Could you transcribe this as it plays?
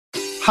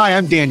Hi,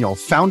 I'm Daniel,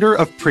 founder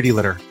of Pretty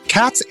Litter.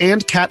 Cats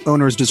and cat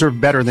owners deserve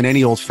better than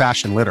any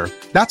old-fashioned litter.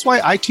 That's why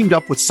I teamed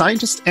up with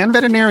scientists and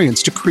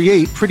veterinarians to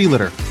create Pretty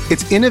Litter.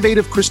 Its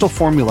innovative crystal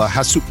formula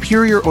has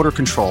superior odor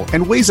control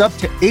and weighs up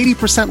to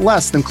 80%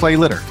 less than clay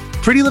litter.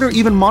 Pretty Litter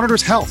even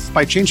monitors health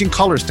by changing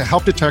colors to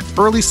help detect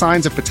early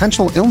signs of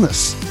potential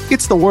illness.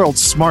 It's the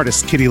world's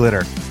smartest kitty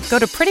litter. Go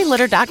to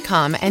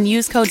prettylitter.com and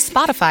use code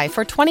SPOTIFY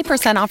for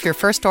 20% off your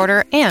first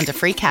order and a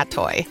free cat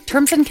toy.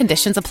 Terms and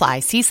conditions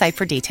apply. See site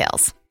for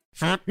details.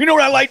 You know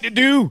what I like to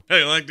do?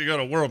 Hey, I like to go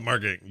to World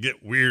Market and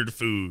get weird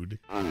food.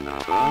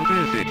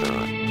 Another visitor.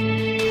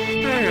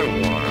 Stay a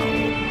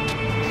while.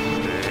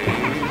 Stay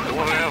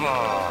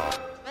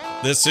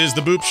forever. This is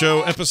The Boop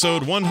Show,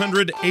 episode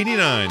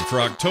 189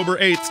 for October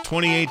 8th,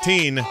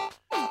 2018.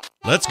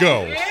 Let's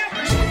go.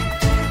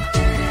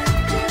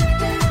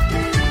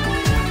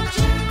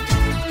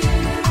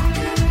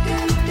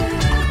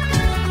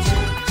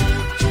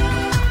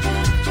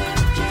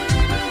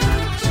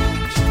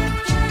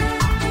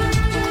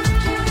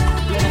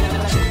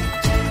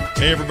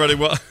 Hey, everybody.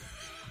 Well,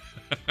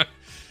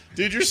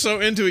 dude, you're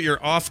so into it,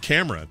 you're off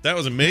camera. That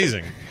was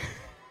amazing.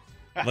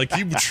 Like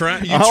you almost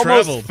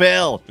traveled.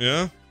 fell.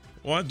 Yeah.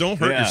 Well, don't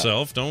hurt Yeah.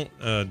 yourself. Don't.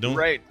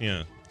 Right.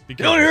 Yeah. Be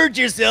Don't careful. hurt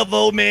yourself,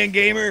 old man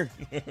gamer.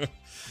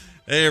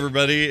 Hey,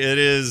 everybody. It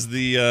is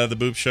the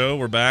Boop Show.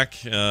 We're back.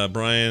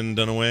 Brian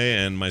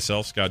Dunaway and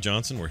myself, Scott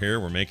Johnson. We're here.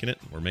 We're making it.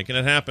 We're making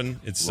it happen.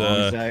 It's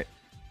Right.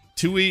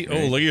 2 weeks. Oh,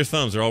 look at your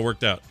thumbs. They're all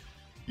worked out.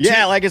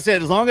 Yeah, like I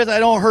said, as long as I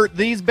don't hurt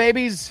these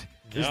babies,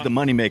 this Yeah. is the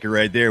moneymaker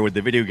right there with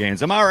the video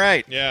games. I'm all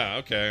right. Yeah.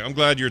 Okay. I'm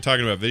glad you're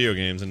talking about video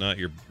games and not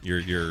your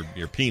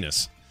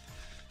penis.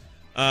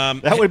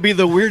 That would be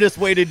the weirdest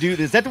way to do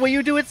this. Is that the way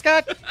you do it,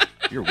 Scott?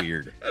 You're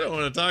weird. I don't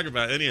want to talk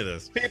about any of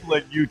this. People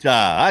in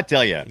Utah, I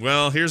tell you.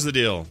 Well, here's the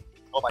deal.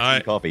 Oh, my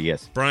tea, coffee,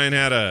 yes. Brian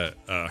had a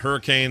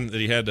hurricane that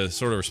he had to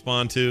sort of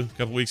respond to a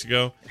couple weeks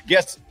ago.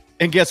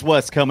 Guess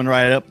what's coming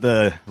right up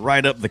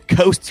the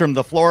coast from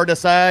the Florida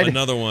side?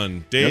 Another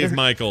one. Dave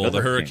Michael,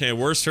 the hurricane.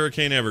 worst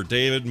hurricane ever.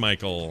 David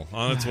Michael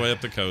on its way up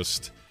the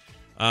coast.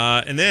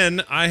 And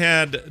then I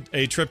had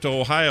a trip to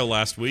Ohio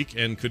last week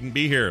and couldn't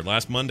be here.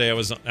 Last Monday I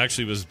was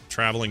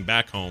traveling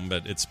back home,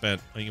 but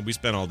we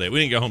spent all day. We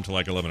didn't get home till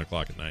like 11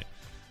 o'clock at night.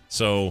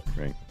 So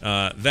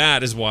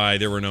that is why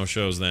there were no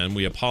shows then.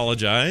 We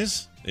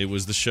apologize. It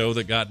was the show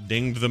that got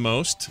dinged the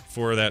most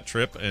for that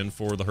trip and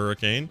for the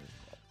hurricane.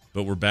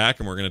 But we're back,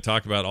 and we're going to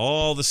talk about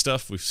all the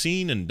stuff we've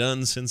seen and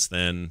done since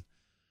then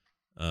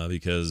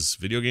because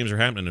video games are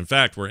happening. In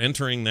fact, we're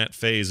entering that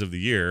phase of the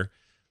year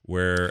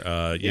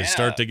where you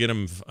start to get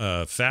them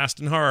fast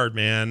and hard,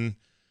 man.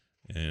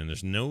 And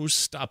there's no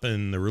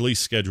stopping the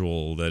release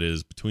schedule that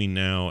is between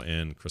now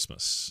and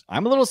Christmas.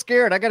 I'm a little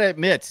scared. I got to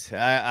admit,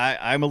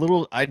 I'm a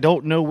little. I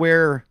don't know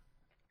where.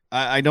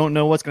 I don't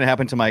know what's going to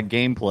happen to my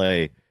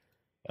gameplay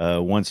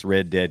once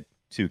Red Dead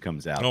 2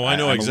 comes out. Oh, I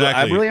know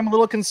exactly. I really am a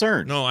little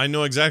concerned. No, I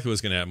know exactly what's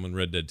going to happen when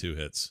Red Dead 2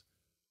 hits.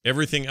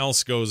 Everything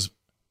else goes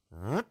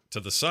to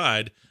the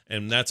side,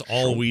 and that's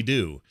all we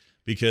do.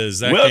 Because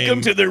that Welcome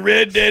to the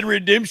Red Dead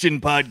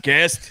Redemption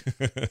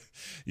podcast.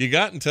 You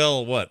got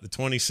until, what, the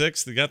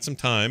 26th? You got some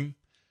time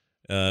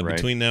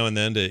between now and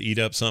then to eat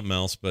up something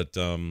else. But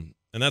and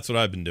that's what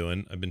I've been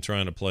doing. I've been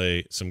trying to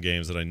play some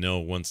games that I know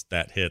once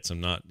that hits,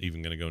 I'm not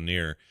even going to go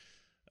near.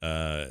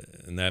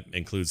 And that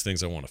includes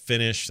things I want to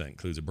finish. That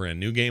includes a brand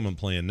new game I'm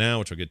playing now,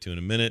 which I'll get to in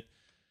a minute.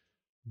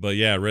 But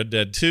yeah, Red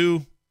Dead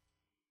 2.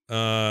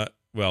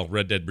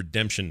 Red Dead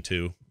Redemption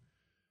 2.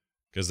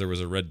 Because there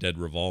was a Red Dead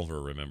Revolver,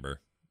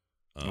 remember?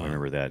 I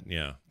remember that.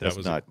 Yeah, that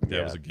was a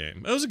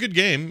game. It was a good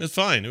game. It's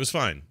fine. It was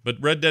fine. But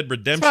Red Dead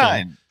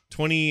Redemption,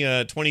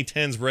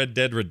 2010's Red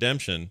Dead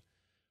Redemption.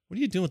 What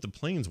are you doing with the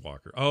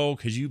Planeswalker? Oh,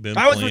 because you've been.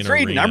 I was playing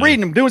reading. Arena. I'm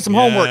reading. I'm doing some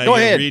homework. Go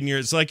ahead.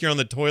 It's like you're on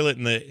the toilet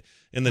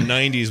in the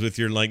 90s with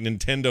your like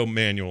Nintendo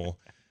manual.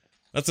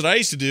 That's what I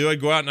used to do. I'd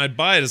go out and I'd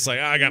buy it. It's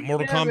like I got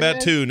Mortal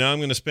Kombat 2. Now I'm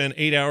going to spend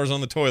 8 hours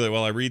on the toilet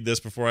while I read this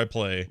before I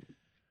play.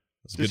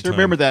 Just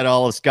remember that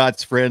all of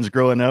Scott's friends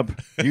growing up,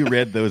 you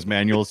read those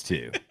manuals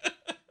too.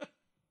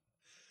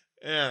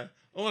 Yeah.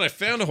 Oh, and I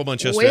found a whole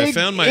bunch yesterday. I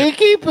found my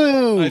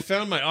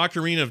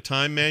Ocarina of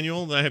Time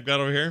manual that I have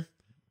got over here.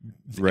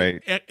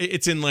 Right.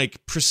 It's in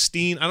like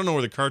pristine. I don't know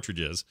where the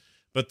cartridge is,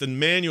 but the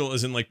manual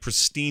is in like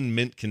pristine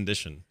mint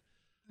condition.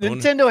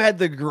 Nintendo had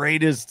the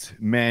greatest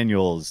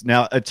manuals.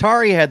 Now,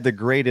 Atari had the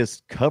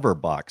greatest cover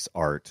box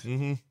art.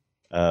 Mm-hmm.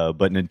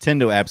 But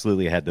Nintendo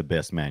absolutely had the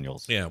best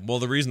manuals. Yeah. Well,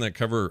 the reason that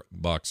cover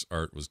box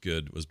art was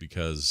good was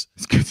because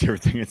it's because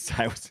everything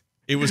inside was.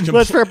 It was.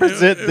 Let's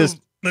represent this.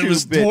 It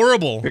was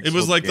horrible. It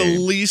was like game. the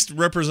least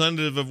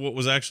representative of what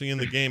was actually in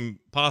the game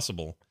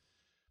possible.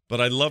 But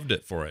I loved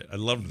it for it. I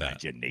loved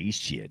that.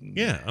 Imagination.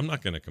 Yeah, I'm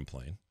not going to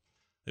complain.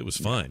 It was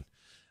fine.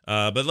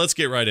 But let's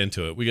get right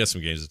into it. We got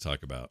some games to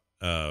talk about.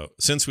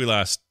 Since we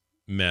last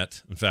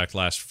met, in fact,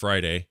 last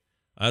Friday,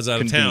 I was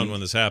out of town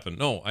when this happened.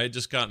 No, I had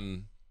just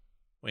gotten.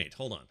 Wait,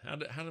 hold on.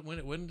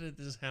 When did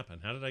this happen?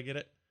 How did I get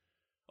it?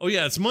 Oh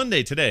yeah, it's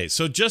Monday today.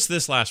 So just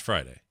this last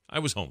Friday, I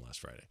was home last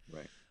Friday.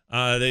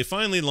 Right. They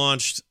finally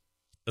launched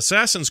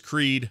Assassin's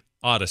Creed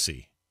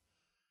Odyssey.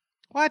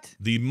 What?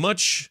 The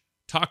much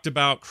talked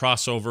about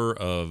crossover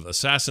of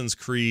Assassin's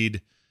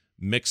Creed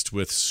mixed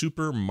with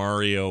Super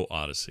Mario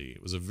Odyssey.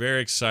 It was a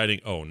very exciting.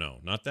 Oh no,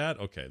 not that.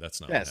 Okay, that's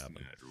not That's what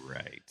happened. not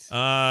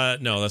right.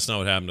 No, that's not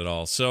what happened at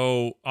all.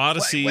 So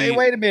Odyssey.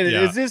 Wait a minute.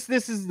 Yeah. Is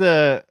this is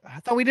the? I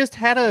thought we just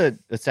had a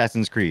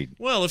Assassin's Creed.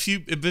 Well,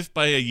 if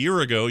by a year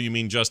ago you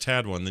mean just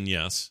had one, then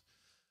yes.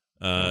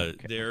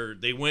 Okay.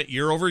 They went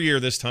year over year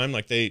this time,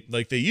 like they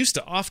used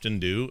to often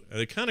do.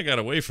 They kind of got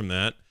away from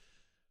that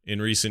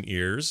in recent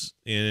years.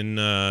 In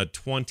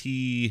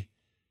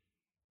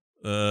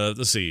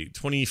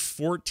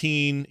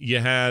 2014, you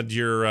had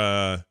your.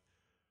 I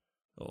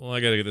got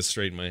to get this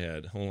straight in my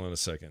head. Hold on a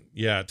second.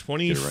 Yeah,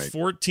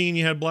 2014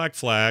 you had Black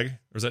Flag, or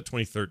was that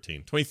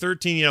 2013?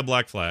 2013 you had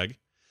Black Flag.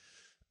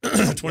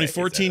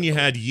 2014 you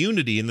had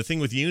Unity, and the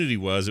thing with Unity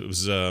was it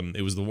was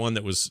the one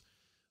that was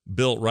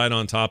built right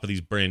on top of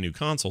these brand new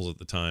consoles at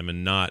the time,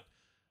 and not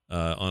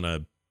on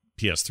a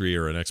PS3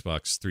 or an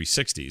Xbox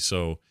 360.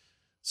 So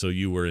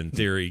you were in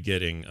theory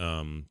getting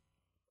the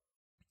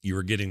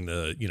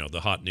the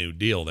hot new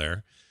deal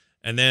there,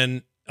 and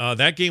then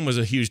that game was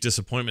a huge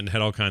disappointment and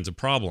had all kinds of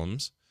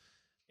problems,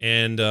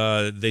 and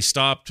they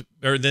stopped.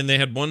 Or then they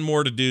had one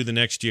more to do the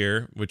next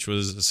year, which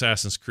was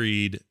Assassin's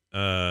Creed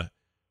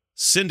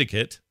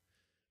Syndicate,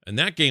 and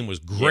that game was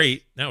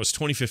great. Yes. That was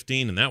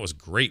 2015, and that was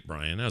great,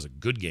 Brian. That was a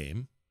good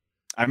game.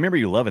 I remember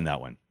you loving that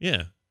one.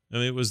 Yeah. I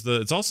mean,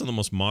 it's also the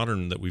most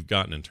modern that we've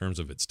gotten in terms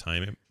of its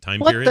time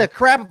What period. the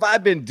crap have I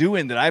been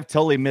doing that I've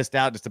totally missed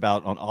out just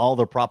about on all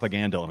the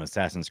propaganda on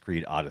Assassin's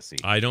Creed Odyssey?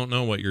 I don't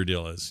know what your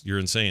deal is. You're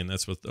insane.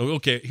 That's what.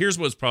 Okay, here's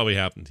what's probably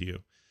happened to you.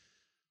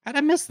 How'd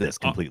I miss this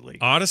completely?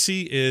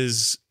 Odyssey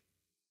is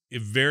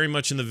very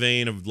much in the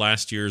vein of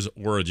last year's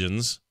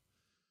Origins,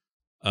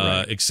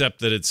 Right. except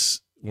that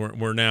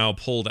we're now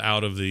pulled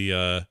out of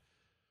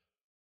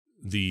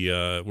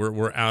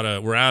we're out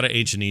of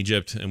ancient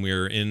Egypt, and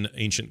we're in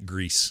ancient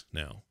Greece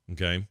now.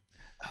 Okay.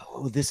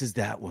 Oh, this is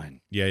that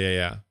one.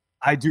 Yeah.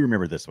 I do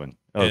remember this one.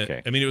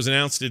 Okay. I mean, it was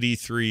announced at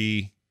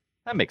E3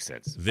 That makes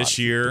sense. this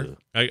Odyssey, year. too.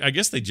 I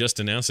guess they just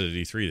announced it at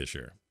E3 this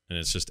year, and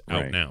it's just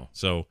out Right. now.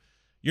 So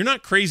you're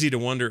not crazy to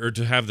wonder or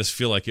to have this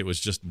feel like it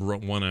was just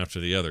one after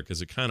the other,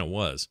 because it kind of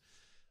was.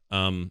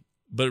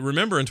 But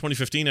remember, in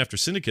 2015, after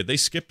Syndicate, they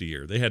skipped a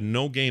year. They had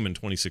no game in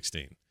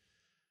 2016.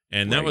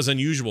 And that Right. was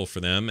unusual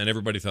for them, and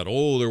everybody thought,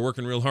 oh, they're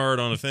working real hard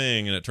on a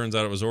thing, and it turns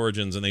out it was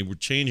Origins, and they were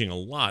changing a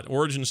lot.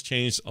 Origins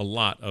changed a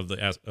lot of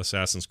the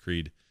Assassin's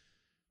Creed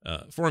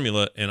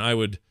formula, and I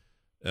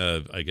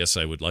guess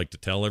I would like to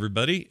tell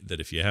everybody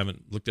that if you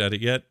haven't looked at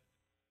it yet,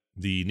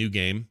 the new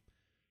game,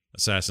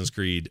 Assassin's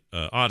Creed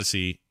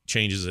Odyssey,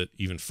 changes it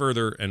even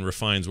further and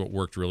refines what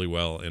worked really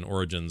well in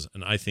Origins,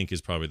 and I think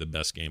is probably the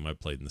best game I've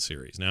played in the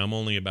series. Now, I'm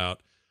only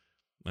about,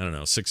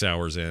 6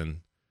 hours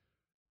in,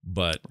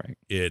 but Right.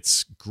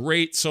 it's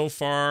great so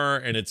far,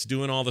 and it's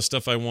doing all the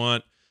stuff I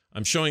want.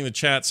 I'm showing the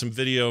chat some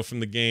video from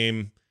the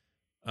game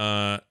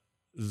that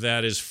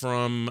is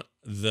from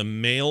the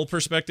male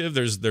perspective.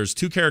 There's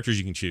two characters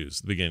you can choose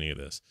at the beginning of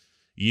this.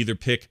 You either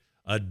pick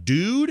a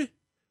dude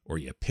or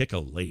you pick a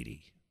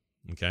lady.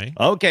 Okay?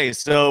 Okay,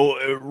 so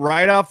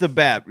right off the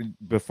bat,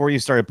 before you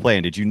started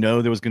playing, did you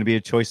know there was going to be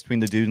a choice between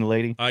the dude and the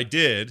lady? I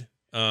did,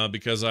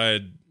 because I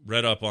had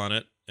read up on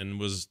it and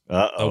was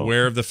Uh-oh.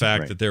 aware of the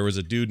fact Right. that there was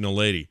a dude and a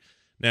lady.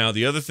 Now,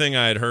 the other thing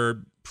I had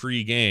heard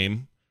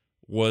pre-game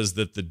was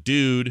that the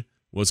dude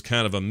was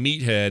kind of a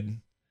meathead,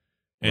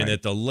 and Right.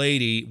 that the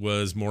lady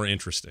was more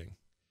interesting.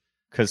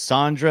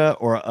 Cassandra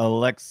or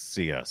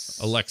Alexius?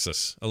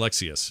 Alexius.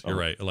 You're Oh,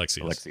 right.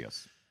 Alexios,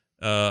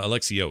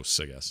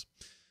 I guess.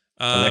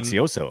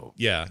 Alexioso.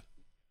 Yeah.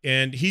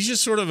 And he's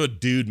just sort of a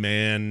dude,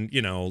 man,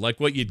 like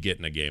what you'd get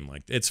in a game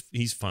like that.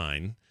 He's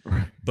fine.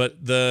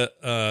 But the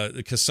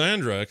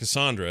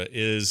Cassandra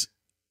is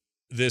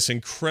this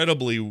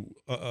incredibly,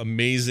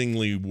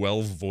 amazingly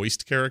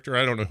well-voiced character.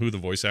 I don't know who the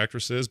voice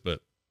actress is,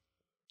 but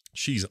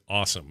she's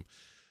awesome.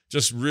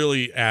 Just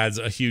really adds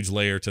a huge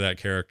layer to that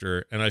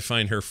character, and I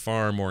find her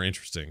far more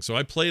interesting. So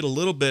I played a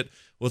little bit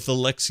with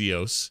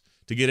Alexios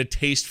to get a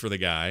taste for the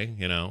guy,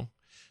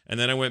 and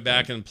then I went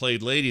back and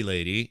played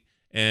Lady,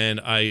 and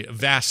I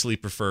vastly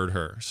preferred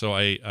her. So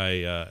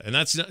and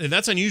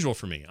that's unusual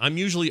for me. I'm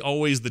usually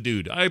always the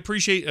dude. I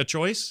appreciate a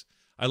choice.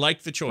 I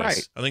like the choice.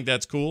 Right. I think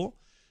that's cool.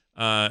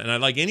 And I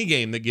like any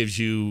game that gives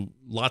you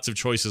lots of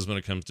choices when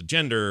it comes to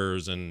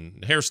genders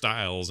and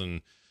hairstyles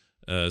and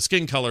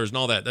skin colors and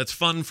all that. That's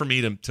fun for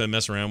me to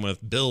mess around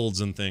with,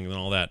 builds and things and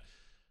all that.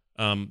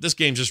 This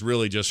game's just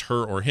really just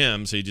her or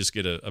him, so you just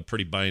get a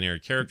pretty binary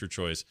character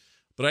choice.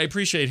 But I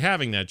appreciate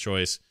having that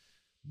choice.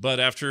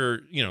 But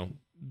after,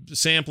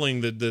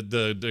 sampling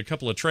the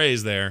couple of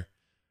trays there,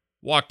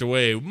 walked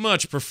away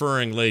much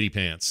preferring lady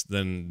pants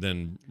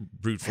than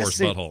brute force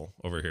butthole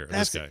over here.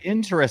 That's This guy.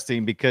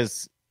 interesting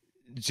because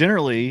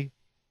generally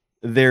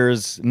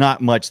there's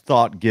not much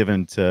thought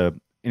given to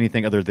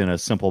anything other than a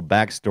simple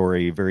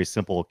backstory, very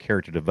simple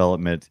character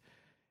development,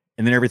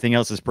 and then everything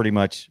else is pretty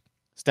much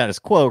status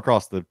quo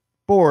across the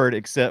board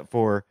except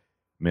for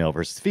male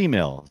versus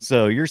female.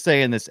 So you're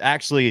saying this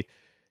actually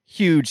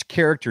huge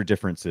character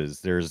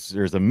differences. There's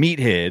a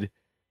meathead,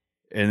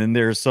 and then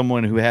there's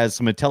someone who has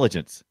some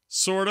intelligence.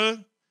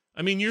 Sorta.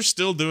 I mean, you're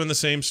still doing the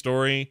same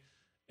story,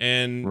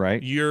 and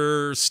Right.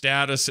 your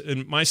status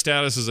and my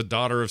status as a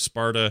daughter of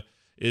Sparta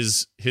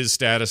is his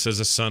status as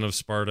a son of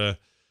Sparta,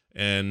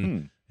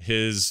 and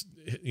his,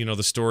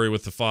 the story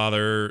with the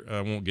father.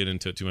 I won't get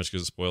into it too much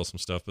because it spoils some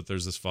stuff, but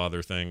there's this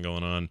father thing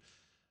going on.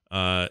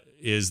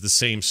 Is the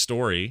same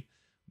story,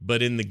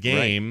 but in the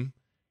game,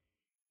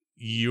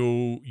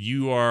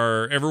 you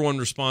are, everyone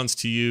responds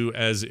to you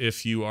as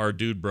if you are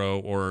Dude Bro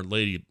or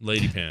Lady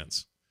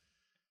Pants.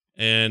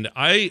 And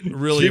I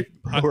really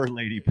Poor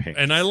Lady Pants.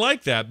 and I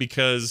like that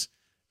because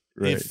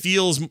it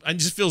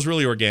just feels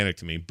really organic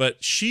to me.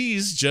 But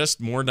she's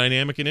just more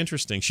dynamic and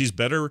interesting. She's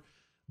better.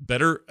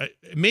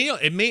 It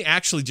may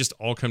actually just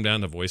all come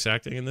down to voice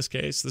acting in this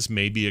case. This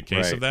may be a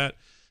case of that,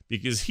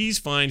 because he's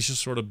fine. He's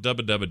just sort of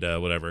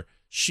dubba whatever.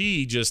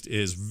 She just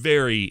is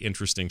very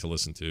interesting to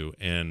listen to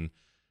and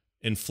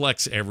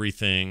inflects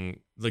everything.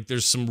 Like,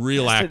 there's some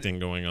real acting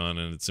going on,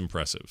 and it's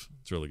impressive.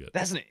 It's really good.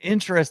 That's an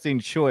interesting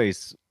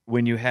choice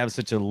when you have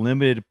such a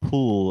limited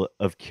pool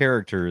of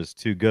characters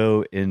to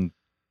go in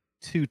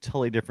two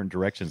totally different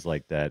directions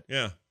like that.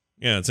 Yeah,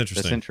 it's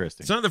interesting. That's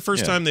interesting. It's not the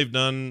first time they've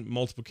done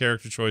multiple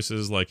character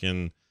choices, like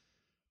in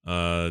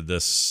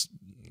this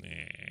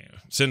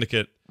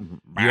Syndicate.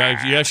 You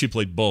actually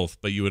played both,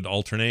 but you would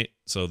alternate.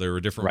 So there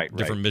were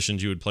different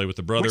missions you would play with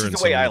the brother and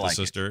some with the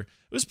sister.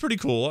 It was pretty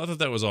cool. I thought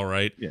that was all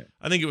right. Yeah.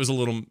 I think it was a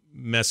little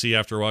messy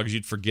after a while because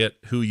you'd forget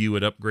who you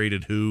had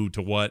upgraded who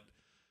to what.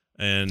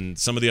 And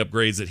some of the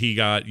upgrades that he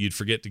got, you'd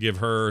forget to give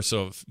her.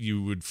 So if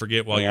you would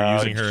forget while you're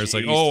using her. It's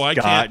like, I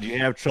can't. Do you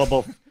have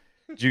trouble?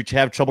 Do you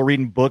have trouble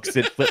reading books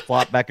that flip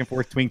flop back and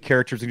forth between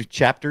characters and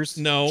chapters?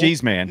 No.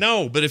 Jeez, man.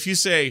 No, but if you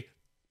say,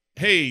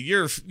 hey,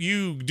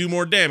 you do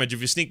more damage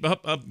if you sneak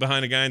up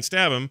behind a guy and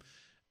stab him,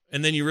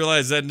 and then you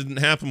realize that didn't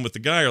happen with the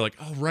guy, you're like,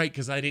 oh, right,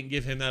 because I didn't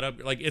give him that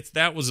up. Like,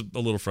 that was a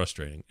little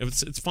frustrating.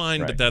 It's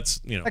fine, but that's,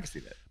 I can see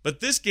that. But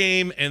this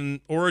game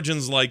and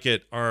Origins like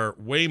it are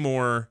way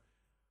more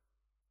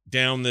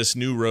down this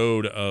new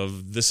road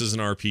of this is an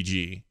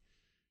RPG,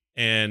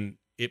 and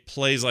it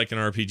plays like an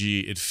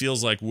RPG. It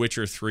feels like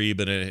Witcher 3,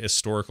 but in a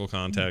historical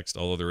context,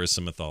 although there is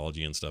some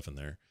mythology and stuff in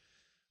there.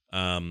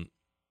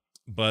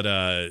 But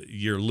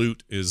your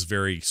loot is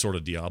very sort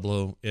of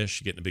Diablo-ish.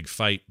 You get in a big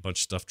fight, a bunch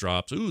of stuff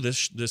drops. Ooh,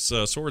 this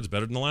sword's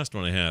better than the last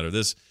one I had, or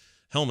this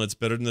helmet's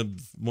better than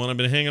the one I've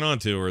been hanging on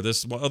to, or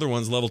this other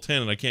one's level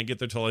 10 and I can't get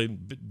there till I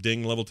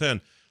ding level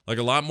 10. Like,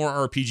 a lot more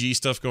RPG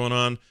stuff going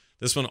on.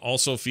 This one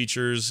also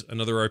features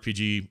another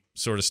RPG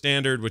sort of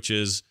standard, which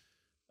is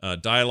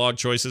dialogue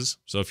choices.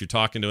 So if you're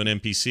talking to an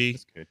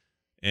NPC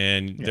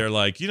and they're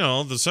like,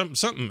 there's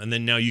something, and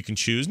then now you can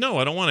choose, no,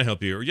 I don't want to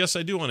help you, or yes,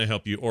 I do want to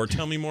help you, or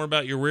tell me more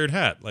about your weird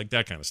hat, like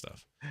that kind of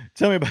stuff.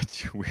 Tell me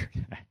about your weird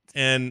hat.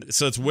 And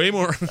so it's way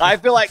more. I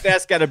feel like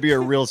that's got to be a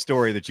real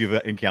story that you've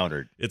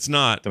encountered. It's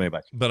not. Tell me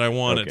about you. But I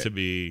want it to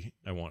be.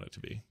 I want it to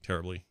be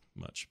terribly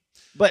much.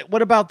 But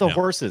what about the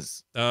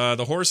horses?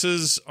 The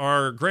horses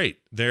are great.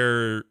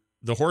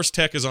 The horse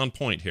tech is on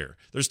point here.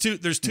 There's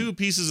two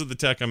pieces of the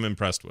tech I'm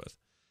impressed with.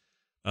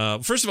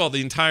 First of all,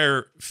 the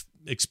entire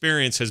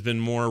experience has been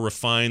more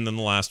refined than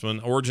the last one.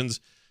 Origins,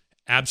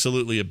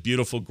 absolutely a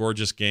beautiful,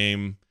 gorgeous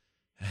game.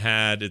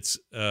 It's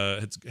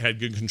had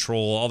good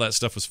control. All that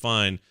stuff was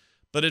fine,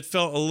 but it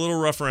felt a little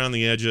rough around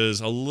the edges,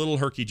 a little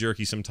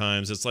herky-jerky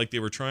sometimes. It's like they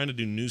were trying to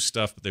do new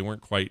stuff, but they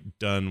weren't quite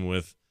done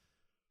with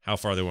how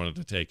far they wanted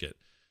to take it.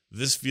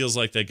 This feels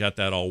like they got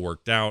that all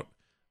worked out.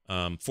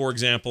 For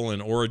example, in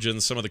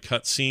Origins, some of the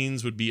cut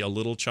scenes would be a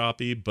little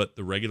choppy, but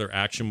the regular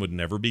action would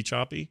never be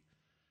choppy.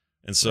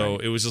 And so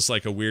it was just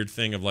like a weird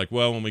thing of like,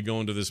 well, when we go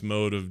into this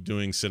mode of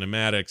doing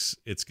cinematics,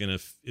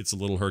 it's a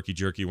little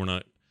herky-jerky. We're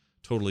not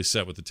totally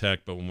set with the tech,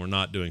 but when we're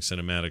not doing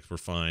cinematics, we're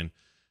fine.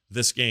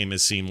 This game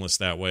is seamless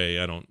that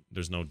way.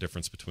 There's no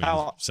difference between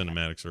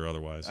cinematics or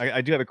otherwise.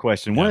 I do have a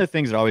question. One of the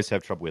things that I always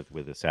have trouble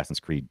with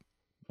Assassin's Creed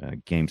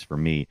games for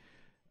me,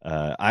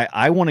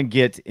 I want to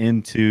get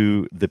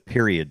into the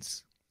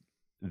periods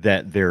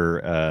that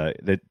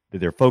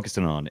they're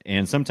focusing on,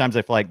 and sometimes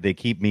I feel like they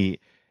keep me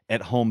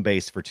at home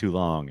base for too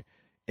long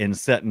and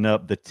setting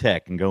up the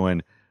tech and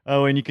going,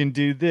 oh, and you can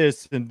do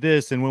this, and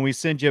when we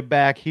send you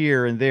back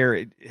here and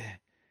there.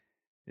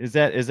 Is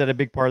that a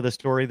big part of the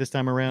story this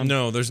time around?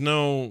 No,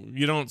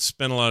 you don't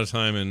spend a lot of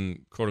time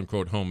in quote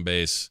unquote home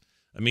base.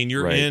 I mean,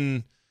 you're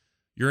in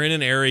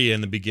an area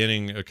in the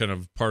beginning, a kind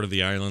of part of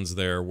the islands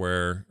there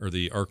or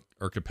the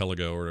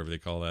archipelago or whatever they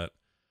call that,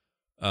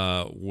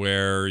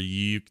 where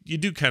you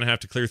do kind of have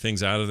to clear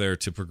things out of there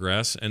to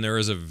progress. And there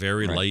is a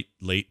very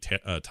late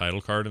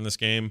title card in this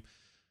game.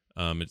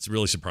 It's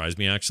really surprised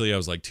me, actually. I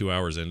was like 2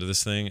 hours into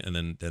this thing, and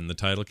then the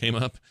title came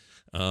up.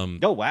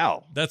 Oh,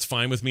 wow. That's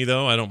fine with me,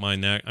 though. I don't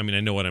mind that. I mean, I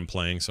know what I'm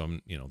playing, so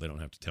they don't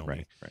have to tell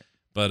me. Right.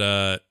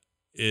 But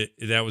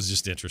that was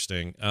just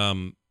interesting.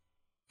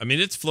 I mean,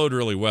 it's flowed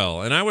really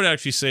well. And I would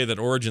actually say that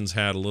Origins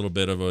had a little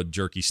bit of a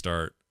jerky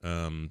start.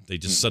 They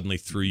just suddenly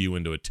threw you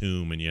into a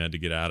tomb, and you had to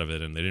get out of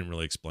it, and they didn't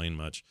really explain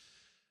much.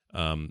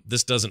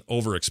 This doesn't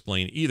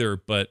over-explain either,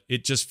 but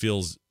it just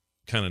feels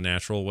kind of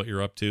natural what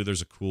you're up to.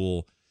 There's a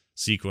cool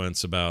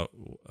sequence about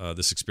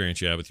this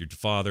experience you had with your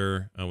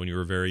father when you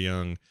were very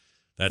young.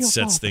 That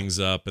sets things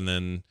up, and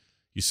then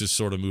you just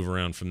sort of move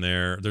around from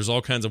there. There's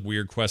all kinds of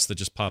weird quests that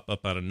just pop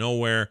up out of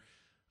nowhere.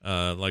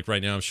 Like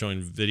right now I'm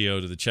showing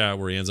video to the chat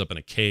where he ends up in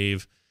a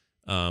cave.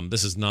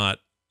 This is not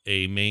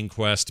a main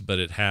quest, but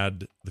it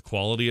had the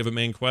quality of a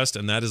main quest,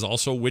 and that is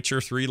also Witcher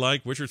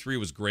 3-like. Witcher 3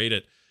 was great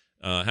at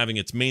having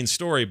its main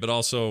story, but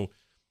also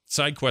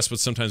side quests would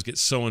sometimes get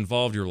so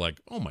involved you're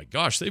like, oh my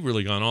gosh, they've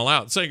really gone all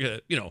out. It's like,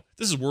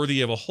 this is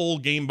worthy of a whole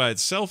game by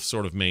itself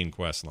sort of main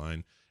quest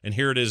line, and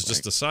here it is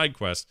just a side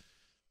quest.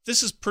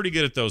 This is pretty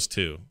good at those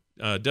too.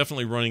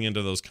 Definitely running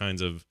into those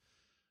kinds of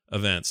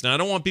events. Now, I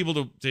don't want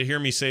people to hear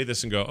me say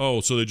this and go,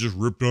 oh, so they just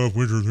ripped off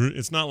Witcher 3.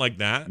 It's not like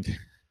that.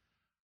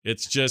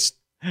 It's just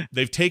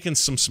they've taken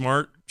some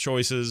smart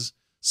choices,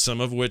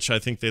 some of which I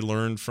think they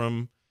learned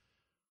from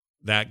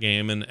that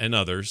game and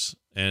others,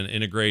 and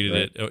integrated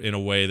it in a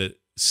way that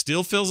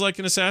still feels like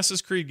an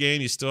Assassin's Creed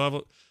game. You still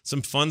have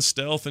some fun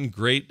stealth and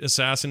great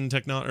assassin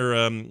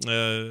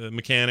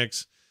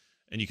mechanics,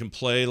 and you can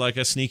play like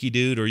a sneaky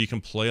dude, or you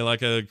can play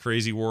like a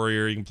crazy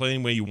warrior. You can play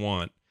any way you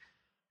want.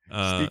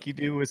 Sneaky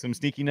dude with some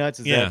sneaky nuts.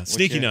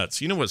 Sneaky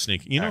nuts. You know what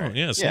sneaky?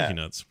 Sneaky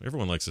nuts.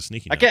 Everyone likes a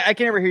sneaky nut. I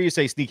can't ever hear you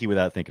say sneaky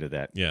without thinking of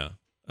that. Yeah.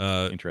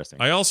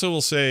 Interesting. I also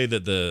will say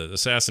that the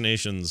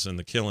assassinations and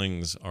the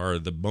killings are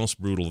the most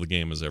brutal the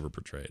game has ever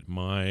portrayed.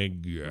 My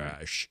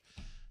gosh.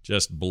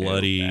 Just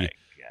bloody. Oh,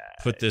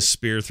 put this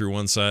spear through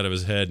one side of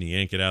his head and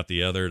yank it out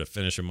the other to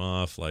finish him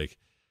off. Like,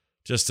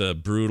 just a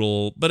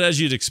brutal, but as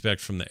you'd expect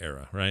from the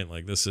era, right?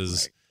 Like, this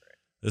is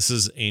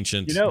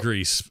ancient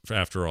Greece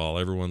after all.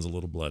 Everyone's a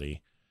little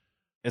bloody.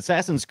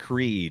 Assassin's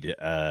Creed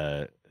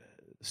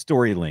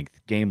story length,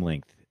 game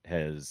length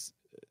has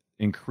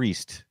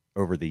increased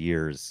over the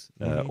years.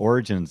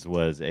 Origins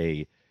was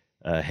a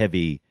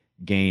heavy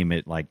game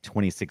at like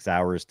 26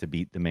 hours to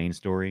beat the main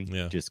story,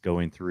 just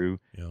going through.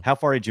 Yeah. How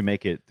far did you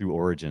make it through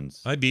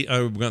Origins? I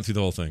went through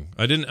the whole thing.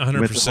 I didn't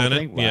 100%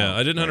 it. Wow. Yeah,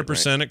 I didn't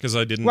 100% it because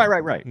I didn't.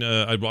 Right.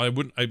 I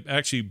wouldn't. I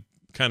actually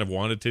kind of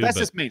wanted to. That's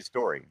just main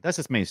story.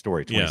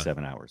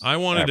 27 hours. I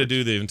wanted to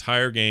do the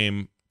entire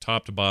game,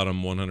 top to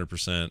bottom,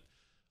 100%,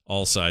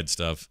 all side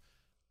stuff.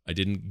 I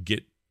didn't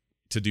get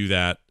to do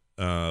that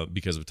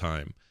because of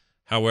time.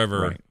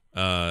 However,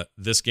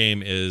 this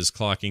game is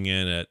clocking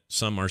in at,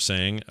 some are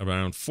saying,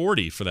 around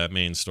 40 for that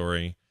main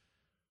story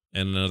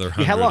and another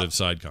 100 of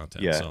side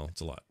content. Yeah. So it's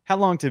a lot. How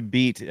long to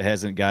beat? It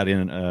hasn't got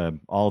in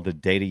all the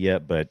data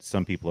yet, but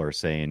some people are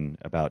saying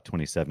about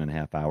 27 and a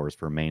half hours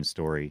for main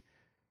story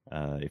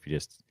if you're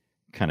just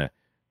kind of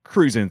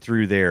cruising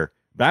through there.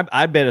 But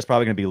I bet it's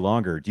probably going to be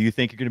longer. Do you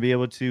think you're going to be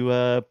able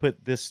to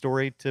put this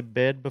story to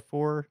bed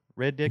before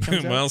Red Dead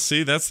comes out? Well,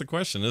 see, that's the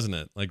question, isn't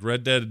it? Like,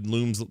 Red Dead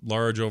looms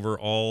large over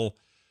all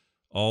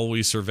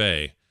we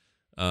survey,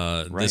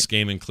 this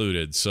game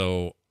included.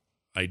 So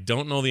I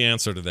don't know the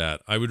answer to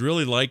that. I would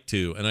really like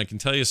to, and I can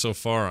tell you so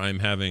far I'm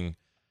having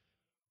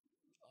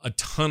a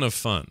ton of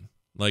fun.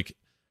 Like,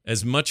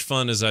 as much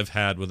fun as I've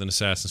had with an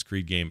Assassin's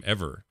Creed game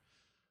ever.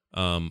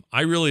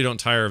 I really don't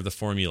tire of the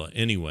formula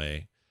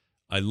anyway.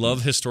 I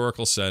love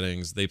historical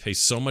settings. They pay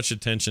so much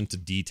attention to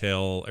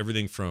detail,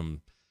 everything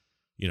from,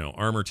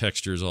 armor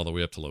textures all the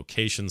way up to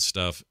location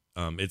stuff.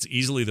 It's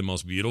easily the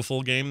most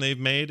beautiful game they've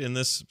made in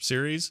this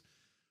series.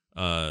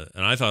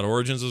 And I thought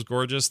Origins was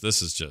gorgeous.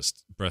 This is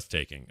just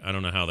breathtaking. I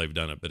don't know how they've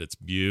done it, but it's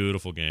a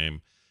beautiful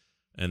game.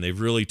 And they've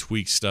really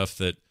tweaked stuff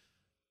that,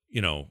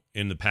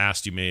 in the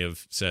past you may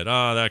have said,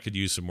 that could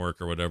use some work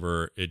or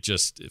whatever. It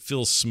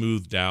feels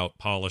smoothed out,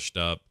 polished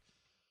up.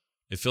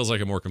 It feels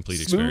like a more complete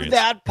experience. Smoothed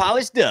out,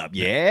 polished up.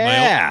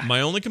 Yeah.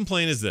 My only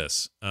complaint is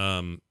this.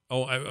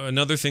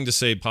 Another thing to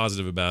say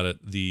positive about it,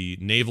 the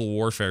naval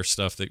warfare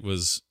stuff that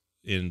was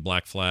in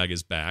Black Flag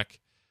is back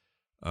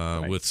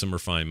with some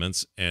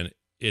refinements, and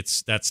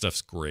that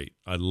stuff's great.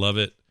 I love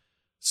it.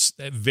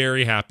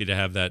 Very happy to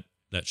have that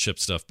ship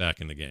stuff back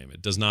in the game.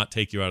 It does not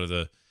take you out of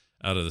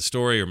the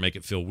story or make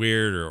it feel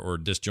weird or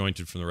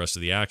disjointed from the rest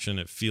of the action.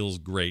 It feels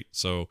great.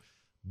 So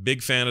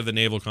big fan of the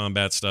naval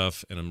combat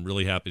stuff, and I'm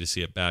really happy to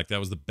see it back. That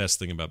was the best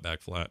thing about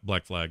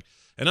Black Flag.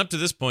 And up to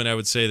this point, I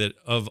would say that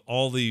of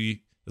all the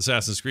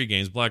Assassin's Creed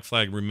games, Black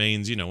Flag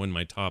remains, in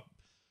my top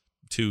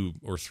 2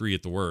 or 3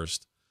 at the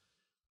worst.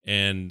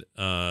 And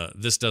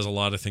this does a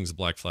lot of things that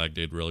Black Flag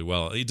did really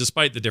well,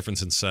 despite the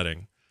difference in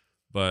setting.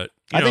 But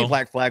I think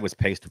Black Flag was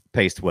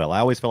paced well. I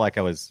always felt like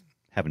I was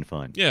having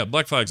fun. Yeah,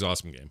 Black Flag's an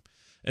awesome game.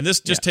 And this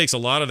just takes a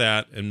lot of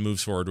that and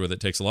moves forward with it.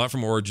 Takes a lot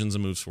from Origins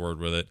and moves forward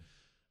with it.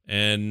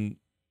 And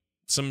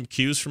some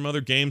cues from other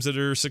games that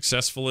are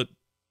successful at,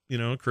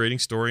 creating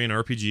story and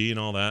RPG and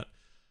all that.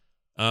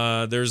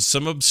 There's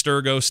some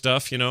Abstergo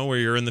stuff, where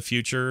you're in the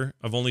future.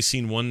 I've only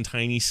seen one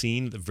tiny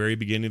scene at the very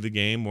beginning of the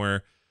game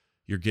where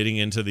you're getting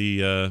into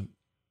the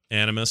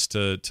Animus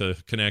to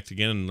connect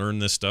again and learn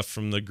this stuff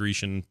from the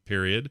Grecian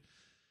period.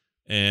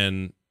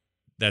 And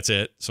that's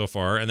it so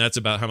far, and that's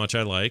about how much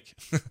I like.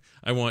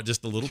 I want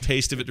just a little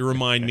taste of it to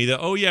remind me that,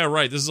 oh yeah,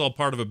 right, this is all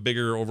part of a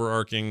bigger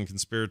overarching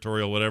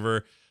conspiratorial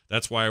whatever.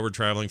 That's why we're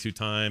traveling through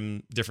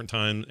different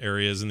time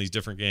areas in these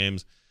different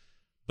games.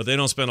 But they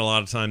don't spend a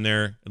lot of time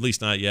there, at least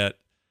not yet.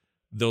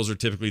 Those are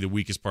typically the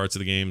weakest parts of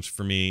the games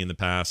for me in the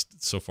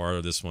past. So far,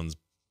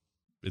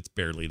 it's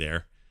barely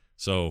there.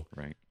 So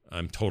Right.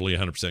 I'm totally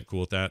 100%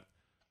 cool with that.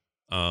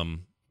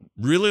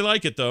 Really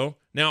like it, though.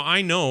 Now,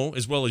 I know,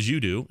 as well as you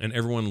do, and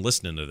everyone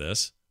listening to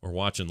this or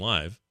watching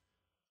live,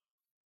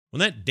 when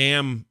that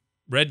damn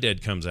Red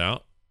Dead comes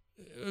out,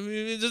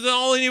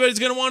 all anybody's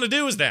going to want to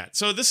do is that.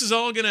 So this is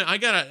all going to,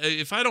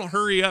 if I don't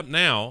hurry up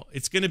now,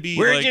 it's going to be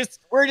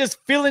We're just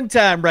filling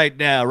time right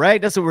now,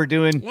 right? That's what we're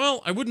doing.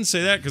 Well, I wouldn't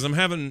say that because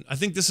I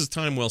think this is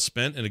time well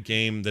spent in a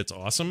game that's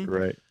awesome.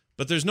 Right.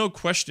 But there's no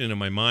question in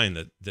my mind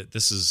that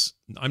this is,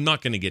 I'm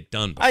not going to get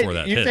done before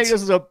that Do you hits. think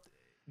this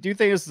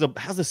is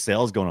how's the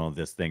sales going on with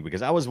this thing?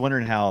 Because I was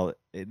wondering how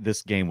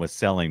this game was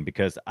selling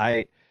because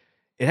it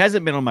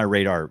hasn't been on my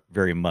radar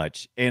very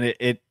much. And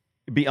it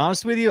to be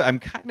honest with you, I'm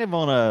kind of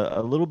on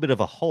a little bit of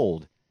a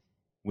hold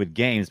with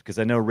games because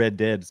I know Red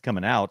Dead is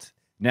coming out.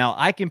 Now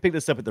I can pick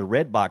this up at the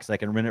Red Box. I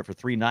can rent it for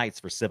 3 nights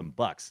for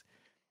 $7.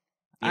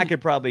 I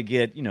could probably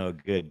get, a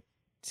good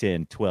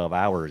 10, 12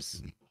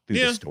 hours through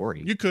the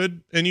story. You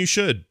could, and you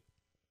should.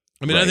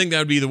 I mean, Right. I think that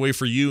would be the way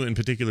for you in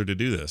particular to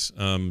do this.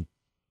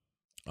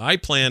 I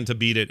plan to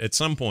beat it at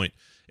some point.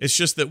 It's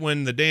just that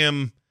when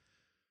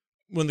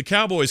the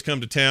Cowboys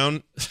come to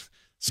town,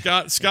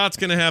 Scott's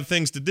going to have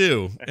things to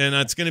do, and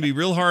it's going to be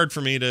real hard for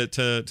me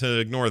to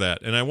ignore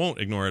that. And I won't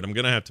ignore it. I'm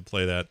going to have to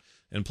play that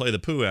and play the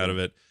poo out of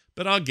it.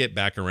 But I'll get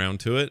back around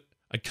to it.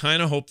 I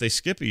kind of hope they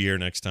skip a year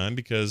next time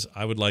because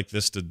I would like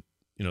this to,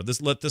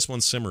 let this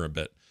one simmer a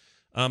bit.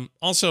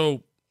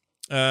 Also,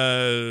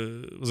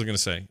 what was I going to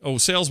say? Oh,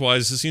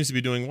 sales-wise, it seems to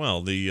be doing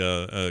well.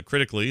 The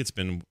critically, it's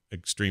been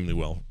extremely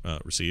well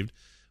received,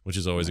 which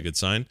is always a good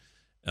sign.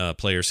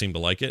 Players seem to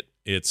like it.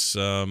 It's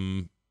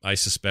I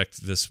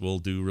suspect this will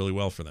do really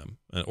well for them.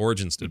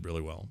 Origins did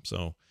really well,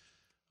 so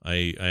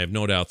I have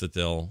no doubt that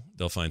they'll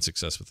find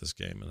success with this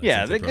game. And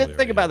Yeah, the good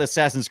thing about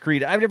Assassin's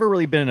Creed, I've never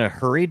really been in a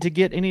hurry to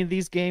get any of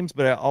these games,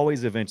 but I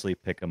always eventually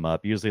pick them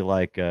up. Usually,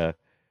 like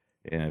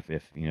if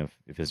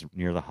it's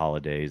near the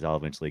holidays, I'll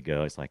eventually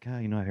go. It's like,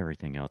 I have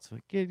everything else. So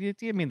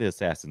give me the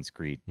Assassin's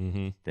Creed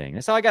thing.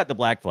 That's how I got the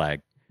Black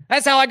Flag.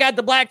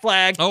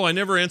 Oh, I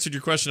never answered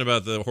your question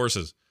about the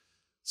horses.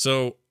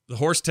 So the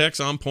horse tech's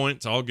on point.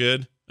 It's all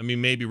good. I mean,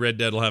 maybe Red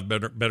Dead will have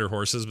better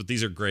horses, but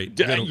these are great.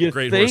 You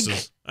Great think?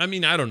 horses. I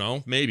mean, I don't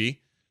know.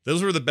 Maybe.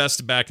 Those were the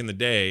best back in the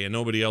day, and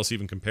nobody else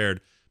even compared.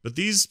 But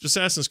these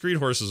Assassin's Creed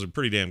horses are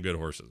pretty damn good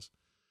horses.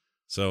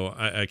 So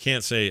I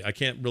can't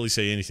really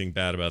say anything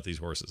bad about these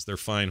horses. They're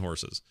fine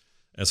horses.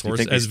 You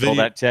think they stole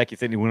that tech? You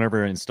think they would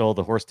ever install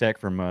the horse tech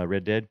from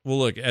Red Dead? Well,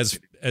 look, as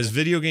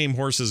video game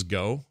horses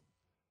go,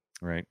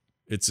 Right.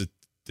 it's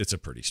a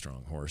pretty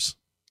strong horse.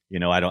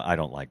 I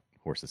don't like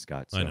horses,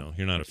 Scott. So I know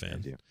you're not a fan. I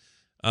do.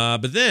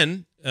 But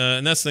then,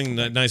 and that's the thing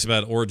nice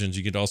about Origins,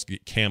 you could also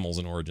get camels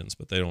in Origins,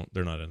 but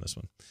they're not in this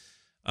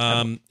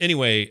one.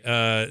 Anyway,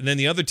 then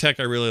the other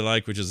tech I really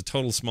like, which is a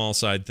total small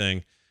side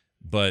thing,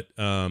 but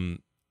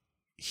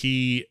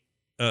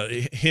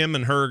him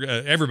and her,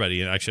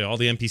 everybody, actually, all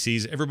the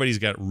NPCs, everybody's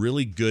got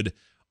really good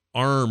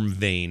arm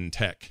vein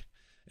tech.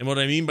 And what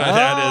I mean by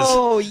that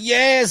is,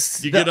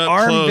 yes, you get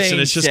up close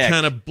and it's just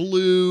kind of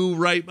blue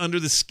right under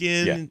the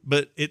skin,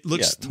 but it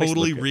looks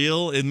totally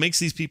real. It makes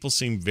these people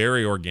seem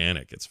very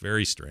organic. It's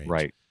very strange.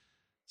 Right.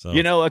 So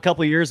a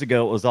couple of years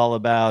ago, it was all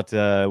about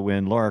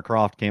when Lara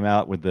Croft came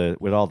out with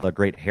all the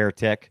great hair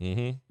tech,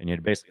 and you had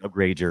to basically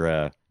upgrade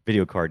your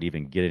video card to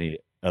even get any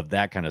of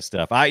that kind of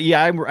stuff.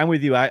 I'm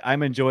with you.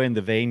 I'm enjoying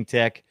the vein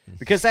tech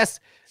because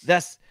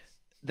that's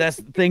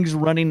things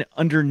running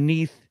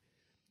underneath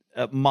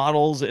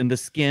models and the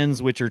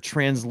skins, which are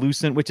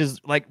translucent, which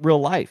is like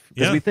real life.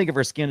 Because we think of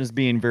our skin as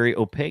being very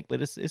opaque,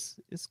 but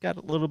it's got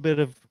a little bit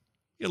of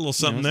get a little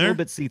something there, a little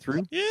bit see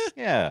through.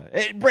 Yeah.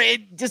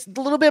 It just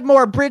a little bit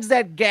more, bridge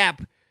that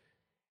gap,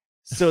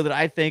 so that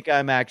I think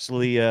I'm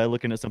actually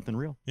looking at something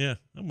real. Yeah,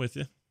 I'm with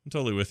you. I'm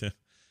totally with you.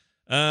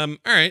 All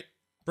right,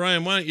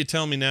 Brian, why don't you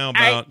tell me now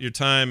about your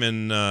time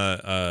in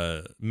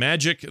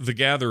Magic: The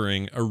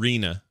Gathering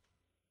Arena?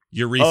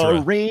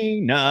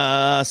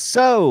 Arena.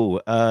 So,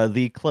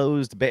 the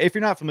closed beta. If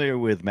you're not familiar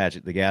with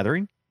Magic: The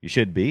Gathering, you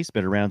should be. It's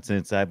been around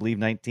since, I believe,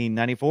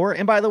 1994.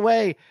 And by the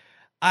way,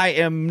 I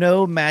am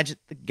no Magic: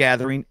 The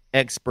Gathering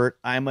expert.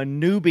 I'm a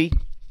newbie,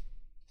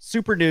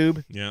 super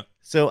noob. Yeah.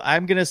 So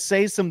I'm going to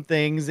say some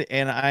things,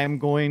 and I'm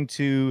going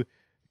to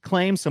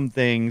claim some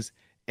things,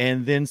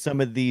 and then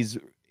some of these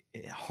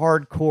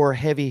hardcore,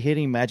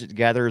 heavy-hitting Magic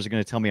gatherers are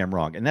going to tell me I'm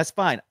wrong. And that's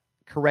fine.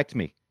 Correct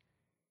me,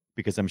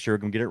 because I'm sure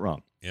I'm going to get it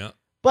wrong. Yeah.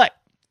 But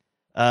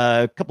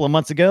a couple of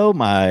months ago,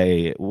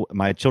 my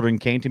children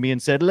came to me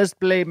and said, let's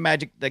play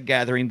Magic: The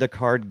Gathering, the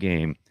card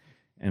game.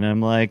 And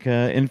I'm like,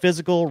 in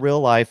physical, real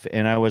life.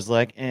 And I was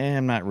like,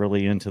 I'm not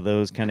really into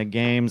those kind of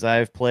games.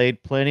 I've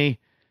played plenty.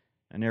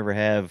 I never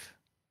have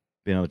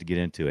been able to get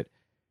into it.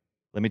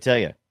 let me tell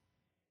you,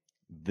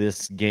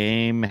 this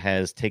game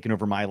has taken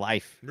over my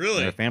life, Really?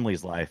 and our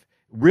family's life.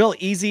 Real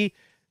easy.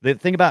 The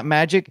thing about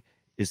Magic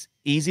is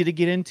easy to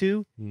get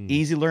into,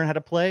 easy to learn how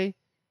to play,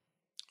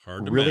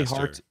 Hard to really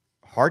master.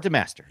 hard to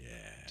master. Yeah.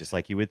 Just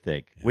like you would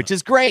think, which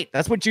is great.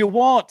 That's what you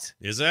want.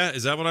 Is that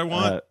what I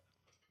want?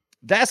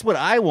 That's what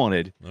I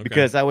wanted Okay.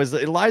 because I was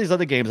a lot of these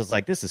other games. I was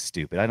like, this is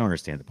stupid. I don't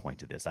understand the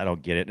point of this. I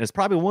don't get it. And it's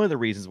probably one of the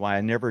reasons why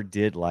I never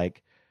did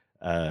like,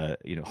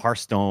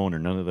 Hearthstone or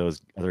none of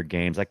those other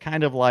games. I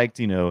kind of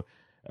liked,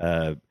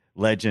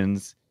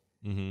 Legends.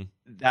 Mm-hmm.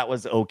 That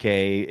was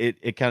okay.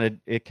 It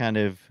kind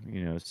of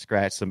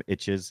scratched some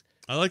itches.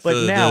 I like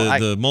But now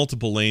the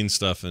multiple lane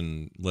stuff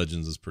in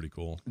Legends is pretty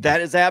cool.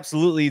 That is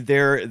absolutely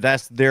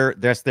that's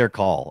their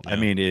call. Yeah. I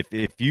mean,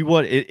 if you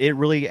want, it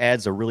really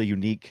adds a really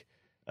unique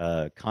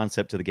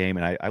concept to the game,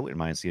 and I wouldn't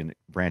mind seeing it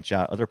branch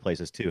out other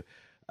places too.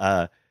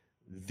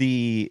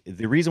 The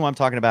reason why I'm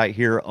talking about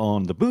here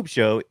on the Boop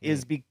Show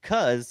is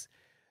because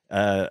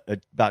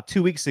about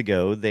 2 weeks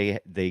ago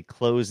they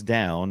closed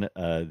down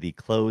the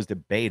closed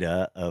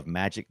beta of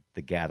Magic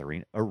the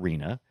Gathering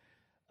Arena,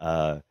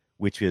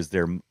 which is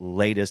their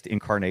latest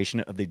incarnation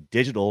of the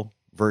digital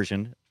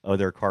version of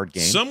their card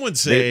game. Some would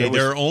say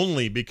they're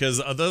only because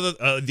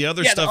the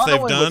other stuff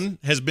they've done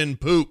has been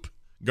poop,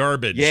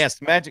 garbage.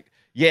 Yes, Magic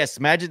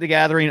the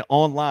Gathering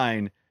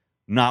Online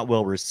not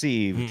well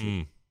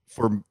received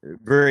for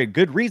very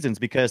good reasons,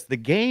 because the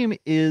game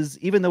is,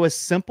 even though it's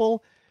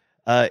simple,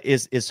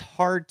 is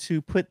hard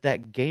to put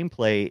that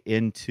gameplay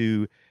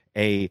into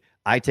a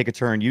I take a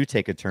turn, you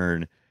take a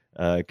turn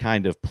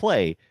kind of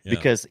play,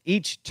 because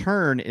each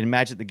turn in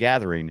Magic the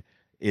Gathering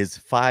is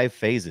 5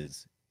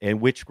 phases,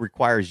 and which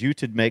requires you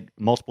to make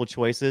multiple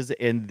choices,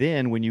 and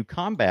then when you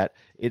combat,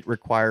 it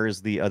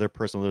requires the other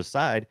person on the other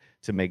side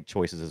to make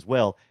choices as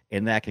well,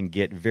 and that can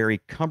get very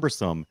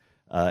cumbersome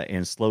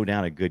and slow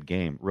down a good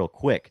game real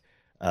quick.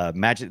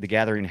 Magic the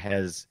Gathering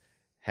has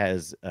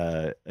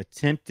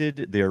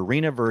attempted, the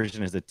arena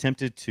version has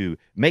attempted to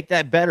make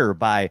that better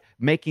by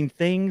making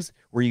things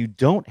where you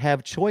don't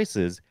have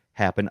choices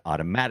happen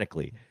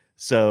automatically.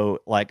 So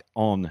like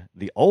on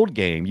the old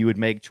game, you would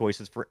make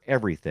choices for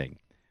everything.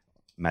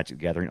 Magic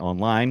the Gathering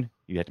Online,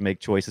 you had to make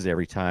choices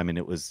every time, and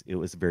it was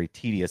very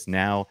tedious.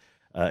 Now,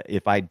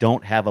 if I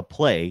don't have a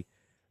play,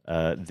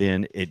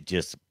 then it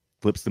just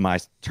flips to my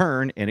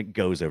turn and it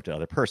goes over to the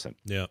other person.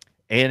 Yeah.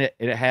 And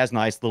it has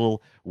nice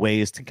little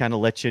ways to kind of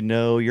let you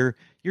know you're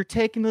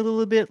taking a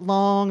little bit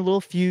long. A little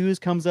fuse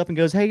comes up and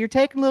goes, hey, you're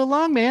taking a little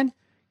long, man.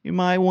 You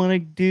might want to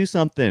do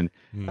something.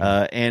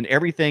 And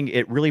everything,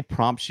 it really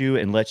prompts you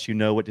and lets you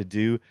know what to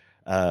do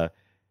right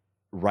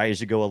as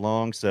you go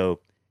along. So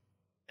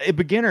a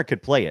beginner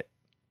could play it.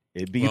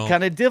 It'd be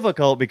kind of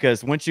difficult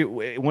because once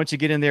you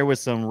get in there with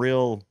some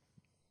real,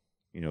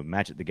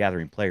 Magic the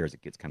Gathering players,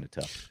 it gets kind of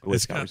tough.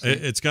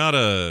 It's got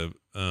a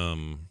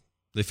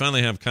they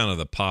finally have kind of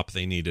the pop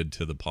they needed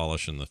to the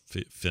polish and the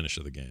finish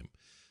of the game.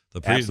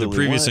 The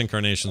previous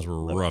incarnations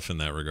were rough in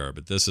that regard,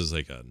 but this is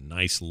like a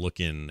nice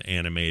looking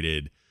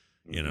animated,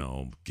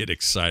 get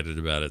excited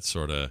about it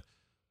sort of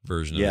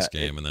version of this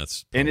game, and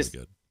that's probably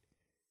good.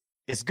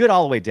 It's good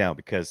all the way down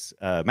because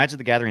Magic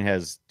the Gathering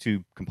has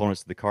 2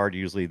 components to the card.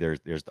 Usually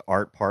there's the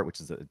art part, which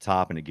is at the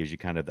top, and it gives you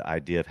kind of the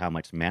idea of how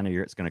much mana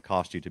it's going to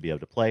cost you to be able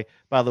to play.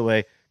 By the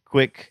way,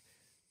 quick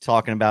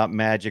talking about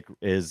Magic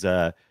is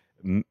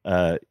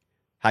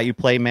how you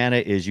play mana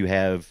is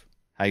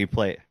how you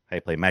play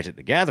Magic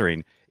the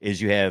Gathering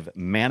is you have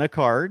mana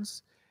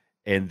cards,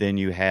 and then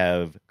you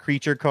have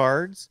creature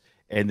cards,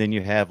 and then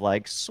you have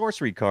like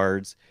sorcery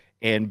cards.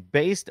 And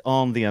based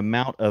on the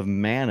amount of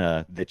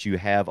mana that you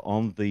have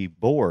on the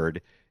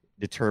board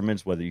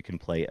determines whether you can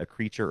play a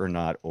creature or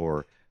not,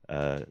 or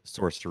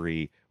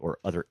sorcery or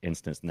other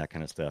instance and that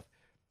kind of stuff.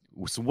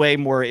 It's way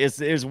more.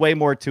 There's way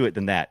more to it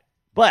than that.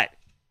 But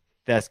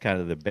that's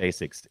kind of the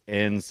basics.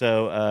 And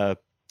so,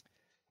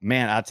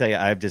 man, I'll tell you,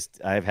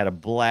 I've had a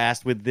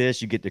blast with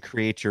this. You get to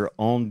create your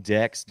own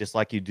decks just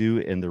like you do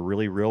in the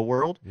really real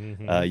world.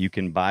 You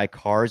can buy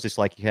cards just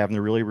like you have in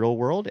the really real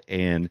world.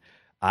 And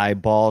I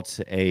bought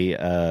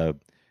a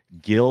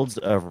Guilds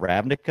of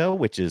Ravnica,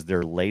 which is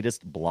their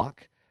latest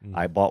block.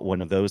 I bought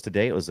one of those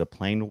today. It was a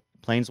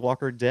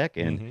Planeswalker deck,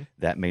 and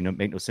that may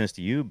make no sense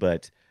to you,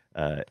 but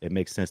it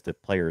makes sense to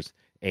players.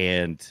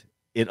 And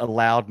it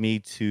allowed me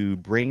to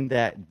bring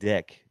that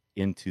deck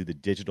into the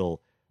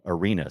digital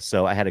arena.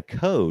 So I had a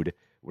code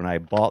when I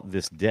bought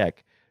this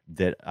deck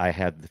that I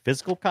have the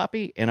physical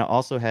copy, and I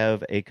also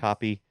have a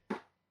copy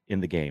in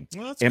the game.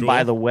 Well, that's and cool.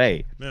 by the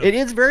way, it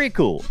is very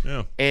cool.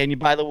 Yeah. And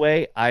by the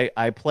way,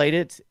 I played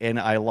it and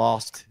I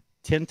lost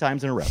 10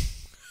 times in a row.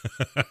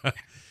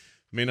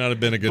 May not have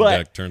been a good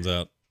deck, turns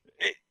out.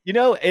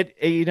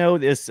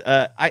 This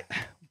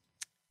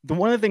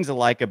one of the things I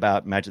like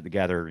about Magic the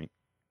Gathering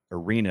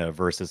Arena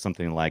versus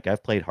something like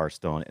I've played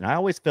Hearthstone, and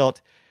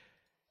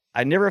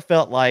I never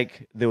felt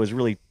like there was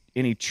really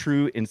any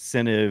true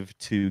incentive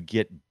to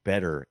get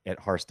better at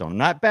Hearthstone. I'm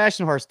not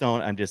bashing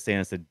Hearthstone. I'm just saying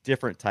it's a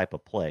different type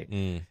of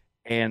play.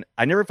 And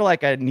I never felt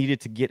like I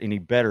needed to get any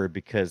better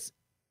because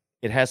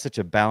it has such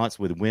a balance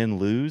with win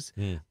lose.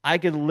 I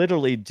could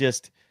literally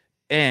just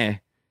and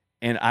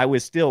I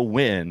would still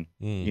win,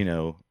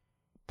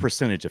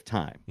 percentage of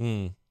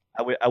time.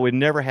 I would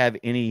never have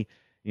any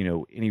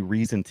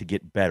reason to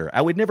get better.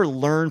 I would never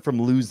learn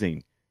from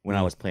losing when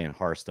I was playing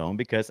Hearthstone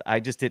because I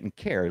just didn't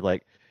care.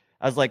 Like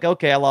I was like,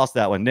 okay, I lost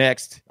that one.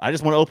 Next, I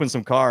just want to open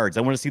some cards.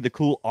 I want to see the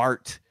cool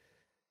art,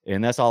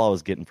 and that's all I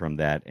was getting from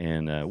that.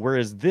 And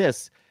whereas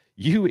this,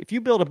 if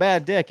you build a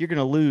bad deck, you're going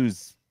to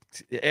lose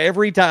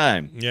every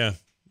time. Yeah,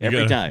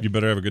 every time. You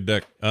better have a good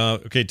deck.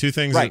 Okay, two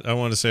things that I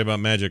want to say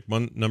about Magic.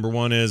 Number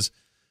one is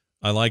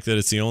I like that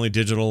it's the only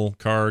digital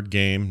card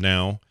game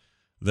now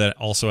that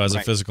also has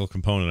a physical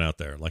component out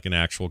there, like an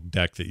actual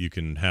deck that you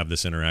can have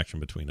this interaction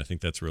between. I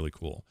think that's really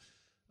cool.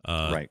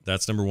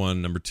 That's number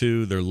one. Number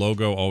two, their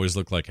logo always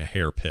looked like a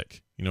hair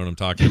pick. You know what I'm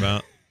talking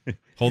about?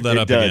 Hold that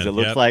up again.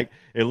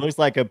 It looks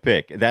like a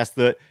pick.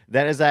 That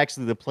is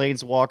actually the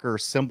Planeswalker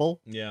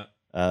symbol. Yeah.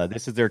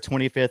 This is their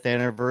 25th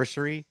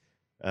anniversary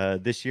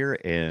this year,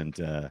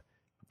 and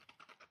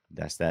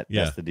that's that.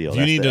 Yeah. That's the deal.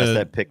 That's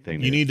that pick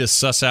thing. You need to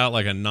suss out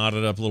like a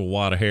knotted up little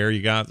wad of hair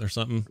you got or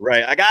something.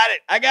 Right. I got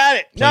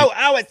it.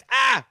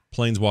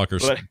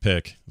 Planeswalker's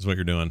pick is what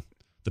you're doing.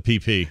 The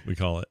PP, we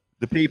call it.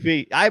 The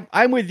PP.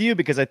 I'm with you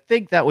because I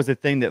think that was the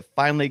thing that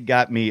finally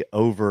got me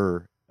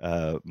over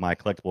my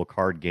collectible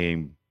card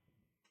game,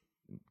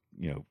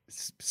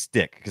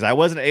 stick, because I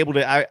wasn't able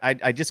to.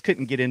 I just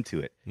couldn't get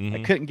into it.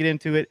 I couldn't get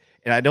into it,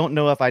 and I don't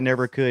know if I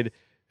never could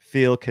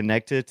feel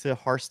connected to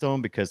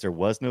Hearthstone because there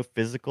was no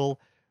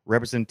physical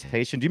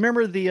representation. Do you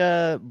remember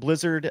the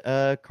Blizzard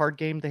card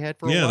game they had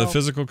for a while? Yeah, the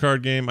physical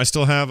card game. I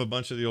still have a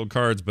bunch of the old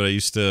cards, but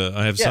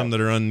I have some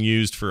that are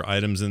unused for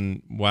items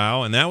in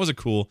WoW, and that was a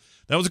cool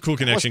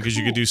connection because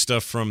you could do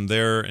stuff from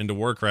there into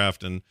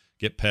Warcraft and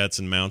get pets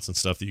and mounts and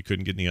stuff that you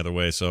couldn't get any other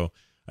way. So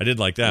I did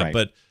like that. Right.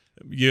 But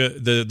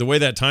the way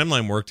that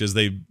timeline worked is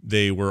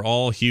they were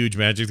all huge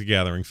Magic the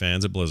Gathering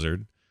fans at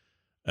Blizzard.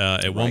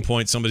 At one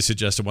point, somebody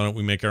suggested, why don't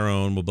we make our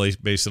own? We'll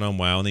base it on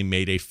WoW, and they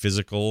made a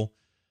physical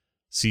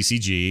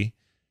CCG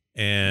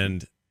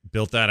and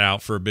built that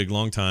out for a big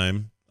long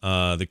time.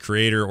 The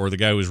creator or the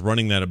guy who was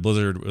running that at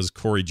Blizzard was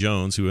Corey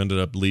Jones, who ended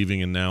up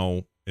leaving and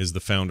now is the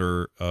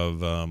founder of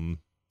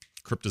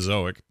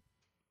Cryptozoic.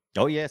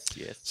 Oh, yes.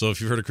 So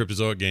if you've heard of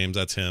Cryptozoic Games,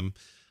 that's him.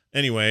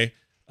 Anyway,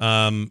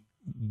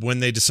 when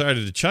they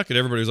decided to chuck it,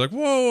 everybody was like,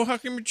 whoa, how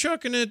come you're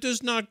chucking it? This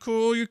is not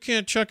cool. You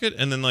can't chuck it.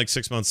 And then like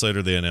 6 months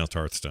later, they announced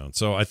Hearthstone.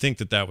 So I think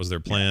that was their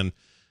plan.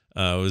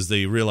 Was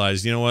they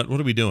realized, you know what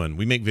are we doing?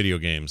 We make video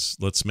games.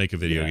 Let's make a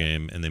video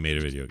game. And they made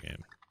a video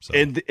game. So.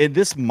 And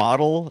this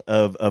model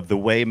of the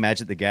way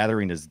Magic the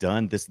Gathering is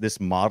done, this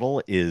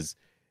model is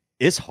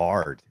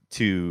hard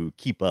to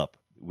keep up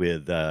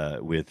with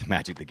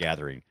Magic the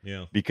Gathering.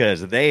 Yeah.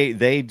 Because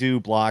they do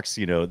blocks,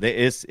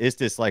 it's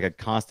just like a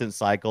constant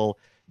cycle.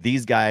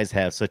 These guys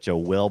have such a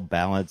well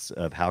balance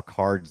of how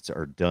cards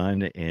are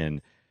done, and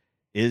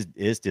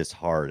is just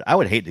hard. I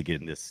would hate to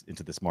get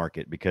into this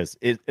market because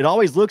it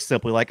always looks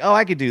simple, like, oh,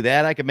 I could do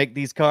that. I could make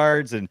these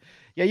cards, and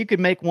yeah, you could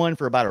make one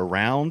for about a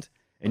round,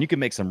 and you can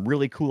make some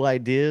really cool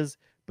ideas.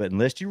 But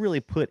unless you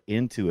really put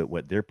into it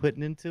what they're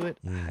putting into it,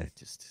 I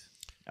just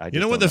you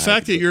know what? The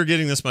fact that you're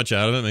getting this much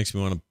out of it makes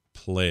me want to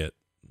play it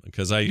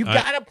because you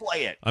gotta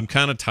play it. I'm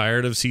kind of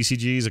tired of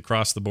CCGs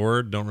across the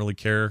board. Don't really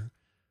care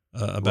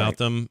about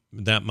them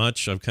that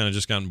much. I've kind of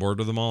just gotten bored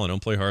with them all. I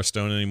don't play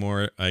Hearthstone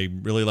anymore. I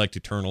really liked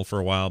Eternal for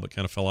a while, but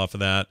kind of fell off of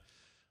that.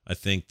 I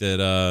think that,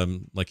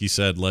 like you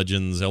said,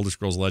 Elder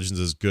Scrolls Legends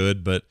is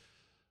good, but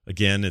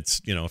again,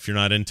 it's, if you're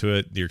not into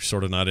it, you're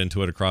sort of not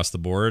into it across the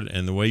board.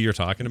 And the way you're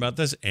talking about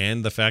this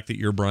and the fact that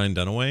you're Brian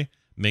Dunaway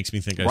makes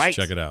me think I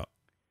should check it out.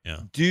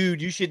 Yeah.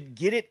 Dude, you should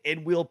get it,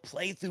 and we'll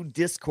play through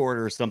Discord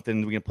or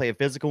something. We can play a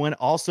physical one.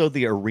 Also,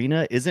 the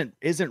arena isn't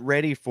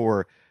ready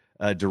for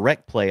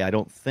direct play, I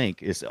don't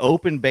think. It's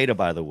open beta,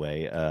 by the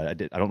way. I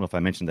don't know if I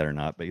mentioned that or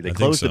not, but they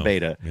closed the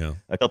beta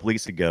a couple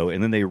weeks ago,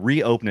 and then they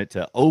reopened it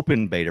to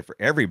open beta for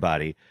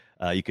everybody.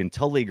 You can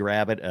totally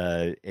grab it,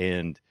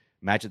 and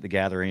Magic the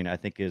Gathering, I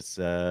think, is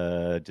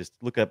just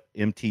look up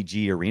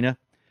MTG Arena.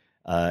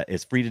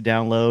 It's free to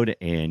download,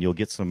 and you'll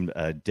get some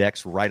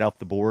decks right off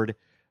the board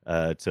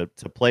to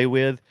play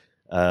with.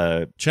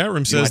 Chat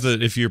room says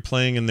that if you're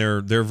playing in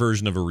their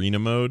version of Arena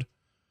mode,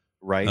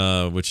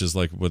 right, which is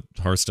like what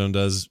Hearthstone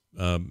does,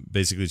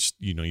 basically,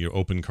 you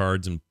open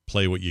cards and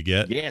play what you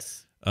get.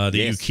 Yes.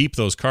 You keep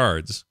those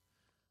cards.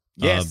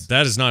 Yes.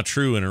 That is not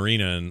true in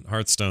Arena and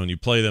Hearthstone. You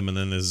play them and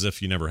then as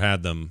if you never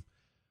had them,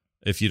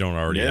 if you don't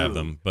already have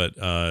them. But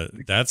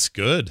that's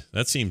good.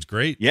 That seems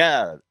great.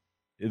 Yeah.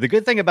 The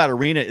good thing about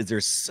Arena is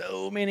there's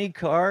so many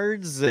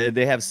cards.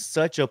 They have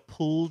such a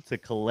pool to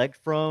collect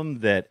from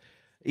that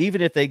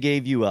even if they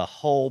gave you a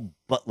whole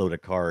buttload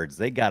of cards,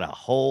 they got a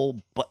whole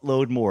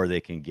buttload more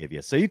they can give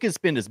you. So you can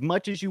spend as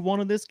much as you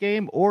want in this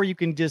game, or you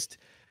can just,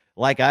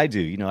 like I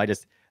do, I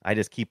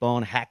just keep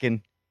on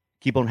hacking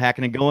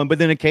and going. But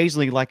then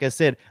occasionally, like I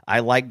said, I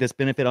like this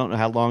benefit. I don't know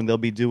how long they'll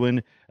be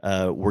doing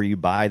where you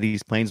buy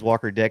these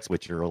Planeswalker decks,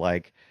 which are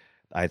like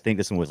I think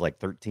this one was like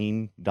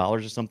 $13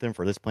 or something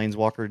for this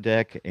Planeswalker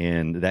deck,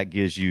 and that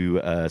gives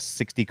you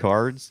 60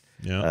 cards,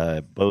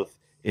 both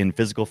in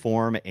physical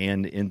form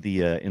and in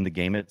the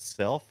game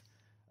itself.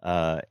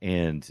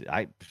 And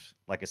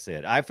like I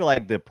said, I feel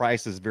like the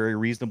price is very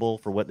reasonable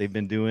for what they've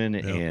been doing,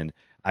 and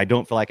I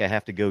don't feel like I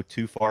have to go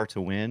too far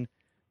to win.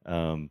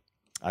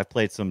 I've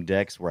played some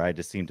decks where I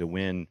just seem to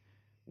win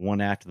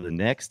one after the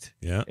next,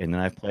 and then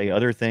I play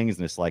other things,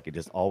 and it's like it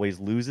just always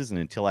loses, and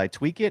until I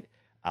tweak it,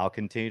 I'll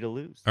continue to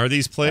lose. Are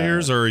these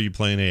players, or are you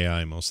playing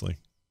AI mostly?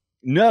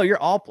 No, you're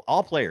all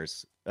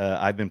players.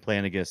 I've been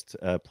playing against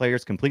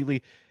players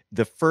completely.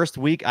 The first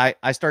week,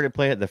 I started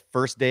playing it the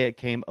first day it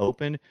came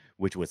open,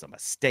 which was a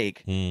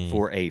mistake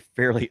for a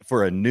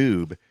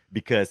noob,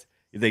 because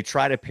they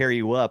try to pair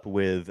you up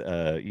with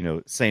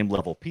same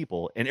level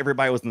people, and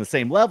everybody was in the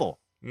same level,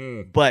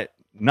 but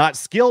not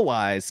skill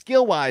wise.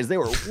 Skill wise, they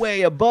were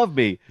way above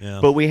me.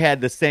 But we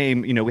had the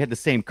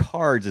same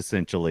cards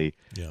essentially,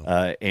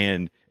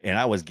 and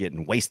I was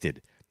getting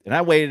wasted. And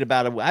I waited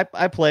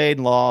I played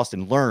and lost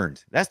and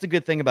learned. That's the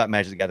good thing about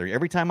Magic the Gathering.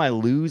 Every time I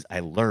lose, I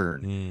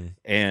learn,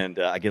 and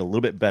I get a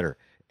little bit better.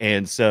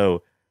 And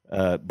so,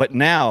 but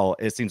now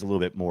it seems a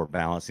little bit more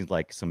balanced. It seems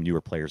like some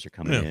newer players are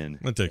coming in.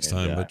 It takes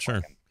time, but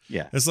sure.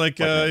 Yeah. It's like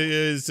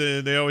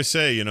they always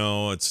say,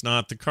 it's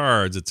not the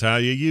cards, it's how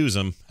you use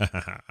them.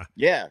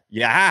 Yeah.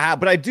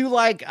 But I do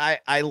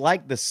I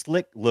like the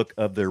slick look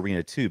of the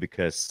arena too,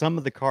 because some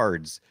of the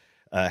cards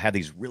have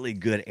these really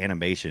good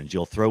animations.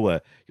 You'll throw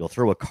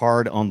a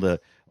card on the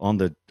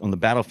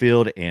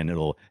battlefield, and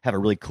it'll have a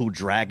really cool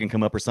dragon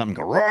come up or something.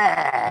 Go,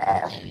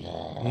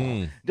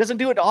 doesn't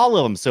do it to all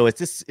of them, so it's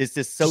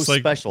just so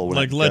special.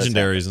 Like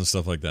legendaries and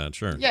stuff like that.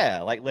 Sure.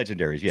 Yeah, like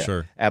legendaries. Yeah,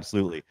 sure,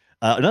 absolutely.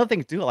 Another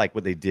thing too, I like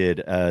what they did.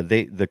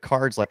 The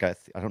cards, like I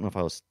don't know if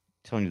I was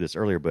telling you this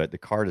earlier, but the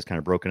card is kind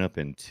of broken up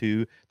in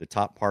two. The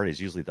top part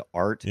is usually the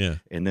art,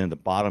 and then the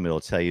bottom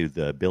it'll tell you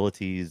the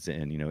abilities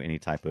and any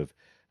type of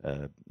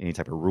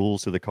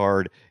rules to the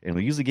card, and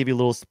we usually give you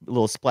a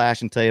little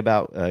splash and tell you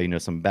about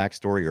some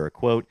backstory or a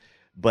quote.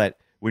 But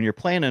when you're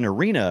playing an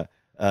arena,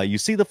 you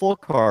see the full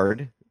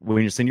card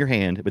when it's in your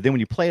hand, but then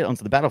when you play it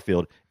onto the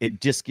battlefield, it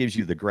just gives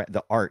you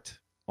the art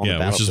on the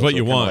battlefield, which is what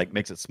you want. Like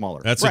makes it smaller.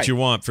 That's what you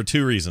want for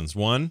two reasons.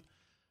 One,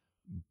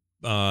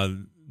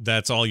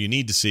 that's all you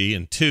need to see,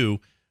 and two,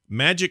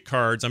 Magic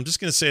cards. I'm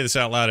just going to say this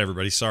out loud,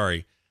 everybody.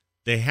 Sorry,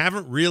 they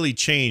haven't really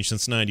changed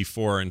since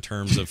 '94 in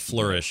terms of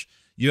flourish.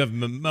 You have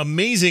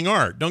amazing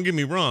art, don't get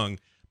me wrong,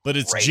 but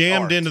it's great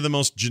jammed art into the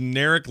most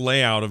generic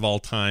layout of all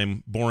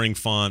time, boring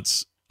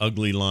fonts,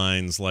 ugly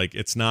lines. Like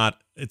it's not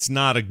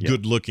a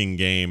good-looking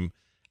game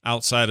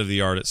outside of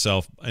the art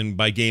itself. And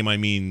by game, I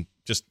mean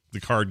just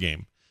the card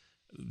game.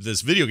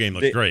 This video game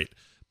looks great.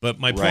 But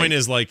my point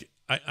is, like,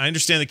 I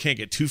understand they can't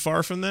get too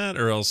far from that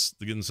or else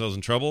they get themselves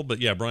in trouble. But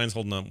yeah, Brian's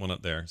holding one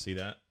up there. See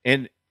that?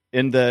 And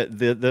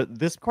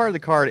this part of the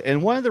card,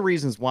 and one of the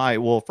reasons why,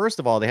 well, first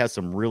of all, they have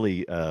some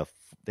really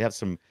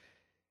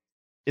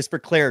it's for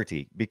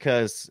clarity,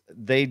 because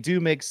they do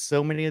make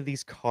so many of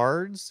these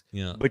cards,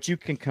 but you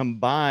can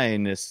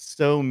combine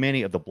so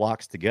many of the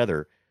blocks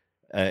together.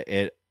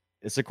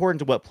 It's according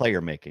to what play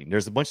you're making.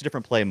 There's a bunch of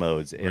different play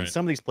modes, and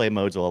some of these play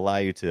modes will allow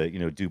you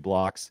to do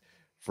blocks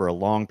for a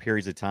long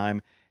periods of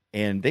time,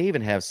 and they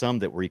even have some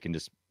that where you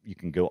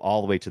can go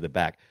all the way to the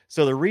back.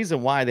 So the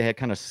reason why they had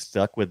kind of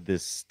stuck with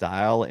this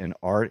style and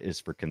art is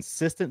for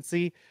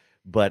consistency.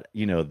 But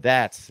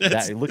that's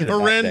look at the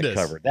back of that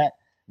cover.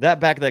 That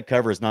back of that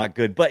cover is not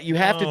good. But you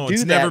have to do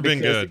it's that. Never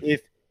been good.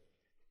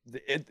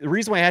 The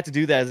reason why I had to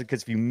do that is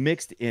because if you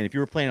mixed in, if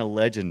you were playing a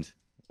legend,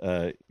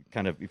 if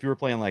you were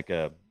playing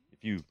if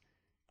you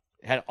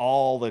had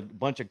all the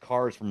bunch of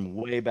cards from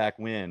way back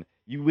when,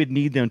 you would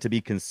need them to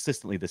be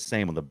consistently the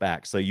same on the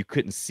back, so you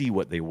couldn't see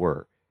what they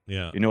were.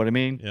 Yeah, you know what I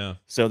mean. Yeah.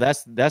 So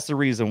that's the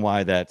reason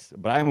why that.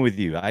 But I'm with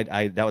you.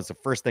 I that was the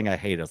first thing I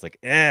hated. I was like,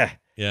 yeah,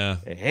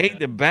 I hate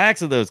the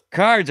backs of those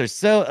cards. They're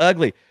so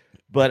ugly.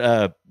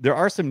 But there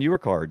are some newer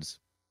cards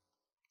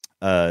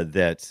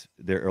that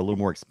they're a little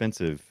more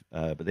expensive,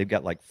 but they've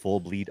got like full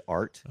bleed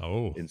art.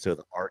 Oh, and so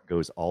the art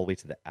goes all the way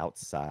to the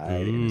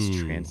outside, and it's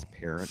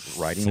transparent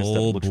writing and stuff.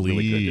 It looks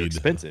really good. They're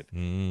expensive,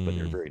 but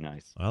they're very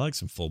nice. I like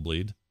some full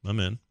bleed. I'm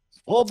in.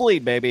 Full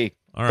bleed, baby.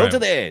 All Go right. to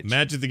the edge.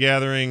 Magic the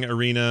Gathering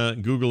Arena.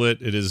 Google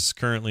it. It is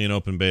currently in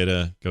open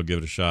beta. Go give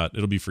it a shot.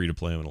 It'll be free to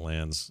play when it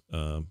lands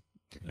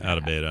out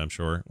of beta, I'm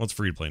sure. Well, it's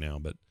free to play now,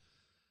 but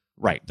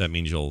that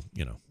means you'll.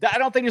 I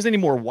don't think there's any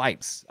more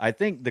wipes. I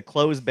think the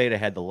closed beta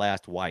had the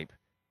last wipe.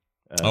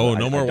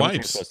 No more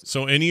wipes.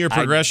 So any your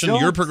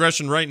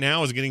progression right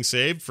now is getting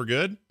saved for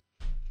good?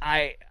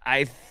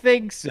 I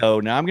think so.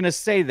 Now I'm gonna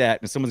say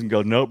that, and someone's gonna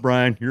go, "No,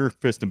 Brian, you're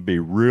fixing to be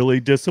really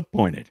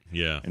disappointed."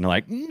 Yeah, and they're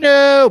like,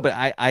 "No," but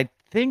I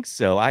think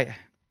so.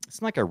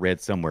 It's like I read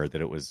somewhere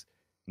that it was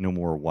no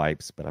more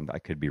wipes, but I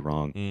could be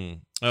wrong.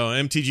 Oh,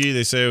 MTG,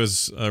 they say it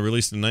was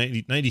released in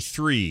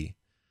 1993,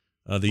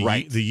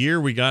 the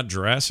year we got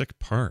Jurassic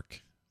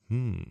Park.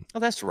 Oh,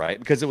 that's right,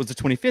 because it was the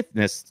 25th.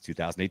 And that's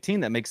 2018.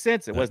 That makes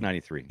sense. It was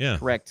 93. Yeah,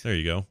 correct. There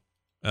you go.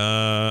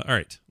 All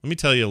right. Let me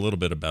tell you a little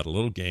bit about a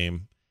little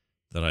game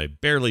that I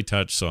barely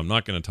touched, so I'm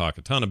not going to talk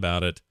a ton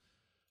about it,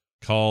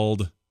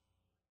 called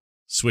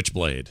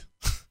Switchblade.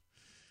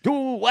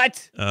 Ooh,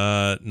 what?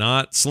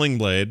 Not Sling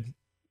Blade,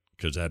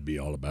 because that'd be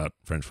all about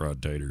French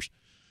fried taters.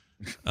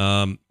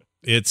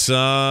 It's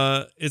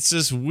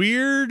this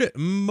weird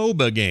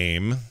MOBA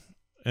game,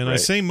 and I Right.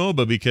 say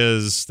MOBA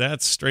because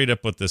that's straight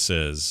up what this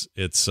is.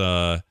 It's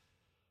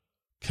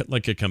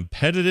like a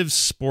competitive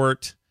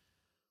sport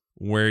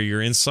where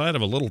you're inside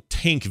of a little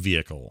tank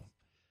vehicle.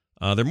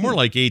 They're more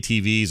like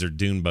ATVs or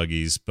dune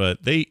buggies,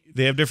 but they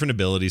have different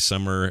abilities.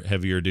 Some are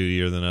heavier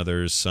dutier than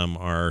others. Some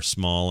are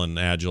small and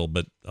agile,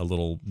 but a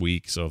little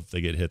weak. So if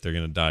they get hit, they're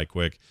going to die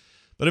quick.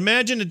 But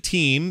imagine a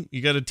team.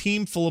 You got a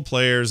team full of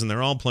players, and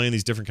they're all playing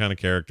these different kind of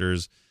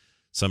characters.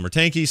 Some are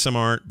tanky, some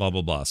aren't, blah,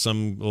 blah, blah.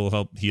 Some will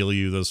help heal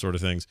you, those sort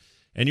of things.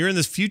 And you're in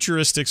this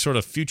futuristic sort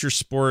of future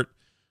sport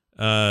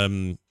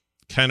kind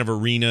of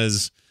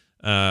arenas,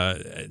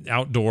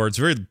 outdoor. It's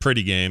a very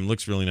pretty game.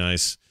 Looks really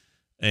nice.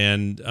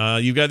 And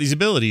you've got these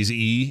abilities,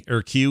 E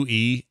or Q,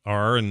 E,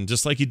 R, and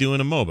just like you do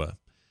in a MOBA.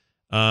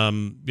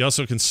 You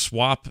also can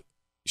swap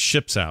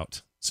ships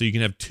out. So you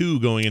can have two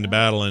going into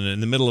battle, and in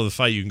the middle of the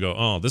fight, you can go,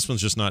 oh, this one's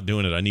just not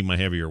doing it. I need my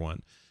heavier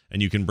one.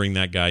 And you can bring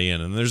that guy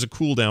in. And there's a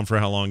cooldown for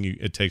how long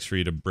it takes for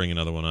you to bring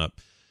another one up.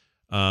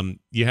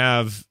 You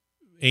have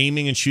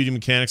aiming and shooting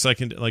mechanics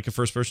like a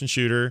first-person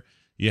shooter.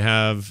 You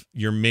have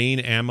your main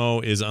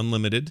ammo is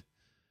unlimited,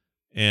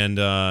 and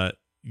so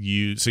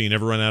you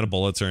never run out of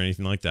bullets or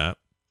anything like that.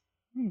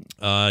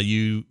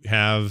 You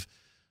have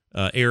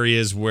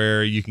areas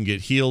where you can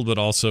get healed, but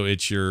also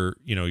it's your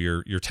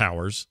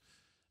towers.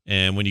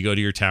 And when you go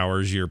to your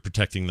towers, you're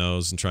protecting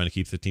those and trying to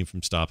keep the team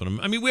from stopping them.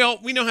 I mean,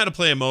 we know how to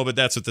play a MOBA.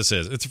 That's what this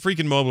is. It's a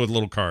freaking MOBA with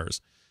little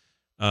cars.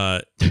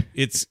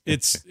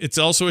 It's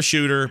also a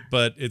shooter,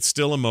 but it's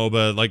still a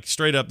MOBA. Like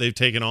straight up, they've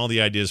taken all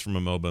the ideas from a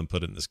MOBA and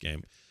put it in this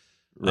game.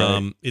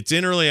 Right. It's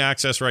in early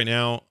access right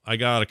now. I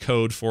got a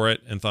code for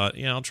it and thought,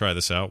 yeah, I'll try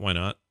this out. Why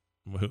not?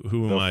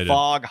 Who am I?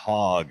 Fog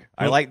Hog.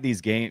 I like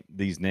these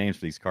names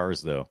for these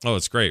cars, though. Oh,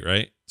 it's great,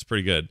 right? It's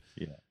pretty good.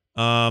 Yeah.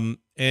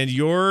 And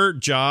your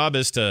job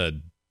is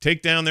to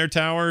take down their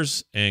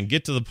towers and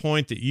get to the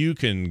point that you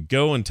can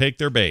go and take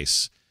their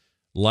base.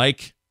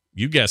 Like,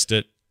 you guessed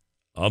it,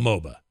 a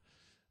MOBA.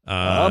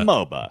 A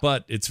MOBA.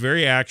 But it's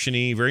very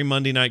actiony, very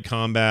Monday Night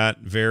Combat,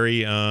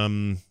 very,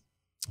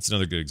 it's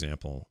another good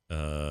example.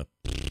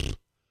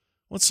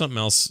 What's something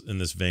else in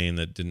this vein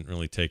that didn't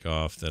really take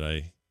off that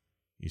I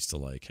used to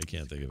like? I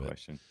can't think of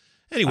it.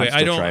 Anyway,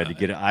 I'm still trying to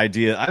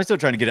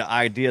get an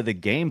idea of the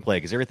gameplay,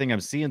 because everything I'm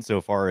seeing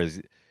so far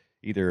is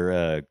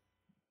either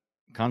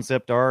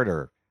concept art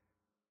or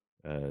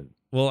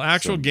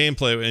actual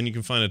gameplay, and you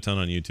can find a ton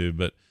on YouTube,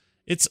 but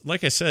it's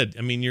like I said,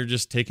 I mean, you're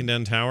just taking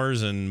down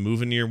towers and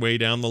moving your way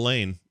down the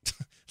lane.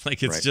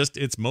 Like it's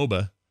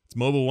MOBA. It's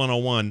MOBA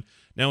 101.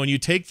 Now, when you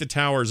take the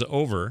towers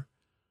over,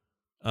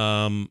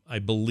 I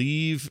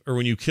believe, or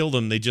when you kill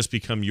them, they just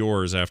become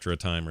yours after a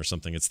time or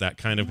something. It's that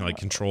kind of like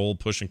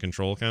push and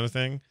control kind of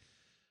thing.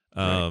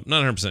 Not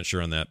 100%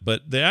 sure on that,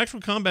 but the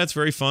actual combat's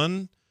very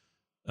fun.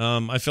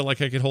 I feel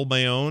like I could hold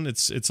my own.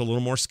 It's a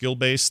little more skill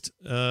based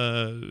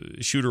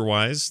shooter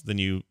wise than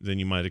you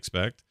might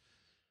expect.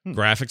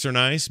 Graphics are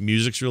nice.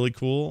 Music's really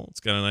cool. It's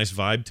got a nice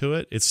vibe to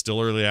it. It's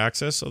still early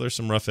access, so there's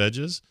some rough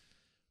edges,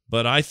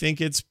 but I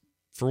think it's,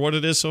 for what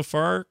it is so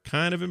far,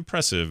 kind of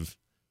impressive.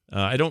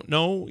 I don't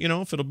know,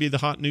 if it'll be the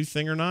hot new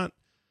thing or not.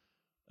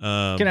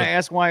 Can I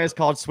ask why it's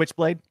called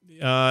Switchblade?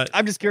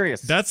 I'm just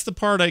curious. That's the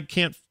part I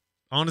can't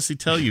honestly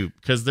tell you,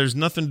 because there's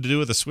nothing to do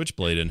with a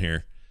switchblade in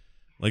here.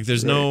 Like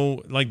there's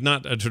no, like,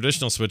 not a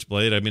traditional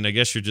switchblade. I mean, I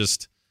guess you're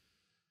just,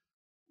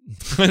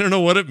 I don't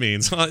know what it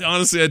means.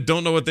 Honestly, I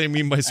don't know what they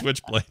mean by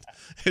switchblade.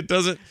 It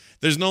doesn't,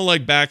 there's no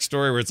like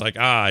backstory where it's like,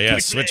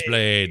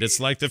 switchblade. It's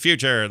like the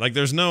future. Like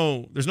there's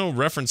no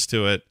reference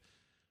to it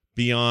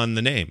beyond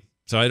the name.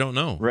 So I don't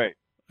know. Right.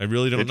 I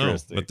really don't know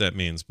what that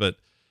means. But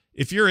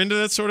if you're into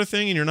that sort of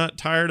thing and you're not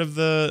tired of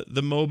the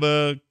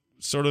MOBA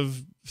sort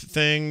of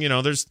thing,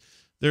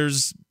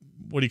 there's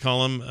what do you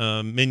call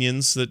them?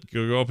 Minions that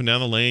go up and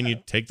down the lane. You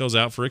take those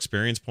out for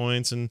experience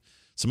points, and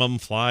some of them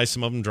fly,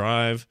 some of them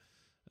drive.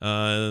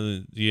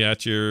 You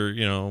got your,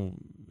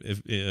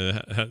 if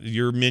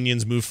your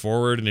minions move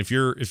forward, and if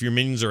your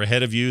minions are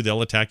ahead of you,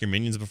 they'll attack your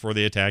minions before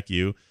they attack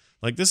you.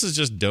 Like this is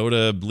just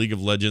Dota, League of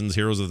Legends,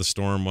 Heroes of the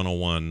Storm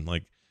 101.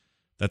 Like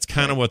that's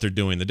kind of what they're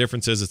doing. The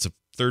difference is it's a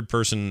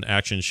third-person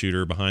action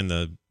shooter behind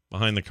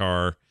the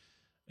car,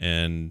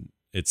 and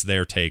it's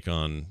their take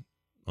on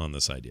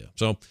this idea.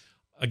 So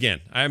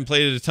again, I haven't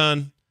played it a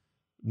ton.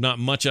 Not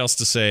much else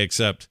to say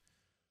except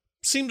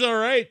seems all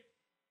right.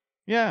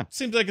 Yeah,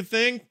 seems like a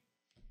thing.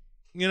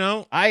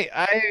 So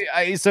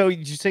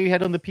did you say you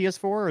had on the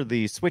PS4, or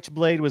the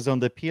Switchblade was on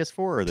the PS4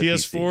 or the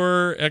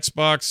PS4, PC?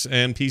 Xbox,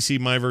 and PC.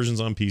 My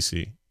version's on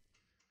PC.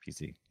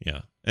 PC.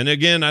 Yeah. And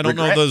again, I don't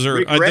know if those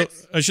are.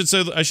 I should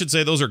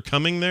say those are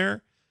coming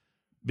there,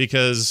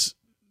 because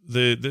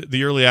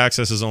the early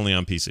access is only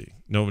on PC.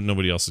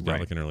 Nobody else has got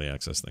like an early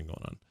access thing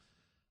going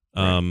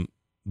on.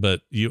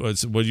 But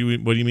what do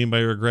you mean by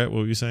regret? What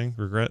were you saying?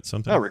 Regret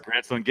something? Oh,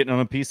 regrets on getting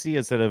on a PC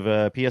instead of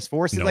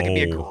PS4. Seems like it'd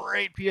be a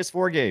great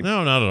PS4 game.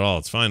 No, not at all.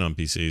 It's fine on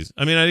PCs.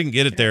 I mean, I didn't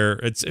get it there.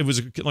 It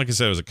was like I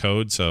said, it was a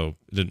code, so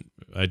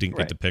I didn't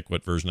get to pick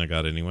what version I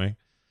got anyway.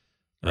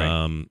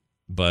 Right.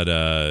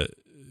 But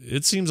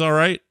it seems all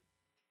right.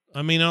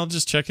 I mean, I'll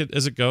just check it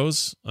as it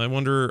goes. I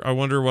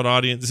wonder what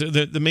audience.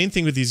 The main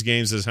thing with these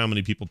games is how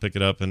many people pick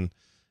it up and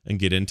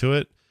get into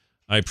it.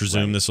 I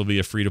presume this will be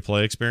a free to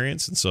play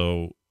experience, and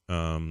so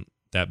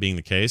that being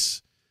the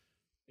case,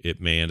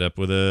 it may end up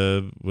with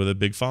a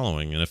big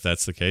following. And if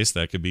that's the case,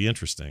 that could be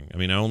interesting. I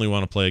mean, I only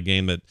want to play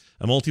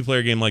a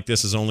multiplayer game like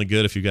this is only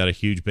good if you've got a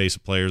huge base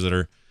of players that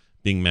are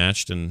being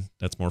matched, and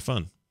that's more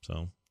fun.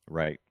 So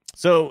right.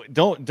 So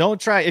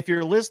don't try, if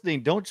you're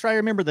listening, don't try to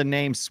remember the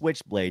name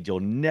Switchblade. You'll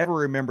never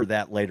remember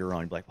that later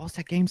on. You'll be like, what's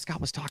that game Scott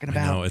was talking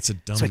about? No, it's a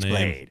dumb Switchblade.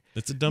 name.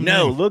 It's a dumb name.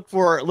 No, look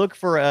for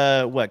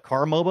what,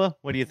 Car MOBA?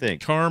 What do you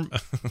think? I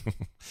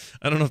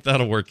don't know if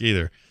that'll work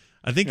either.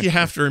 I think you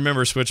have to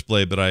remember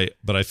Switchblade, but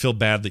I feel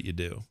bad that you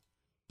do.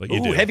 But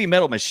you do. Heavy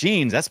Metal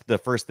Machines. That's the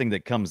first thing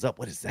that comes up.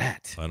 What is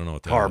that? I don't know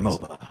what that Car is.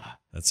 MOBA.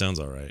 That sounds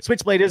all right.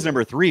 Switchblade is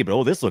number 3,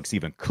 but this looks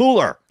even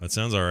cooler. That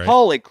sounds all right.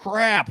 Holy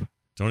crap.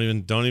 Don't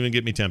even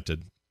get me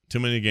tempted. Too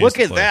many games. Look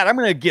to at play. that. I'm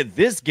going to get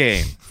this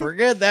game.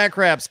 Forget that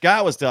crap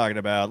Scott was talking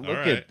about.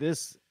 Look at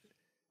this.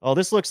 Oh,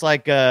 this looks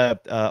like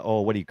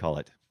what do you call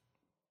it?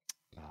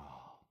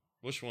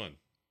 Which one?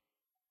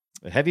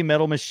 Heavy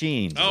Metal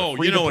Machines.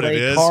 Oh, you know what it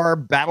is. Car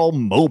Battle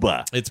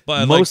MOBA. It's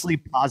by Mostly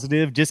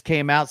Positive. Just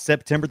came out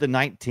September the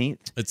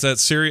 19th. It's that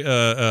series.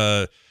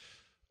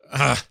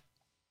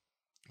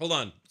 Hold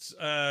on.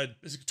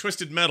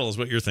 Twisted Metal is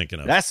what you're thinking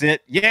of. That's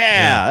it.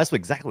 Yeah. That's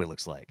exactly what it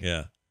looks like.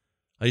 Yeah.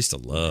 I used to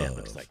love. That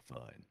looks like fun.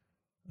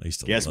 I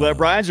used to. Guess love. what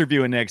Brian's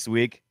reviewing next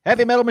week?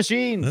 Heavy Metal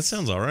Machines. That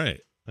sounds all right.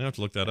 I have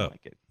to look that up.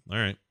 Like it. All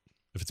right.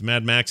 If it's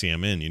Mad Maxi,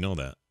 I'm in. You know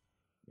that.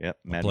 Yep.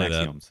 I'll Mad play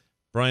that. Maxiums.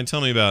 Brian,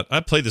 tell me about.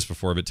 I've played this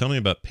before, but tell me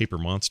about Paper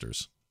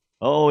Monsters.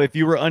 Oh, if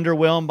you were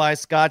underwhelmed by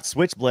Scott's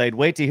Switchblade,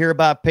 wait to hear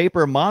about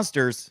Paper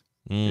Monsters.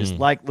 It's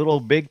like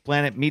Little Big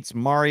Planet meets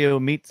Mario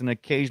meets an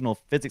occasional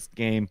physics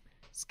game.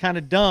 It's kind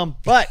of dumb,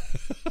 but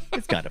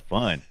it's kind of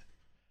fun.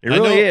 It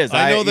really is.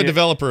 I know the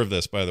developer of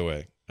this, by the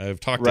way. I've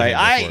talked to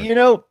him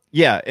before.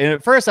 And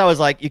at first I was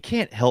like, you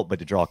can't help but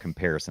to draw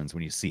comparisons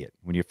when you see it.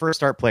 When you first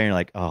start playing, you're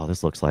like, oh,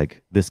 this looks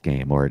like this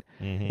game, or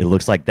it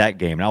looks like that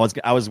game. And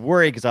I was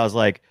worried because I was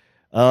like,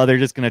 oh, they're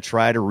just going to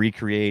try to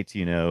recreate,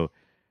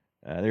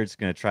 they're just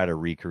going to try to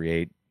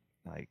recreate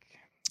like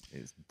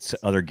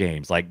other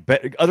games,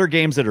 other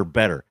games that are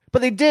better.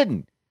 But they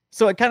didn't.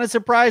 So it kind of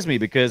surprised me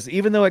because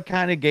even though it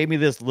kind of gave me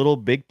this Little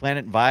Big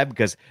Planet vibe,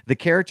 because the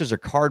characters are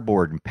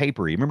cardboard and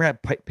papery. Remember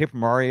that Paper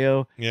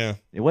Mario? Yeah.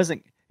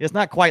 It's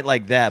not quite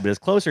like that, but it's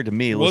closer to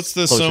me. What's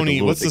the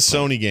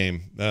Sony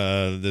game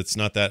that's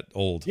not that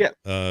old? Yeah.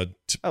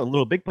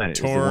 Little Big Planet.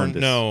 Tearaway.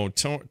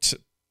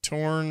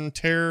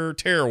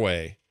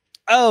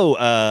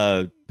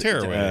 Oh,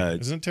 Tearaway.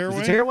 Isn't it Tearaway?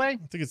 Is it Tearaway? I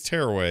think it's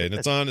Tearaway. And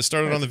it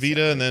started on the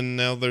Vita, and then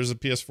now there's a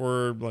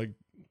PS4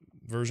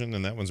 version,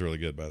 and that one's really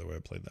good, by the way. I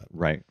played that.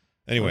 Right.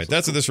 Anyway,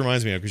 that's what this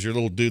reminds me of, because your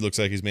little dude looks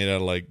like he's made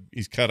out of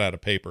he's cut out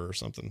of paper or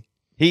something.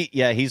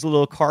 He's a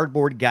little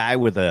cardboard guy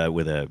with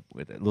a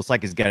looks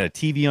like he's got a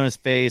TV on his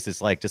face.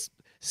 It's like just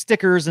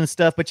stickers and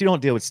stuff, but you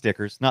don't deal with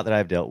stickers. Not that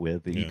I've dealt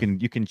with. Yeah.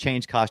 You can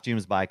change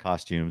costumes, buy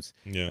costumes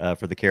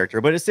for the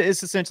character, but it's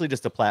essentially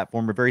just a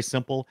platformer, very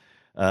simple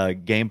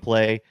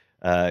gameplay.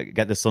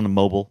 Got this on the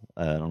mobile.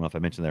 I don't know if I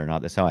mentioned that or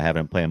not. That's how I have it.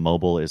 I'm playing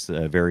mobile. It's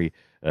a very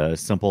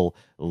simple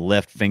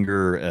left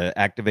finger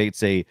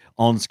activates a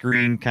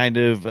on-screen kind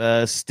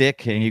of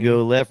stick, and you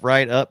go left,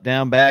 right, up,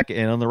 down, back,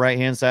 and on the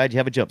right-hand side you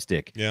have a jump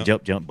stick. Yeah.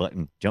 Jump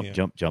button.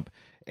 Jump.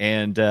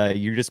 And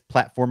you just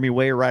platform your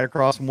way right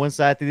across from one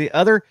side to the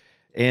other.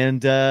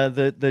 And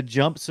the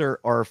jumps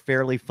are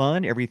fairly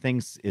fun.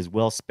 Everything is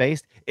well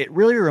spaced. It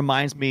really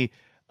reminds me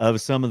of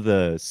some of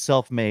the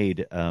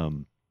self-made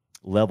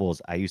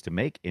levels I used to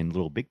make in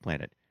Little Big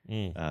Planet.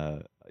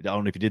 I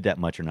don't know if you did that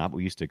much or not, but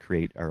we used to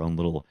create our own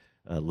little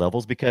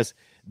levels, because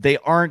they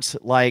aren't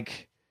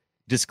like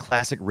just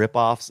classic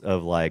ripoffs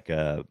of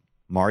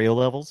Mario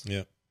levels.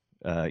 Yeah.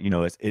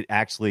 It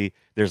actually,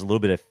 there's a little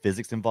bit of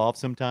physics involved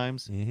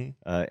sometimes,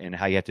 and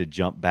how you have to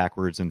jump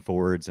backwards and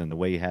forwards, and the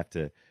way you have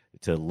to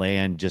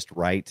land just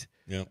right.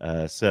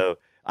 Yeah. So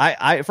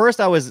at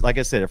first I was kind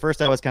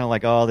of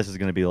like, oh, this is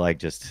going to be like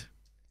just,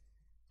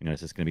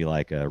 it's just going to be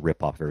like a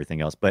ripoff of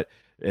everything else. But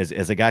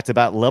as I got to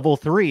about level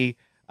 3,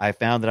 I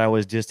found that I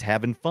was just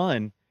having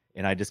fun,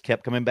 and I just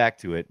kept coming back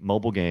to it.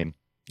 Mobile game.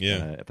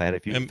 Yeah. If I had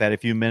a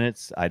few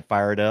minutes, I'd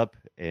fire it up,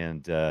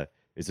 and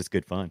it's just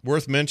good fun.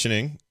 Worth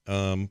mentioning.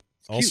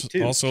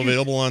 Also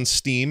available on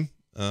Steam.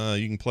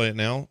 You can play it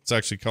now. It's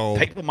actually called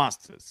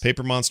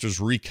Paper Monsters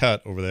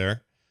Recut over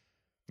there.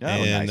 Oh,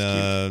 and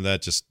nice,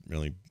 that just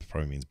really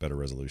probably means better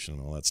resolution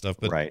and all that stuff.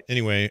 But right.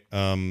 Anyway,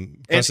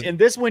 and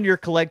this one you're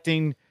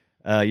collecting.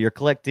 What you're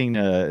collecting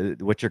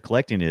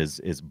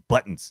is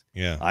buttons.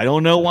 Yeah. I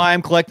don't know why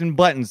I'm collecting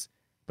buttons,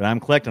 but I'm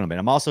collecting them, and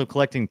I'm also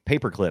collecting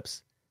paper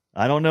clips.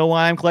 I don't know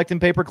why I'm collecting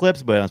paper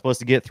clips, but I'm supposed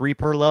to get 3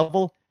 per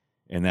level,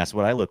 and that's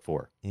what I look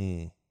for.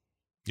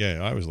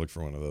 Yeah, I always look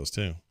for one of those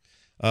too.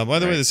 By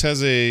the way, this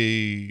has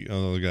we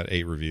got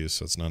 8 reviews,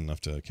 so it's not enough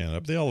to count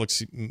up. They all look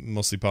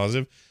mostly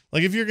positive.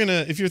 Like if you're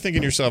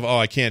thinking to yourself, oh,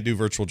 I can't do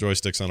virtual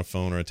joysticks on a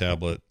phone or a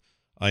tablet,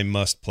 I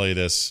must play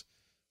this,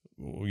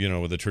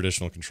 with a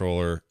traditional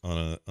controller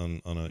on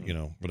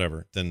a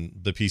whatever, then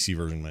the PC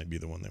version might be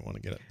the one they want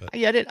to get it. But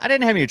Yeah, I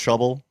didn't have any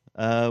trouble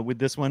with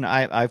this one.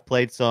 I've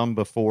played some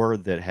before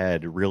that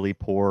had really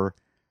poor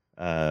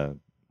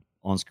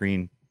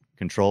on-screen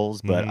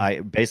controls, but I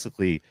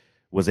basically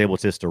was able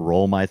just to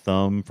roll my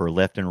thumb for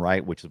left and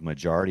right, which is the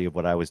majority of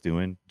what I was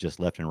doing, just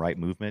left and right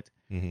movement.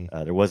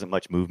 There wasn't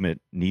much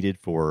movement needed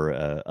for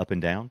up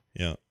and down.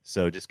 Yeah.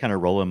 So just kind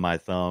of rolling my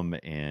thumb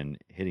and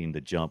hitting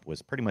the jump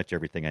was pretty much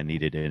everything I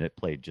needed, and it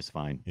played just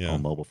fine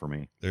on mobile for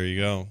me. There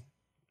you go.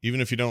 Even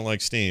if you don't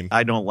like Steam.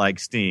 I don't like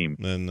Steam.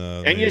 Then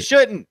and you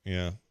shouldn't.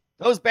 Yeah.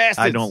 Those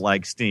bastards. I don't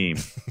like Steam.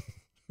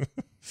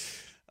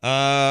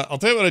 I'll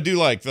tell you what I do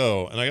like,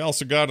 though, and I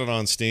also got it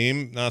on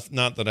Steam.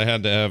 Not that I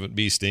had to have it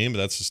be Steam, but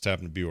that's just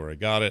happened to be where I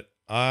got it.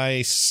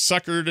 I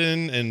suckered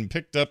in and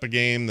picked up a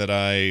game that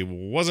I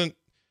wasn't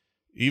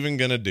even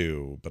going to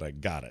do, but I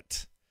got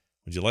it.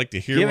 Would you like to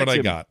hear what I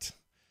got?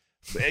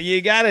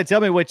 You got to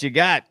tell me what you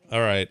got. All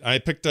right. I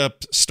picked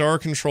up Star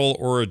Control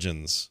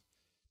Origins.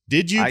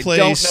 I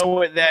don't know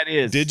what that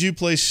is. Did you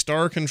play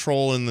Star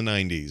Control in the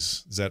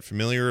 90s? Is that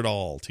familiar at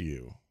all to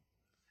you?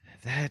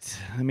 Let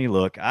me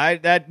look.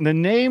 The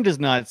name does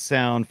not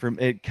sound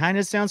it kind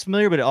of sounds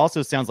familiar, but it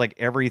also sounds like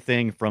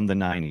everything from the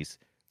 90s.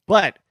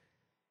 But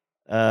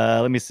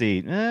let me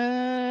see.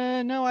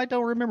 No, I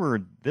don't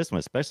remember this one,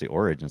 especially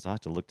Origins. I'll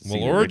have to look to see.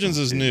 Well, Origins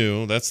is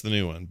new. That's the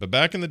new one. But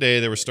back in the day,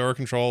 there was Star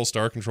Control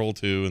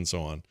 2, and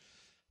so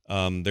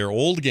on. They're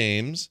old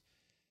games,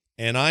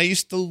 and I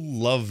used to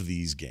love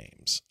these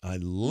games. I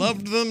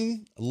loved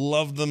them,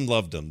 loved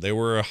them. They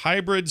were a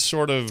hybrid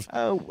sort of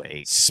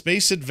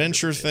space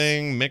adventure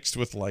thing mixed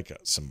with like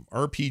some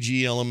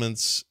RPG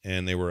elements,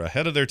 and they were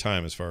ahead of their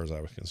time as far as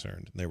I was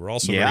concerned. They were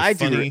also very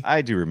funny.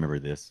 I do remember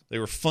this. They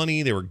were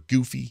funny. They were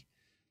goofy,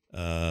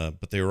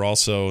 but they were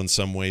also in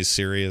some ways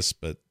serious.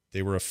 But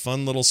they were a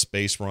fun little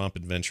space romp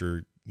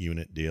adventure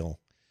unit deal.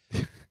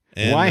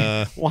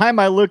 And, why am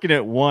I looking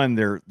at one?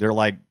 They're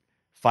like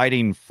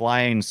fighting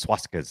flying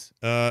swastikas.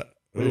 Are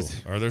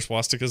there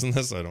swastikas in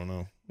this? I don't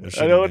know.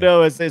 I don't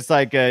know. It's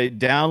like a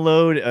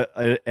download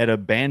at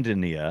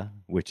Abandonia,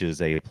 which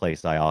is a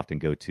place I often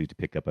go to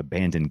pick up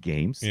abandoned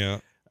games. Yeah.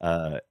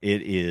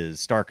 It is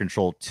Star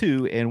Control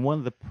 2, and one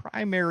of the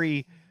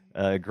primary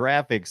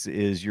graphics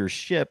is your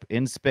ship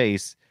in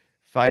space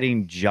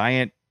fighting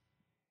giant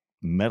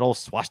metal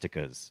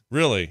swastikas.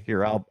 Really?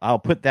 Here, I'll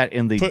put that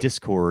in the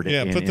Discord.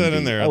 Yeah, put that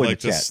in there.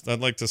 I'd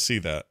like to see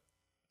that.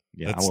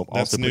 Yeah, I will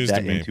also put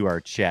that into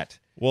our chat.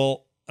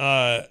 Well,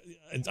 I've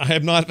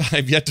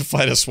yet to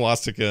fight a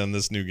swastika in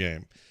this new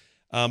game.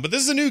 But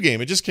this is a new game.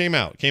 It just came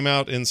out. Came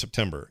out in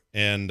September.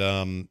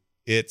 And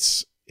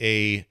it's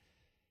a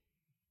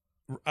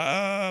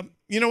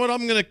you know what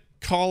I'm going to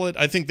call it?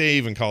 I think they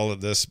even call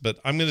it this, but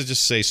I'm going to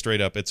just say straight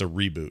up it's a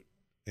reboot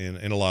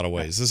in a lot of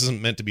ways. This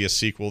isn't meant to be a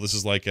sequel. This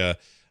is like all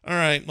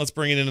right, let's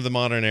bring it into the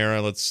modern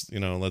era.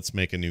 Let's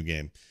make a new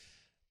game.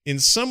 In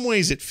some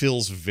ways it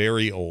feels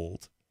very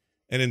old.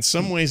 And in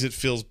some ways, it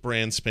feels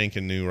brand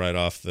spanking new right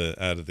out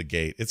of the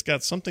gate. It's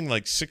got something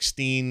like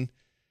 16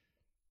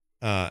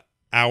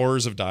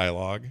 hours of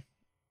dialogue,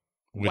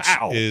 which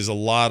is a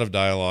lot of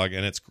dialogue,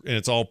 and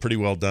it's all pretty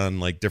well done.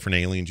 Like different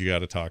aliens you got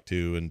to talk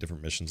to and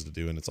different missions to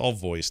do, and it's all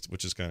voiced,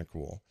 which is kind of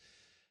cool.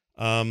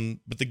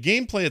 But the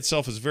gameplay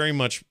itself is very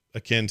much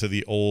akin to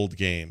the old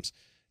games.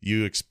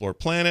 You explore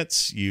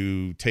planets,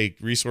 you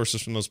take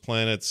resources from those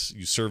planets,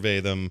 you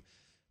survey them,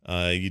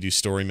 you do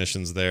story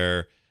missions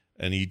there.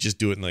 And you just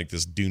do it in like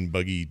this dune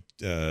buggy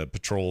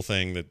patrol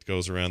thing that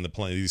goes around the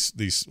planet.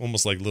 These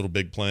almost like little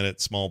big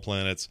planets, small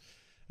planets.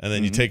 And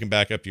then you take them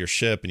back up to your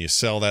ship and you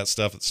sell that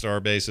stuff at star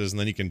bases. And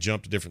then you can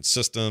jump to different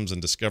systems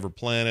and discover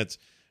planets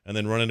and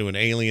then run into an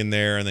alien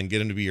there and then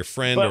get him to be your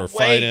friend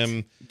fight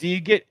him. Do you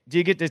get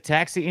to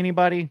taxi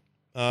anybody?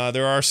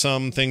 There are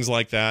some things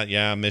like that.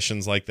 Yeah,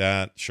 missions like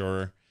that.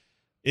 Sure.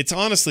 It's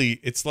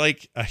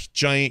like a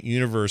giant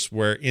universe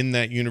where in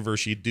that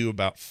universe you do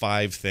about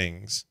 5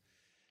 things.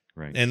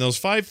 Right. And those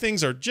 5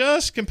 things are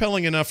just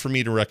compelling enough for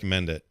me to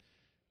recommend it.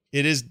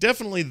 It is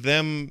definitely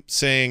them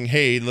saying,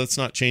 hey, let's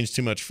not change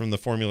too much from the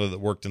formula that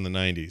worked in the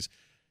 90s.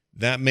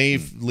 That may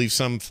leave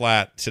some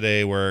flat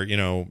today where,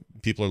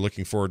 people are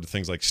looking forward to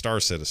things like Star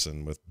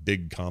Citizen with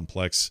big,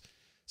 complex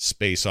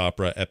space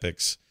opera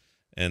epics,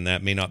 and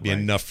that may not be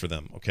enough for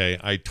them, okay?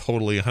 I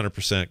totally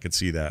 100% could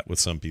see that with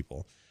some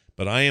people.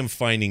 But I am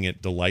finding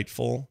it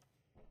delightful,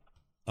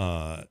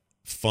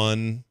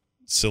 fun,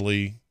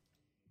 silly,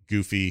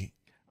 goofy.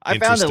 I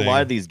found that a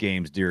lot of these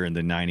games during the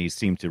 90s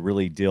seemed to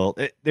really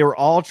they were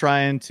all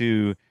trying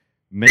to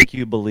make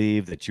you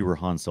believe that you were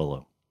Han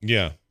Solo.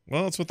 Yeah.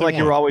 Well, that's what they want.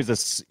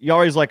 You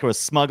always like a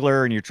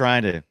smuggler and you're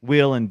trying to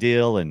wheel and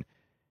deal and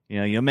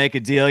you make a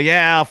deal.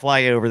 Yeah, I'll fly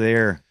you over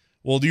there.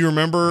 Well, do you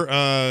remember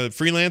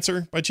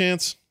Freelancer by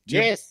chance?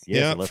 Yes.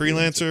 Yeah, I love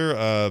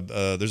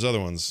Freelancer. There's other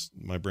ones.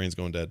 My brain's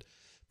going dead.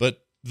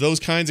 But those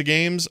kinds of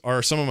games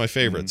are some of my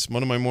favorites.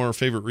 One of my more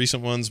favorite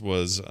recent ones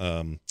was,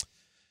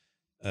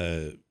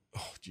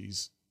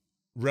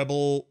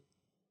 Rebel.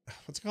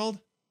 What's it called?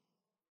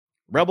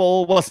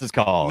 Rebel. What's this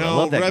called? I No,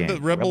 love that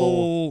game.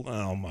 Rebel.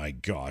 Oh my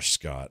gosh,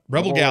 Scott.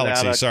 Rebel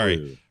Galaxy. Without a Sorry,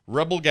 clue.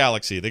 Rebel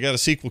Galaxy. They got a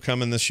sequel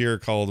coming this year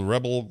called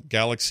Rebel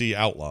Galaxy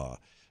Outlaw,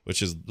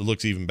 which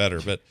looks even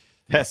better. But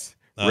Yes.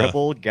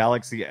 Rebel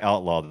Galaxy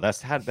Outlaw.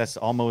 That's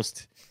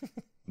almost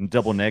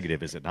double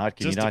negative, is it not?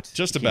 Can you not?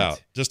 Just you can't.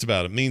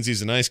 about. It means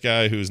he's a nice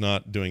guy who's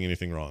not doing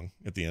anything wrong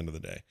at the end of the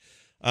day.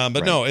 But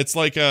Right. no, it's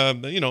like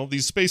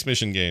these space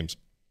mission games.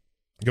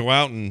 Go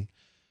out and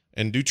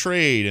do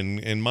trade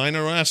and mine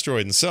an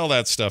asteroid and sell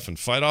that stuff and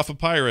fight off a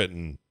pirate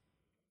and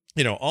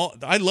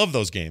I love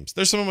those games.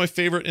 They're some of my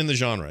favorite in the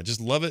genre. I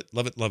just love it,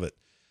 love it, love it.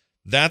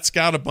 That's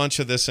got a bunch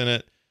of this in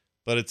it,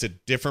 but it's a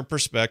different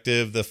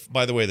perspective.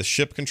 By the way, the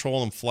ship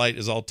control and flight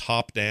is all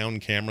top-down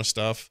camera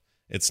stuff.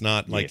 It's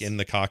not like in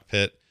the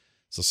cockpit.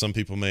 So some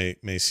people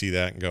may see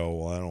that and go,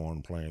 well, I don't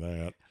want to play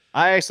that.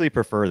 I actually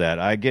prefer that.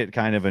 I get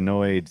kind of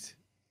annoyed.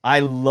 I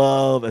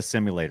love a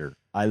simulator.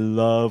 I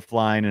love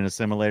flying in a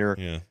simulator.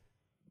 Yeah.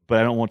 But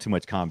I don't want too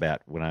much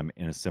combat when I'm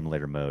in a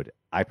simulator mode.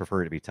 I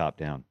prefer it to be top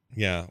down.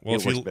 Yeah. Well,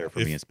 It works better for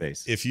me in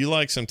space. If you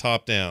like some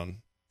top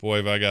down, boy,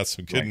 have I got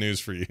some good news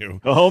for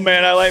you. Oh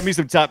man, I like me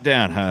some top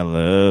down. I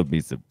love me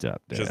some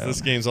top down. Because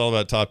this game's all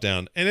about top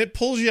down, and it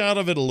pulls you out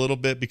of it a little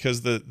bit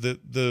because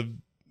the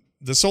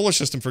solar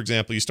system, for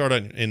example, you start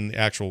out in the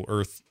actual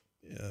Earth,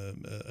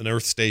 an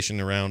Earth station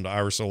around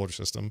our solar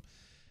system,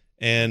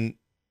 and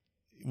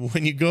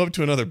when you go up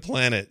to another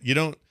planet, you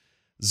don't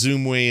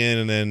zoom way in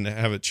and then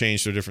have it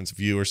change to a different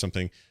view or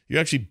something. You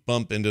actually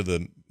bump into the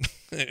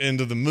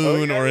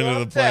moon or into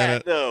the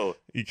planet. Though.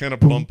 You kind of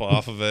bump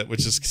off of it,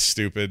 which is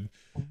stupid.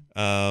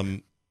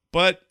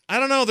 But I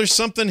don't know. There's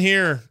something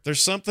here.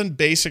 There's something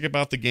basic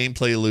about the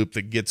gameplay loop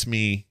that gets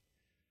me,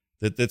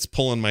 that's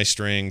pulling my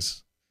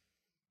strings.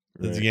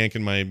 That's Right.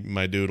 yanking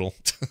my doodle.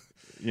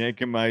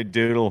 Yanking my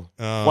doodle.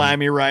 Fly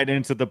me right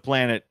into the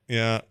planet.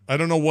 Yeah. I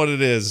don't know what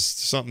it is.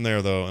 Something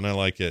there, though, and I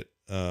like it.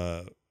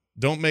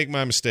 Don't make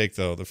my mistake,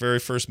 though. The very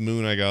first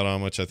moon I got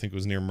on, which I think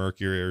was near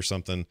Mercury or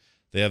something,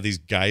 they have these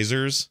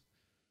geysers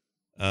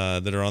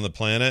that are on the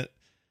planet.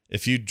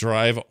 If you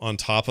drive on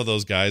top of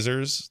those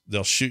geysers,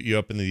 they'll shoot you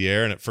up into the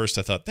air. And at first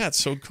I thought, that's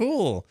so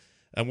cool.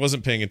 I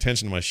wasn't paying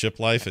attention to my ship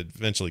life. It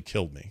eventually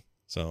killed me.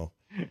 So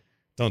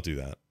don't do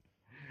that.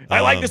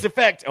 I like this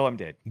effect. Oh, I'm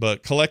dead.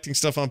 But collecting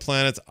stuff on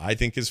planets, I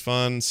think, is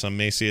fun. Some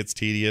may say it's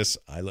tedious.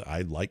 I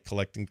like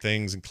collecting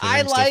things and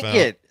clearing stuff out. I like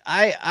it.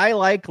 I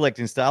like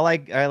collecting stuff.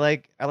 I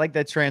like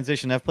that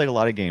transition. I've played a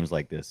lot of games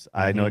like this.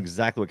 I know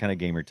exactly what kind of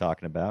game you're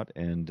talking about,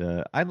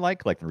 and I like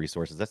collecting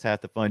resources. That's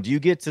half the fun. Do you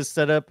get to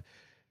set up?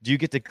 Do you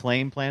get to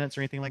claim planets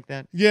or anything like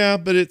that? Yeah,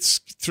 but it's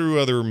through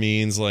other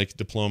means like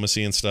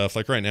diplomacy and stuff.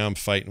 Like right now, I'm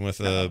fighting with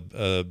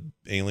a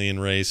alien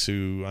race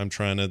who I'm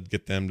trying to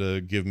get them to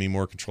give me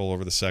more control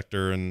over the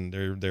sector, and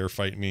they're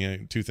fighting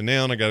me tooth and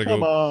nail. And I got to go.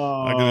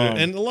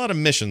 And a lot of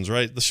missions,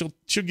 right?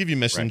 She'll give you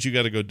missions. Right. You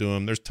got to go do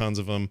them. There's tons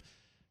of them.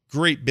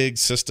 Great big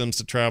systems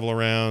to travel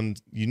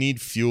around. You need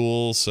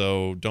fuel,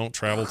 so don't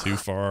travel too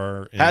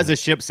far. How does the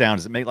ship sound?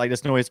 Does it make like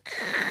this noise?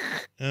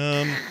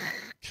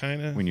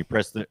 Kind of when you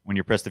press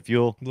the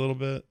fuel, a little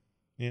bit.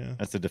 Yeah,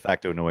 that's the de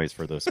facto noise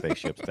for those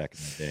spaceships back in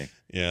the day.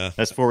 Yeah,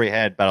 that's before we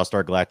had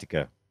Battlestar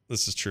Galactica.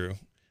 This is true.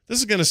 This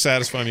is going to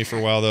satisfy me for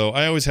a while, though.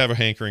 I always have a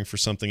hankering for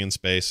something in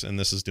space, and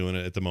this is doing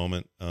it at the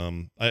moment.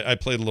 I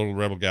played a little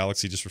Rebel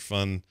Galaxy just for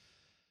fun,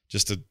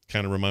 just to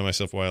kind of remind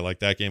myself why I like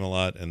that game a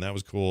lot, and that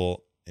was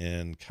cool.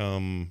 And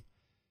come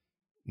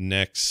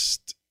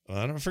next,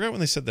 I forgot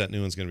when they said that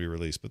new one's going to be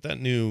released, but the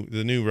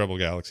new Rebel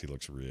Galaxy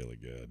looks really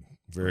good.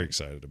 Very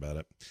excited about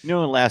it.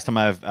 Knowing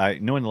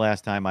the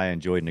last time I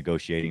enjoyed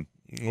negotiating.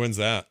 When's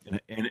that?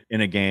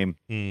 In a game,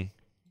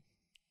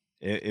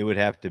 it would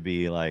have to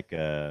be like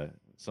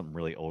something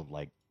really old,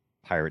 like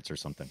Pirates or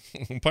something.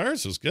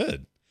 Pirates was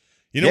good.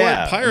 You know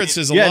what? Pirates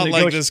is a lot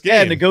like this game.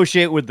 Yeah,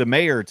 negotiate with the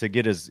mayor to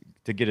get his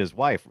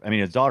wife. I mean,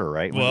 his daughter,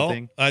 right? Well,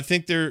 I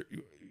think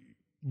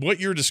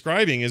what you're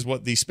describing is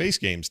what these space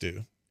games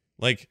do.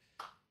 Like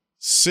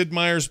Sid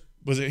Meier's.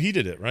 He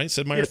did it, right?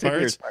 Sid Meier's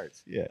Pirates.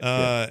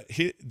 Yeah.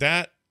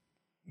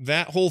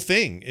 That whole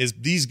thing is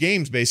these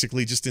games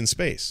basically just in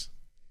space.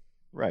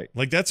 Right.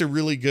 Like that's a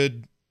really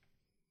good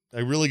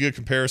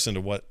comparison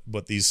to what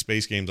these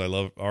space games I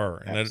love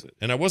are.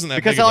 And I wasn't that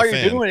because big of a fan.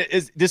 Because all you're doing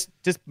is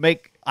just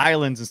make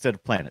islands instead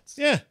of planets.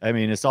 Yeah. I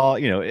mean, it's all,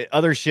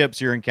 other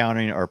ships you're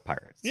encountering are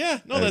pirates. Yeah.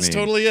 No, that's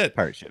totally it.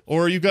 Pirate ships.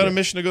 Or you've got a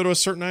mission to go to a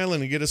certain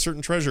island and get a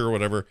certain treasure or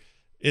whatever.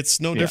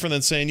 It's no different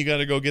than saying you got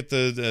to go get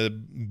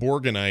the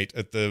Borgonite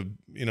at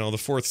the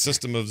fourth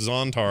system of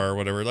Zontar or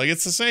whatever. Like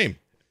it's the same.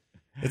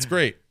 It's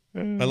great.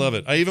 I love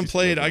it. I even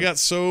played. I got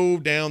so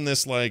down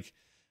this like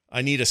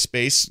I need a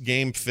space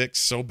game fix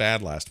so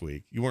bad last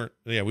week. You weren't.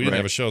 Yeah, we didn't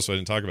have a show, so I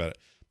didn't talk about it.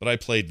 But I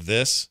played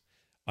this.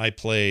 I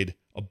played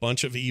a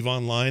bunch of EVE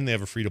Online. They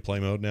have a free to play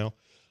mode now.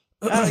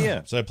 Oh,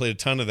 yeah. So I played a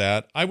ton of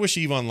that. I wish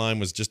EVE Online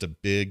was just a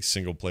big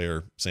single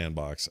player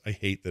sandbox. I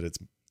hate that it's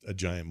a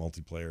giant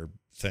multiplayer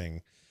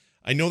thing.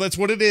 I know that's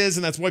what it is,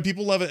 and that's why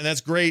people love it, and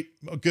that's great.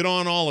 Good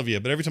on all of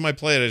you. But every time I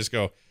play it, I just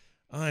go,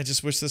 oh, I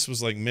just wish this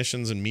was like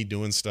missions and me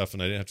doing stuff,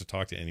 and I didn't have to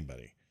talk to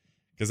anybody.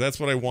 Because that's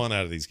what I want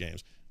out of these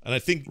games. And I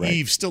think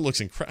EVE still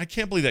looks incredible. I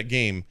can't believe that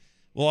game.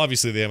 Well,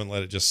 obviously they haven't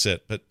let it just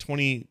sit, but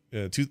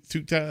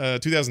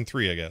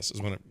 2003, I guess,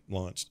 is when it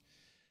launched.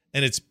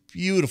 And it's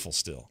beautiful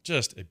still.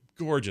 Just a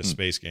gorgeous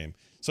space game.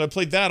 So I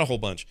played that a whole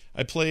bunch.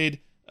 I played,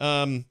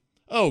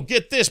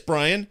 get this,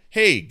 Brian.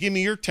 Hey, give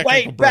me your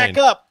technical brain. Back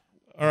up.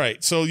 All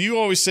right, so you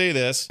always say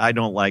this. I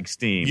don't like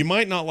Steam. You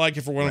might not like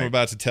it for what I'm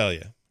about to tell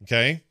you,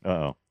 okay?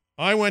 Uh-oh.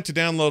 I went to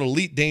download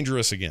Elite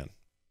Dangerous again.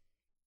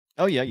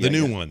 Oh, yeah. The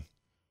new one.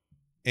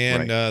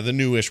 And the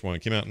newish one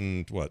came out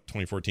in,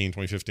 2014,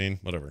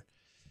 2015, whatever.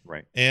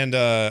 Right. And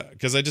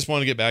because I just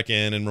want to get back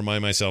in and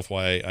remind myself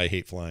why I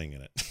hate flying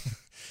in it.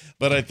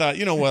 But I thought,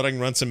 you know what? I can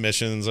run some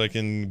missions. I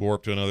can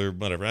warp to another,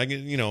 whatever.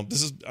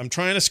 I'm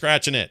trying to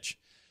scratch an itch.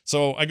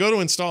 So I go to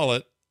install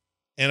it,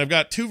 and I've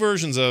got two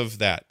versions of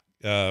that.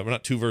 Well,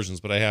 not two versions,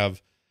 but I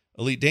have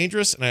Elite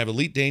Dangerous and I have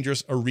Elite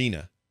Dangerous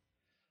Arena.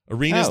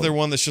 Arena is their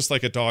one that's just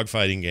like a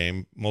dogfighting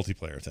game,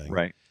 multiplayer thing.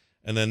 Right.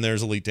 And then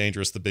there's Elite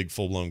Dangerous, the big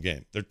full-blown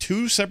game. They're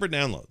two separate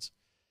downloads.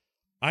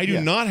 I do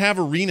not have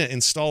Arena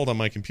installed on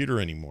my computer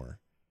anymore.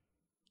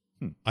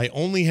 I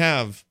only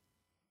have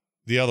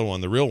the other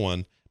one, the real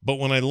one. But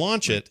when I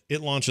launch it,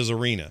 it launches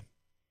Arena.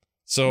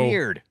 So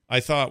weird.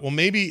 I thought, well,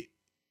 maybe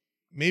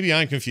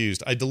I'm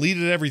confused. I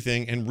deleted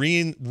everything and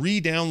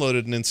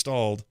re-downloaded and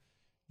installed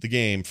the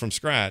game from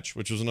scratch,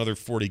 which was another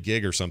 40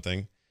 gig or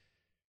something.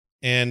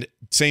 And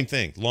same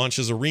thing,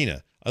 launches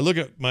Arena. I look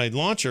at my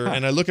launcher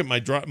and I look at my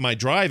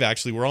drive,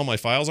 actually, where all my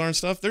files are and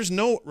stuff. There's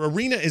no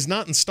Arena is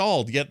not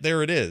installed yet.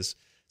 There it is.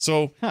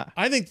 So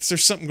I think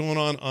there's something going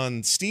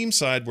on Steam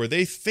side where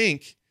they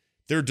think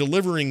they're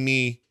delivering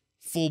me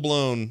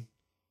full-blown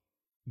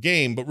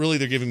game, but really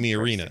they're giving me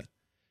Arena.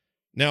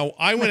 Now,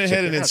 I went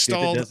ahead and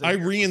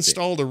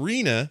reinstalled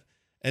Arena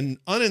and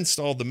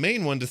uninstalled the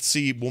main one to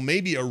see, well,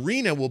 maybe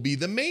Arena will be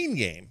the main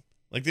game.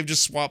 Like they've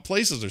just swapped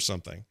places or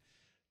something.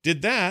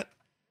 Did that.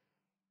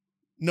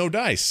 No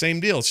dice. Same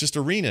deal. It's just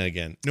Arena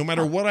again. No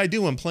matter what I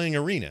do, I'm playing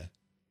Arena.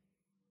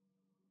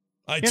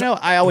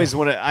 I always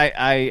want to,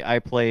 I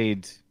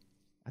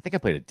think I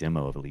played a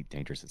demo of Elite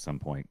Dangerous at some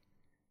point,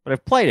 but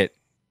I've played it.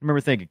 I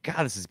remember thinking,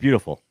 God, this is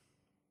beautiful.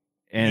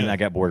 And I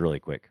got bored really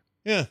quick.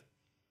 Yeah.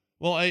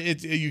 Well,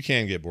 you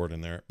can get bored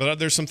in there, but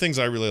there's some things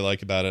I really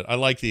like about it. I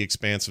like the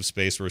expanse of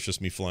space where it's just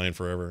me flying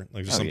forever.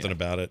 Like there's something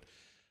about it,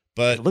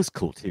 but it looks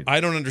cool too. I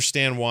don't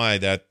understand why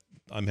that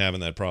I'm having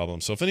that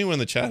problem. So if anyone in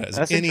the chat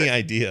has any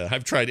idea,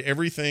 I've tried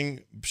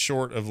everything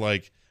short of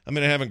I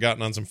haven't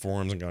gotten on some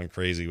forums and gone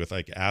crazy with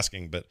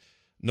asking, but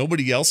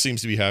nobody else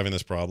seems to be having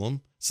this problem.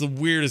 It's the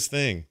weirdest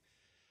thing.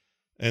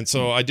 And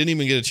so I didn't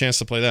even get a chance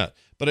to play that.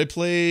 But I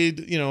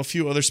played, a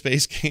few other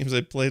space games.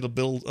 I played a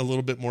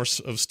little bit more of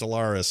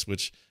Stellaris,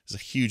 which is a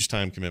huge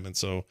time commitment.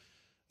 So,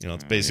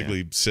 it's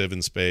basically Civ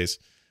in space.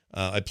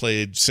 I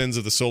played Sins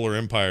of the Solar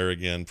Empire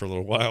again for a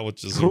little while,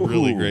 which is a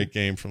really great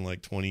game from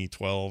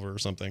 2012 or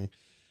something.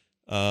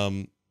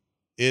 I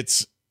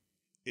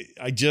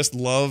just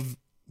love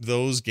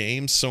those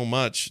games so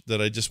much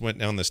that I just went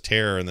down this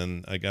tear, and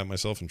then I got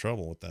myself in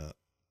trouble with that.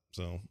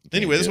 So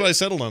anyway, this is what I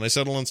settled on. I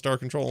settled on Star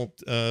Control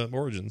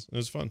Origins. It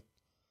was fun.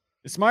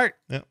 It's smart.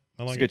 Yeah,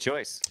 I like it. It's a good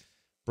choice.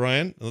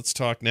 Brian, let's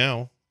talk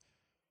now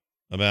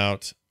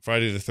about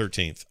Friday the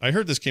 13th. I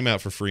heard this came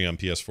out for free on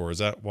PS4. Is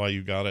that why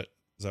you got it?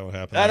 Is that what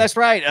happened? That's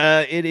right.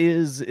 It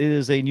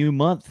is a new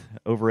month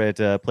over at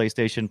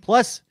PlayStation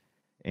Plus.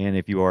 And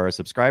if you are a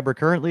subscriber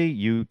currently,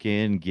 you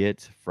can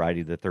get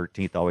Friday the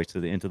 13th always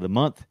to the end of the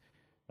month.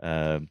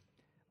 I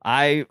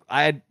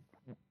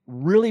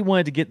really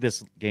wanted to get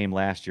this game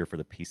last year for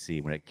the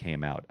PC when it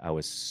came out. I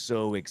was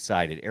so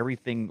excited.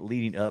 Everything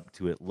leading up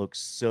to it looked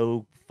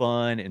so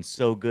fun and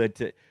so good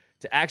to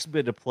actually be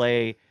able to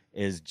play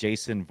as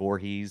Jason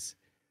Voorhees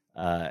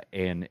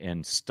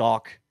and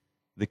stalk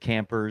the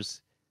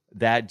campers.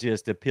 That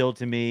just appealed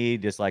to me.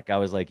 Just like I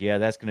was like, yeah,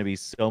 that's going to be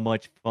so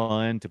much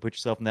fun to put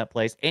yourself in that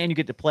place, and you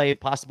get to play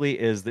possibly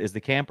as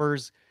the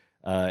campers.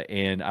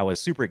 And I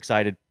was super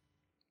excited.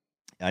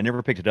 I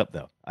never picked it up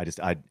though. I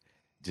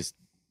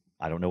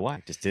don't know why.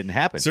 It just didn't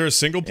happen. Is there a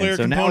single player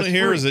component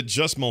here, or is it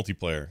just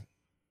multiplayer?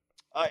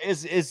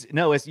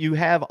 It's you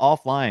have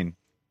offline,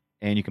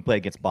 and you can play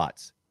against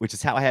bots, which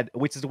is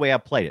the way I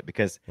played it.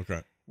 Because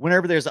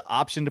whenever there's an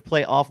option to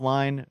play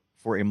offline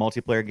for a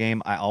multiplayer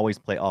game, I always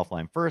play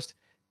offline first,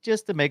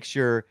 just to make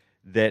sure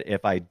that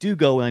if I do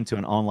go into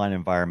an online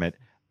environment,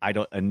 I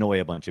don't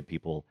annoy a bunch of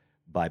people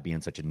by being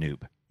such a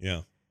noob.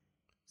 Yeah.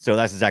 So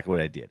that's exactly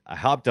what I did. I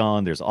hopped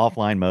on. There's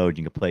offline mode.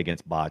 You can play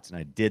against bots, and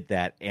I did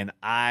that. And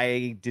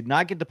I did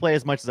not get to play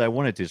as much as I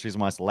wanted to. That's the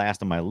reason why it's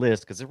last on my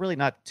list, because there's really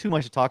not too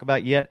much to talk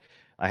about yet.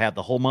 I have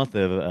the whole month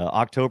of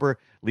October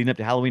leading up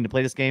to Halloween to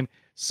play this game.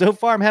 So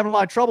far, I'm having a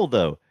lot of trouble,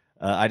 though.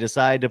 I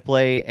decided to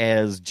play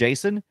as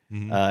Jason,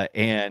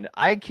 and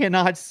I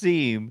cannot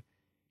seem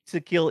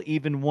to kill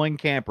even one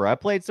camper. I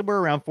played somewhere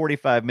around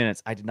 45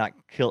 minutes. I did not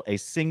kill a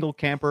single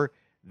camper.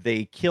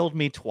 They killed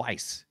me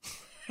twice.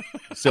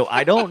 So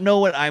I don't know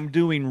what I'm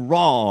doing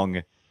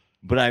wrong,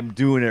 but I'm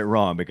doing it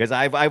wrong because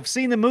I've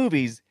seen the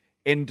movies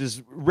and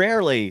just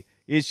rarely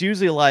it's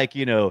usually like,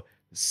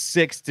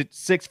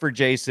 6 for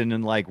Jason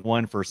and like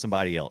 1 for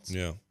somebody else.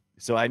 Yeah.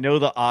 So I know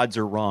the odds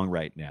are wrong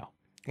right now.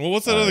 Well,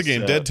 what's that other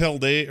game? Dead Till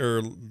Day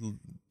or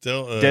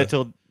Dead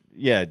Till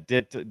Dead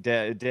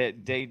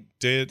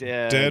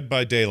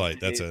by Daylight.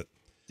 That's it.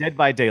 Dead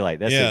by Daylight.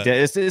 That's Yeah. it.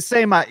 It's the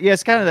same. Yeah,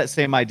 it's kind of that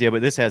same idea,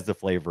 but this has the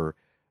flavor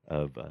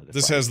of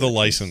this has the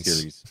license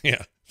series.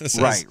 Yeah, this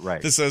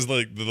right. This has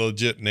like the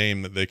legit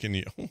name that they can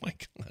use. Oh my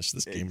gosh,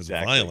 this game is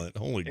violent.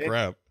 Holy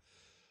crap!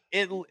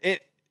 It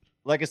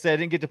like I said, I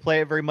didn't get to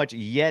play it very much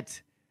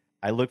yet.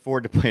 I look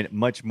forward to playing it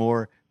much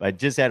more, but I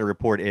just had a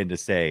report in to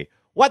say,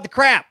 what the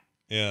crap?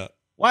 Yeah.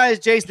 Why is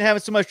Jason having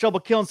so much trouble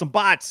killing some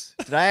bots?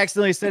 Did I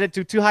accidentally set it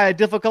to too high a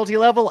difficulty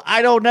level?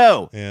 I don't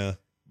know. Yeah.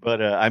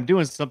 But I'm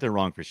doing something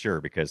wrong for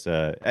sure because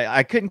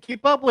I couldn't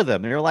keep up with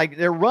them.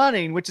 They're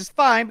running, which is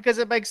fine because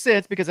it makes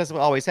sense because that's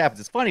what always happens.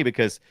 It's funny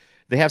because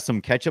they have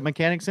some catch-up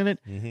mechanics in it.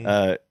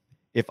 Mm-hmm.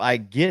 If I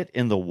get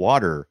in the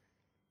water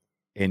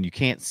and you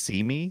can't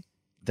see me,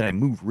 then I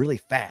move really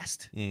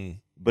fast.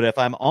 But if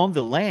I'm on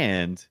the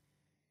land,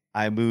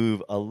 I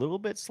move a little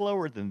bit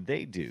slower than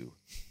they do.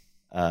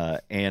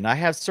 And I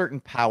have certain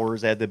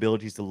powers. I have the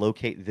abilities to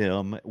locate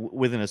them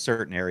within a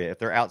certain area. If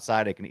they're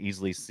outside, I can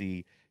easily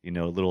see, a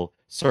little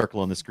circle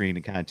on the screen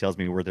and kind of tells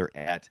me where they're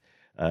at.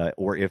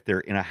 Or if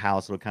they're in a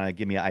house, it'll kind of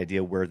give me an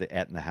idea where they're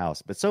at in the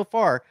house. But so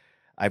far,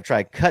 I've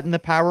tried cutting the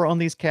power on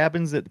these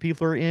cabins that the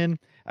people are in.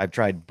 I've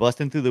tried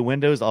busting through the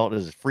windows. All it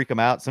does is freak them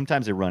out.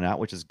 Sometimes they run out,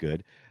 which is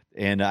good.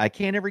 And I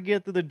can't ever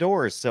get through the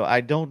doors. So I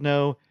don't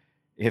know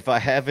if I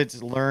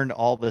haven't learned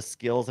all the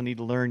skills I need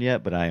to learn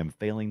yet, but I am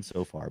failing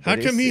so far. How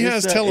come he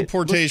has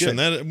teleportation?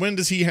 When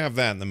does he have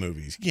that in the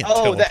movies? He can't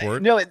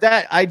teleport.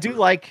 I do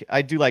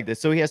like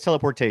this. So he has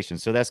teleportation,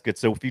 so that's good.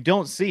 So if you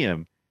don't see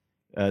him,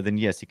 then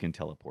yes, he can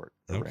teleport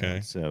around.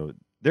 Okay. So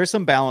there's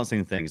some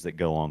balancing things that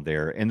go on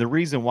there, and the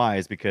reason why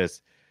is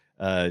because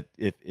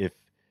if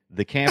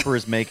the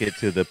campers make it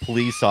to the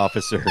police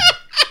officer,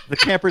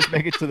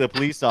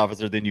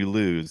 then you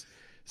lose.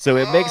 So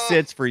it makes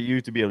sense for you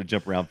to be able to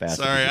jump around fast.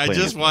 Sorry, I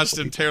just watched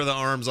him tear the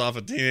arms off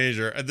a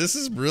teenager. This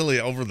is really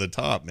over the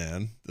top,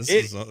 man. This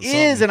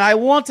is, and I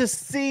want to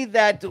see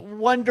that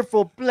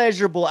wonderful,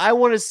 pleasurable. I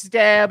want to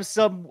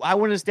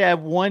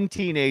stab one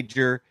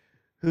teenager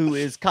who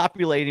is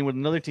copulating with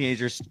another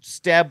teenager,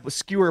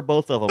 skewer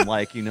both of them,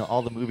 like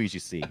all the movies you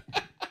see.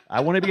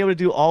 I want to be able to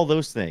do all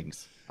those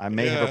things. I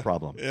may have a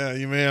problem. Yeah,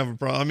 you may have a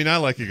problem. I mean, I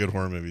like a good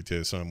horror movie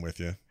too, so I'm with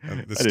you.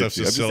 This stuff's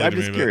just silly I'm to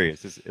me. just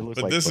curious.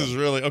 But this is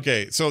really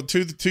okay. So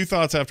two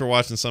thoughts after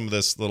watching some of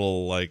this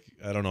little, like,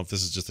 I don't know if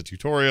this is just a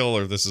tutorial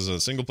or if this is a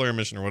single player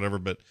mission or whatever,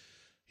 but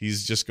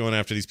he's just going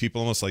after these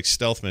people almost like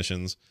stealth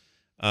missions.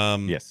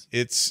 Yes,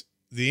 it's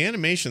the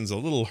animation's a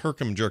little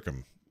herkum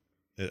jerkum.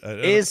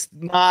 It's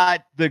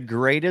not the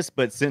greatest,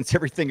 but since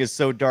everything is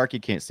so dark, you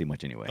can't see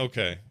much anyway.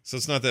 Okay, so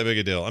it's not that big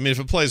a deal. I mean, if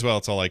it plays well,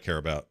 it's all I care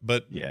about.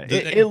 But yeah,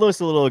 it looks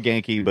a little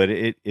ganky, but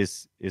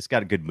it's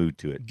got a good mood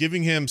to it.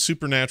 Giving him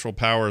supernatural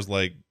powers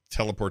like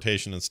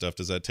teleportation and stuff,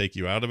 does that take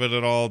you out of it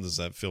at all? Does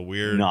that feel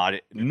weird? Not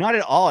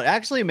at all. It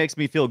actually makes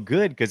me feel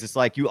good because it's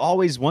like you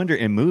always wonder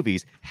in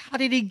movies, how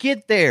did he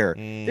get there?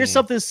 There's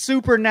something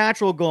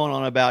supernatural going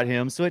on about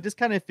him, so it just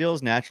kind of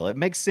feels natural. It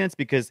makes sense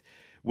because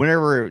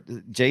whenever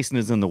Jason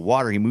is in the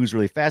water, he moves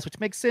really fast, which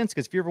makes sense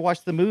because if you ever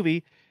watch the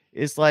movie,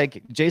 it's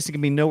like Jason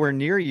can be nowhere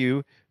near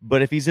you,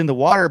 but if he's in the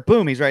water,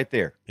 boom, he's right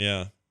there.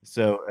 Yeah.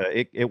 So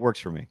it works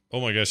for me. Oh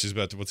my gosh,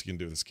 what's he gonna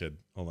do with this kid?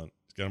 Hold on,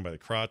 he's got him by the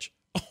crotch.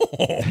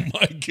 Oh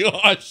my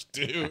gosh,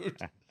 dude,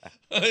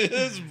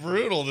 it's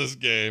brutal. This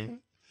game.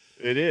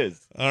 It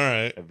is. All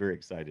right. I'm very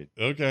excited.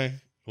 Okay.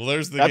 Well,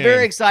 there's the. I'm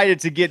very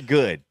excited to get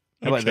good.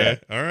 How about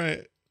that? All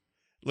right.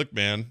 Look,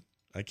 man,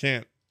 I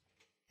can't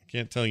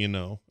tell you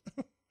no.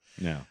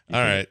 No. All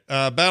right.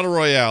 Battle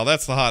Royale.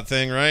 That's the hot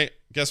thing, right?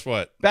 Guess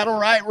what? Battle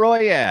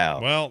Royale.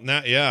 Well,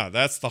 now, yeah,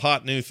 that's the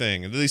hot new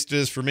thing. At least it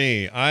is for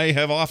me. I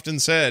have often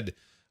said,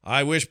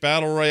 I wish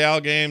Battle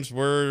Royale games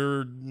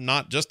were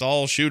not just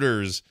all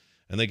shooters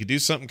and they could do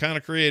something kind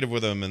of creative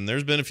with them. And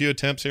there's been a few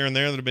attempts here and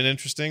there that have been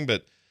interesting,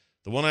 but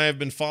the one I have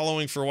been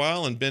following for a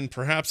while and been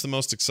perhaps the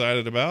most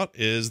excited about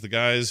is the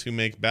guys who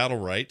make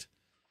Battlerite.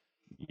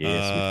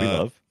 Yes, which we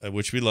love.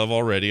 Which we love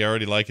already. I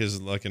already like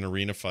his like an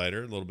arena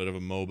fighter, a little bit of a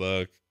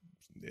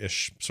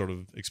MOBA-ish sort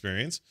of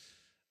experience.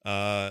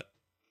 They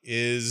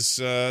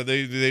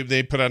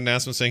put out an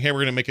announcement saying, hey, we're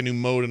going to make a new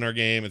mode in our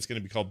game. It's going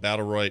to be called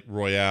Battle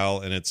Royale,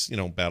 and it's,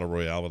 Battle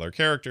Royale with our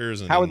characters.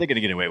 And how are they going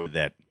to get away with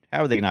that?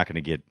 How are they not going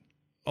to get...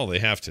 Oh, they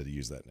have to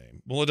use that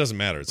name. Well, it doesn't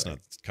matter. It's not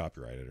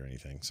copyrighted or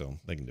anything, so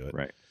they can do it.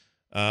 Right.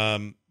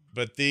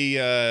 But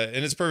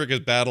and it's perfect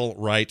because Battle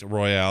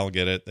Royale,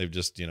 get it? They've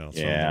just, thrown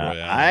the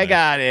Royale. I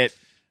got it.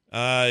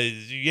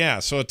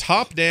 So a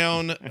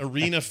top-down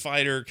arena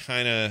fighter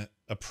kind of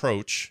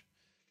approach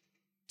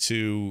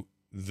to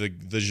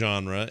the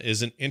genre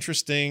is an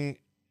interesting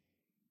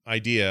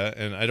idea,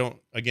 and I don't.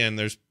 Again,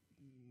 there's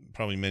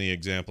probably many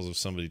examples of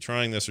somebody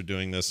trying this or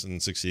doing this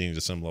and succeeding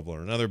to some level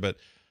or another, but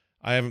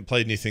I haven't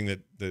played anything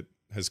that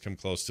has come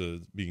close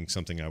to being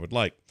something I would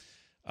like.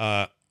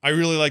 I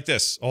really like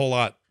this a whole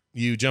lot.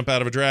 You jump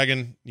out of a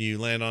dragon, you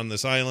land on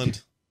this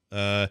island.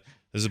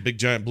 There's a big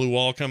giant blue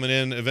wall coming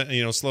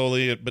in,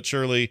 slowly but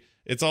surely.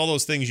 It's all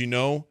those things,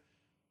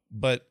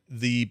 but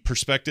the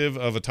perspective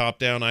of a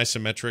top-down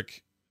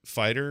isometric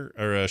fighter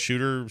or a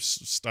shooter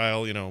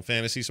style,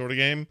 fantasy sort of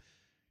game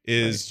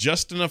is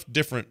just enough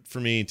different for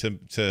me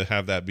to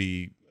have that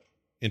be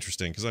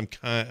interesting. Because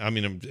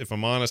if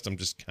I'm honest, I'm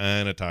just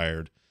kind of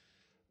tired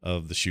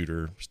of the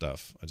shooter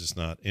stuff. I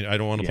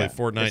don't want to play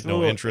Fortnite.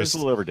 No interest. It's a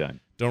little overdone.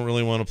 Don't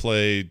really want to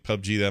play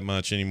PUBG that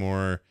much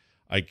anymore.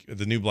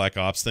 The new Black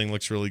Ops thing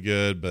looks really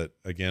good, but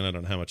again, I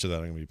don't know how much of that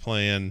I'm going to be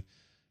playing.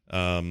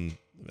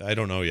 I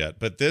don't know yet,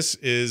 but this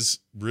is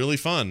really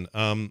fun.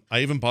 I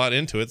even bought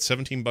into it.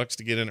 $17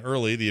 to get in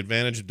early. The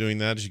advantage of doing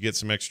that is you get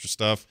some extra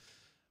stuff,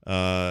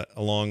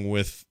 along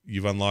with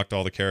you've unlocked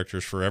all the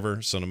characters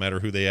forever. So no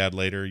matter who they add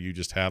later, you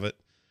just have it.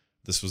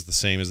 This was the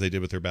same as they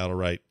did with their Battle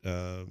Right,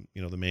 the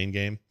main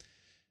game.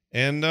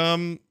 And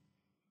I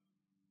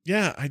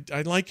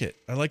like it.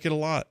 I like it a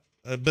lot.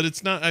 But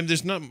it's not.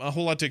 There's not a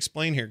whole lot to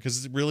explain here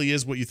because it really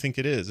is what you think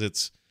it is.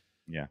 It's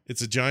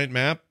a giant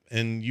map,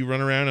 and you run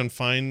around and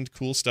find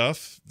cool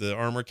stuff. The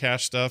armor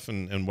cache stuff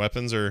and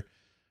weapons are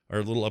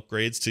little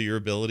upgrades to your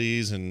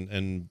abilities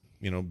and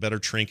better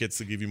trinkets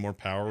that give you more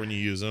power when you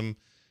use them.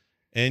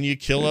 And you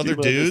kill other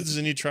dudes,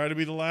 and you try to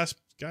be the last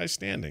guy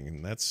standing,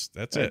 and that's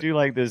it. I do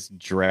like this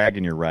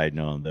dragon you're riding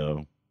on,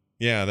 though.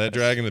 Yeah, that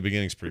dragon in the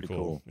beginning is pretty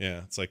cool. Yeah,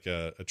 it's like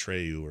a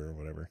Atreyu or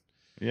whatever.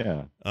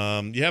 Yeah.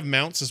 You have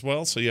mounts as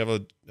well, so you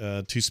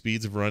have two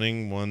speeds of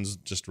running. One's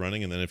just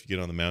running, and then if you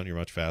get on the mount, you're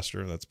much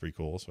faster. That's pretty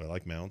cool. So I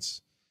like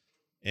mounts.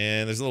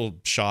 And there's a little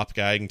shop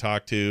guy you can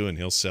talk to, and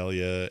he'll sell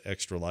you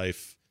extra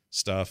life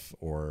stuff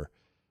or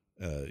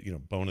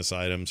bonus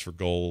items for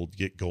gold.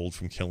 Get gold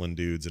from killing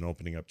dudes and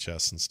opening up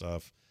chests and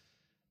stuff.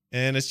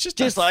 And it's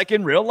just like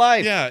in real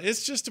life. Yeah,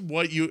 it's just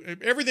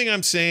everything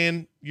I'm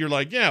saying, you're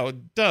like, yeah,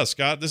 duh,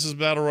 Scott, this is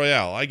Battle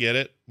Royale. I get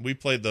it. We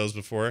played those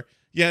before.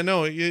 Yeah,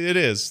 no, it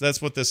is.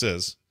 That's what this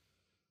is.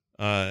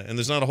 And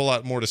there's not a whole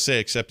lot more to say,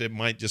 except it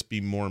might just be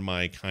more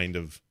my kind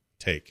of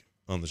take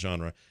on the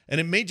genre. And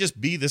it may just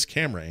be this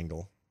camera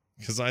angle,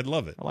 because I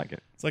love it. I like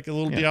it. It's like a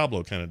little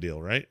Diablo kind of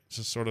deal, right? It's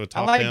just sort of a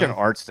top-down. I like their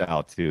art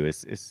style, too.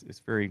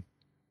 It's very...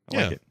 I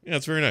like it. Yeah,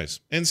 it's very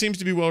nice. And seems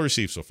to be well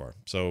received so far.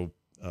 So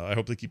I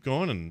hope they keep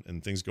going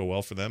and things go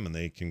well for them, and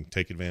they can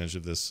take advantage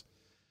of this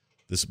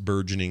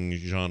burgeoning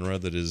genre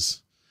that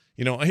is...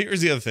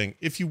 here's the other thing.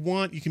 If you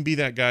want, you can be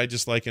that guy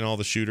just like in all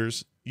the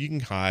shooters. You can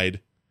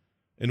hide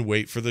and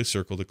wait for the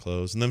circle to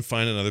close and then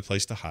find another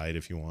place to hide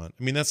if you want.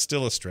 I mean, that's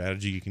still a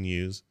strategy you can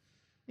use.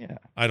 Yeah.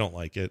 I don't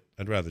like it.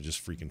 I'd rather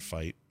just freaking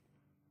fight.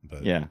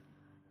 But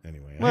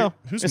anyway. Well,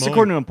 it's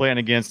according to who I'm playing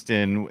against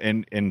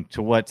and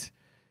to what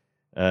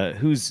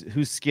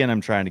whose skin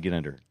I'm trying to get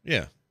under.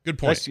 Yeah. Good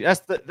point. That's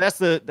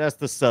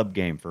the sub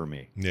game for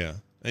me. Yeah.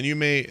 And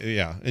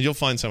and you'll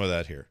find some of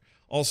that here.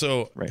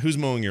 Also, Who's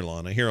mowing your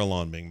lawn? I hear a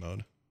lawn being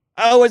mowed.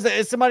 Oh,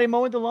 is somebody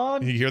mowing the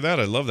lawn? You hear that?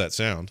 I love that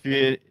sound.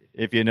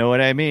 If you know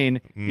what I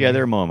mean. Yeah,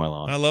 they're mowing my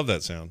lawn. I love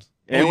that sound.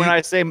 And when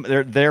I say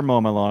they're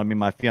mowing my lawn, I mean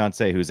my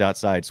fiance who's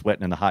outside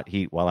sweating in the hot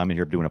heat while I'm in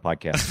here doing a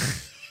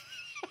podcast.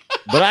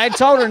 But I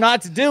told her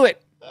not to do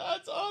it.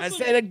 That's awesome. I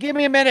said, give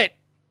me a minute.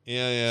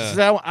 Yeah. She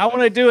said, I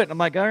want to do it. I'm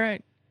like, all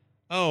right.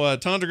 Oh,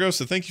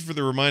 Tondragosa, thank you for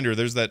the reminder.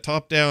 There's that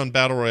top-down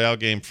Battle Royale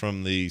game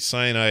from the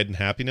Cyanide and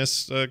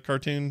Happiness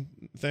cartoon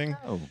thing.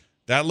 Oh.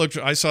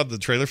 I saw the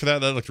trailer for that.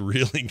 That looked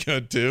really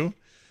good, too.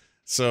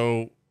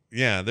 So,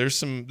 yeah, there's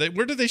some...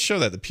 where did they show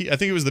that? I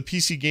think it was the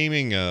PC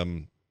Gaming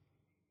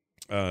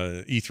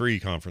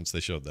E3 conference they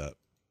showed that.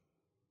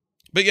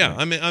 But, yeah,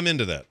 I'm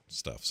into that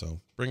stuff, so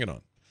bring it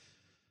on.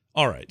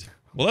 All right.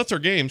 Well, that's our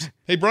games.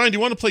 Hey, Brian, do you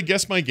want to play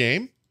Guess My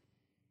Game?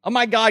 Oh,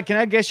 my God. Can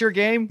I guess your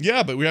game?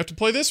 Yeah, but we have to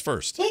play this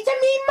first. It's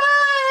me, Mario.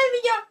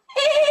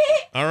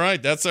 All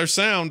right, that's our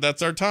sound.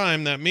 That's our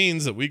time. That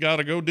means that we got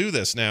to go do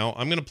this now.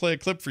 I'm going to play a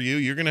clip for you.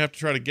 You're going to have to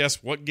try to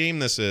guess what game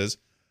this is.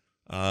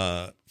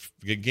 A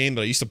game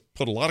that I used to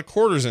put a lot of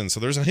quarters in, so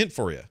there's a hint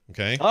for you,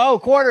 okay? Oh,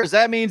 quarters.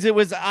 That means it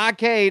was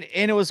arcade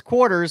and it was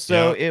quarters,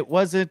 so it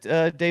wasn't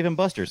Dave &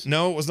 Buster's.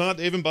 No, it was not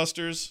Dave &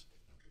 Buster's.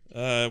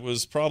 It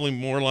was probably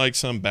more like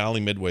some Bally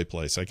Midway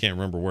place. I can't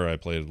remember where I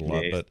played it a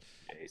lot, but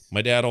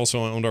my dad also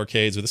owned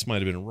arcades, but this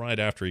might have been right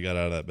after he got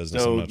out of that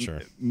business. So, I'm not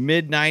sure.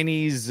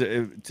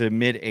 Mid-90s to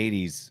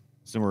mid-80s,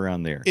 somewhere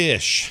around there.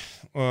 Ish.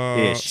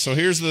 So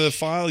here's the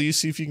file. You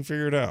see if you can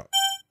figure it out.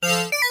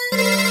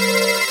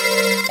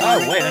 Oh,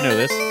 wait, I know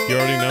this. You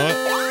already know it?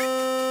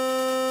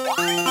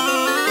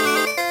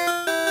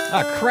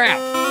 Oh, crap.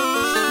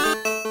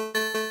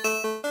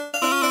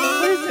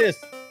 What is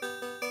this?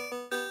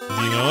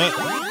 Do you know it?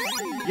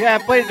 Yeah,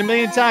 I played it a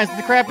million times. What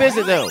the crap is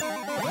it, though?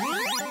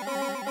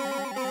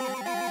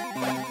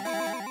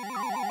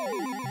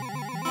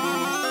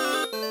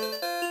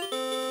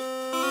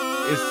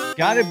 It's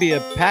got to be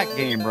a pack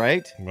game,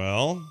 right?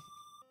 Well,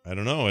 I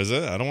don't know. Is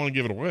it? I don't want to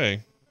give it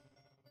away.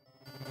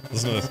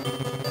 Listen to this.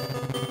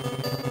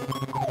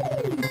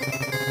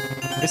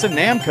 It's a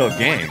Namco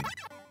game.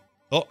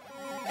 Oh.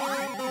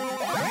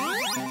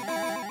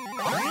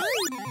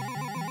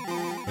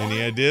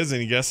 Any ideas?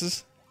 Any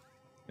guesses?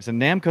 It's a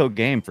Namco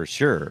game for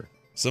sure.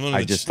 Someone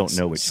I just don't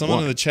know which Someone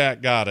one. in the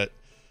chat got it.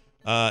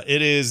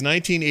 It is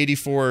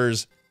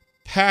 1984's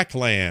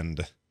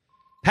Pac-Land.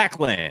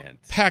 Pac-Land.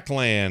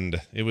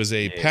 Pac-Land. It was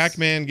a Yes.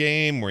 Pac-Man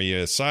game where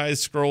you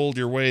side-scrolled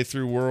your way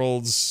through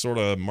worlds, sort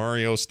of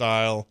Mario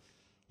style,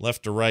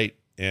 left to right,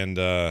 and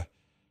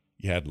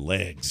you had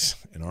legs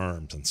and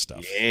arms and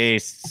stuff.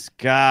 Yes.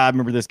 God, I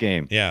remember this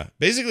game. Yeah,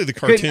 basically the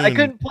cartoon. I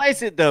couldn't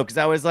place it though because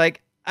I was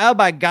like, oh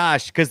my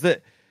gosh, because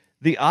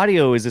the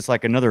audio is just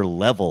like another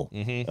level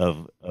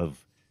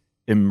of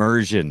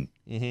immersion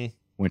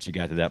once you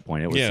got to that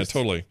point. It was just,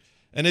 totally.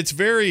 And it's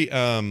very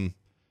how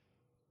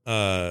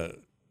am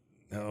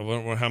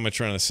I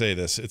trying to say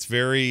this? It's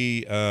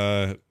very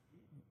well,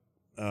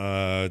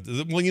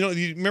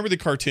 you remember the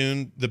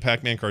cartoon, the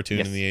Pac-Man cartoon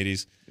Yes. in the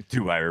 80s?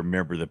 Do I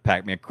remember the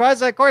Pac-Man? Of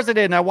course I did,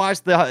 and I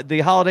watched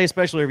the holiday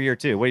special every year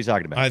too. What are you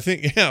talking about? I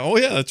think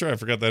that's right. I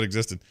forgot that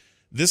existed.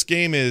 This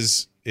game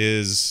is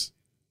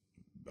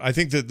I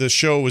think that the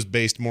show was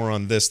based more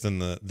on this than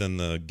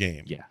the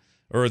game. Yeah.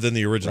 Or than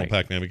the original Right.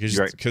 Pac-Man because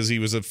You're right. he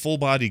was a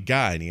full-bodied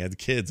guy and he had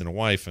kids and a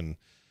wife and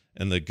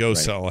the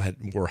ghosts Right. all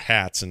wore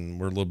hats and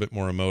were a little bit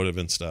more emotive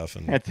and stuff.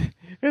 And He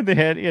had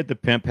the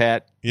pimp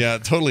hat yeah,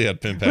 it totally had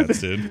pimp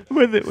hats, dude.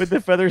 with the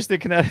feathers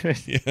sticking out of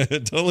it. Yeah,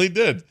 it totally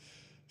did.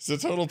 It's a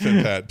total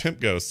pimp hat, pimp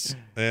ghosts.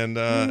 And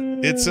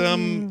it's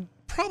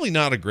probably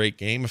not a great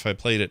game. If I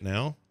played it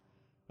now,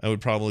 I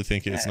would probably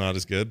think it's not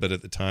as good, but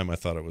at the time I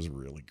thought it was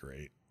really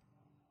great.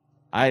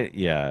 I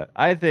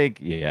think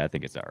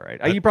it's all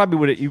right. You probably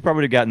would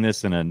have gotten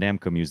this in a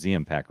Namco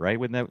museum pack, right?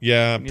 Wouldn't that?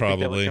 Yeah, wouldn't you think that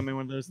would probably. come in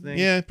one of those things?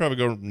 Yeah, I'd probably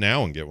go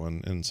now and get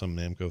one in some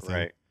Namco thing.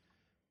 Right.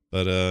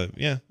 But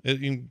you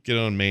can get it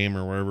on MAME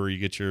or wherever you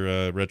get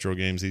your retro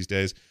games these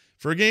days.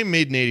 For a game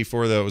made in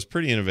 '84, though, it was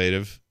pretty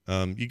innovative.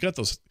 You got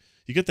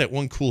that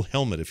one cool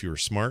helmet if you were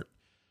smart.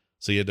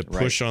 So you had to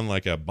push on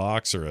like a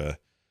box or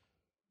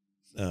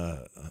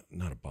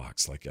not a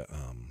box, like a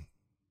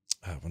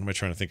what am I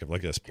trying to think of?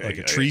 Like a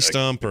tree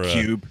stump or a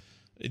cube.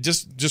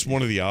 Just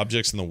one of the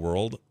objects in the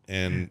world,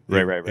 and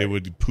Right. it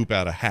would poop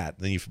out a hat.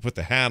 Then if you put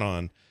the hat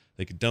on,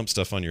 they could dump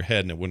stuff on your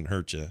head and it wouldn't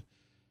hurt you.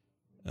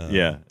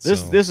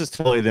 This is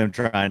totally them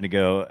trying to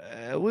go.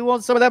 We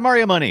want some of that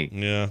Mario money.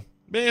 Yeah,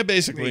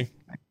 basically.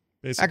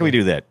 How can we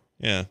do that?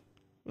 Yeah, it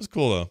was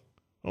cool though.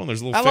 Oh, and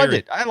there's a little I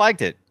fairy.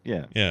 liked it.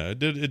 Yeah, Yeah, it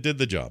did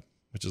the job,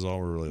 which is all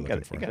we're really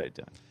looking for. you got it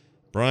done.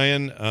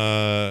 Brian,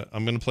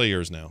 I'm going to play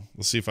yours now.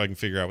 Let's see if I can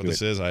figure out what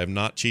this is. I have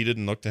not cheated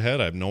and looked ahead.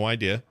 I have no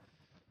idea.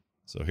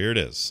 So here it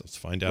is. Let's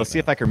find out. Let's see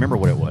if I can remember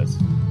what it was.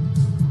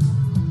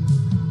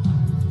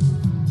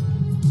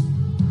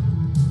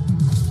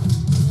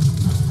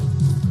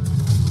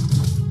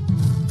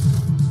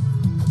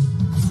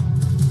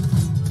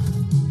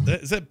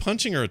 Is that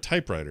punching or a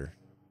typewriter?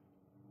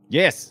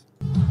 Yes,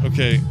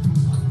 Okay.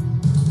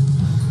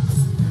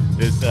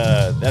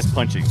 that's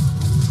punching,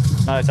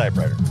 not a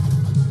typewriter.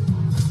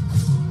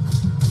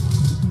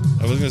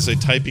 I was going to say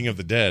typing of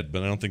the dead,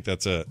 but I don't think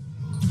that's it.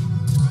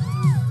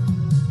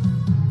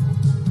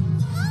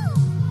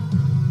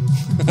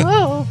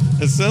 Oh,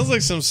 It sounds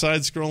like some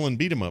side-scrolling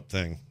beat-em-up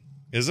thing.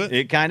 Is it?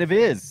 it kind of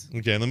is.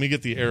 Okay, let me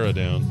get the arrow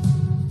down.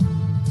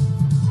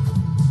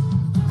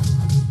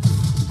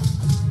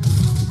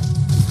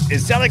 It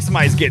sounds like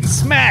somebody's getting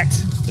smacked.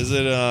 Is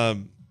it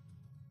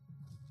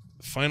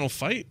Final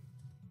Fight?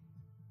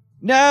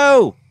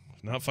 No,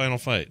 Not Final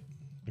Fight.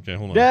 Okay,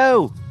 hold on.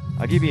 no.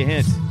 I'll give you a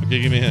hint. Okay,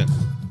 give me a hint.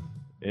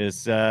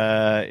 It's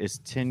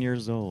 10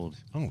 years old.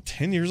 Oh,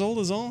 10 years old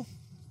is all?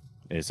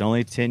 It's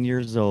only 10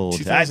 years old.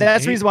 2008?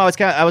 That's the reason why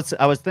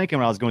I was thinking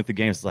when I was going through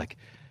games, I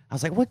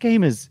was like, what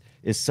game is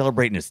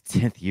celebrating its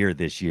 10th year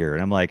this year?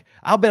 And I'm like,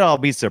 I'll bet I'll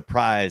be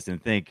surprised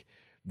and think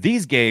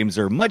these games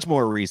are much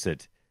more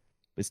recent.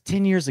 It's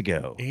 10 years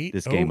ago.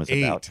 This game was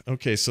about.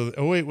 Okay, so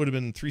the 08 would have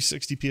been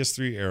 360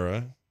 PS3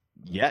 era.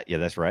 Yeah,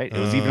 that's right. It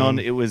was even on.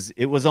 It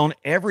was on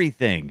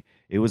everything.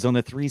 It was on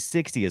the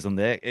 360.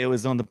 It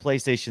was on the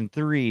PlayStation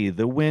 3,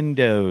 the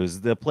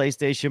Windows, the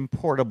PlayStation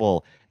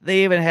Portable.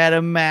 They even had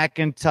a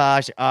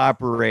Macintosh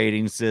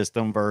operating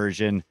system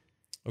version.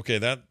 Okay,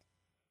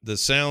 the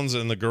sounds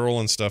and the girl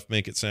and stuff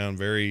make it sound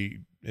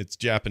it's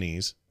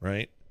Japanese,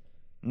 right?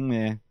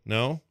 Yeah.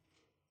 No?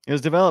 It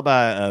was developed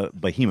by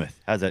Behemoth.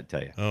 How's that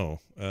tell you? Oh,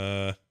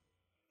 But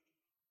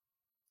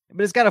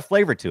it's got a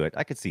flavor to it.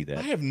 I could see I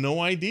that. have no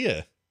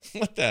idea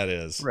what that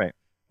is. Right.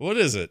 What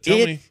is it? Tell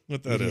me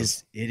what that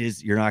is. It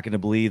is. You're not going to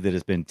believe that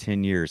it's been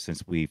 10 years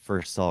since we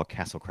first saw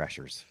Castle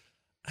Crashers.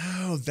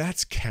 Oh,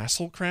 that's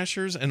Castle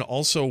Crashers? And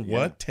also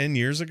what? 10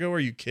 years ago? Are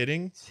you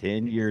kidding?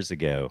 10 years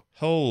ago.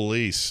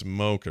 Holy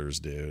smokers,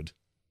 dude.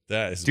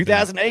 That is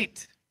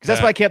 2008. Because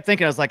that's what I kept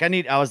thinking. I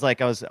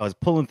was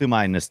pulling through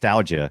my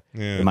nostalgia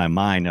in my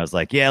mind. I was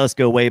like, yeah, let's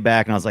go way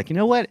back. And I was like, you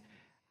know what?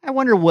 I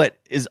wonder what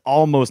is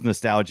almost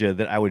nostalgia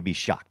that I would be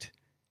shocked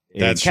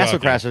And That's Castle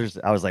shocking. Crashers,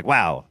 I was like,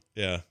 wow.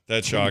 Yeah,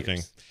 that's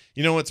shocking.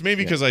 You know, it's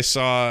maybe because I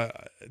saw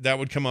that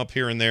would come up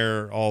here and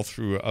there all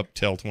through up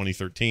till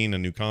 2013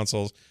 and new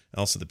consoles.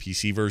 Also, the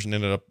PC version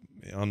ended up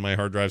on my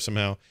hard drive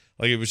somehow.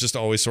 Like, it was just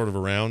always sort of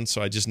around,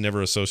 so I just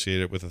never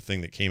associated it with a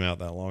thing that came out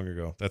that long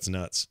ago. That's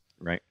nuts.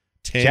 Right.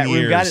 10 Chat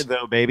years. room got it,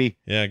 though, baby.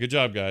 Yeah, good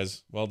job,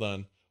 guys. Well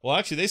done. Well,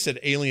 actually, they said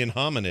Alien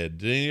Hominid.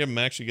 Did any of them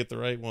actually get the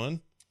right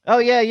one? Oh,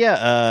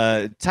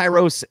 yeah.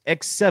 Tyros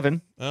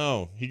X7.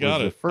 Oh, he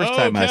got Was it. the first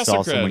time I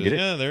saw someone get it.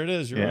 Yeah, there it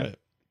is. You're Yeah. right.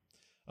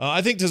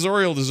 I think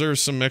Tazoriel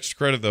deserves some extra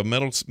credit, though.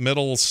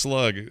 Metal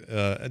Slug,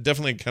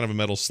 definitely kind of a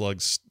Metal Slug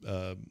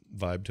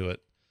vibe to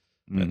it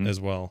as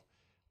well.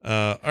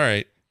 All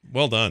right.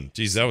 Well done.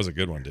 Jeez, that was a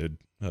good one, dude.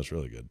 That was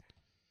really good.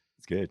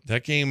 It's good.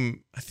 That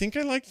game, I think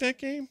I liked that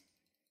game.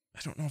 I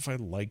don't know if I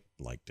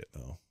liked it,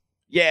 though.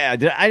 Yeah,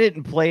 I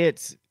didn't play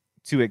it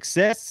to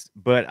excess,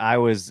 but I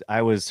was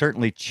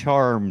certainly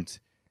charmed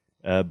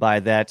by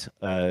that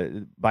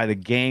by the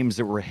games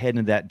that were heading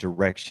in that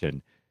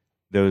direction.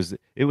 It was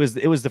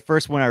the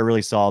first one I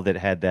really saw that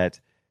had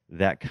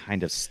that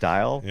kind of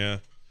style. Yeah.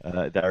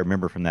 That I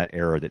remember from that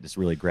era that just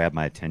really grabbed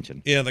my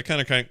attention. Yeah, that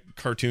kind of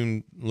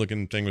cartoon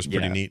looking thing was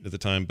pretty neat at the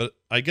time. But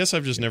I guess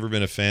I've just never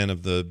been a fan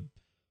of the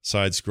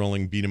side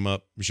scrolling beat 'em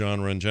up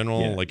genre in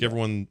general. Yeah. Like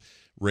everyone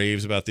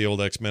raves about the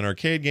old X-Men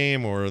arcade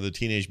game or the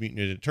Teenage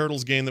Mutant Ninja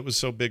Turtles game that was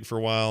so big for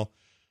a while.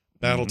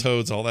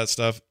 Battletoads, all that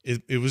stuff.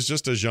 It was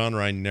just a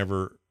genre I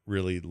never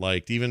really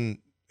liked. Even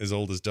as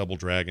old as Double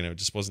Dragon, it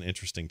just wasn't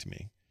interesting to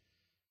me.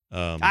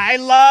 I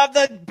love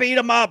the beat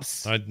 'em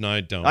ups. I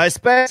don't. I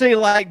especially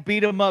like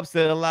beat 'em ups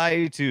that allow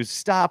you to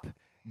stop,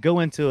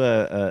 go into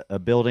a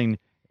building,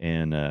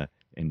 and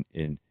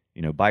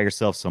buy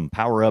yourself some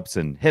power ups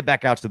and head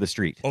back out to the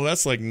street. Oh,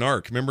 that's like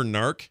Narc. Remember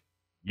Narc?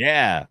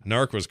 Yeah,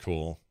 Narc was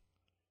cool.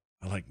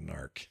 I like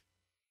Narc.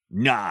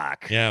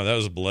 knock. Yeah, that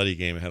was a bloody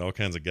game. It had all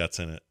kinds of guts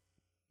in it.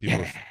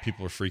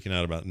 People were freaking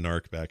out about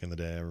Narc back in the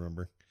day, I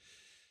remember.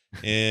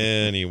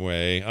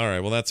 Anyway, all right.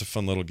 Well, that's a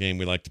fun little game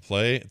we like to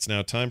play. It's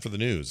now time for the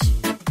news.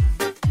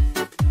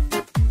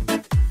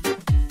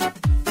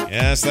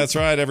 Yes, that's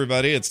right,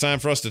 everybody. It's time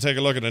for us to take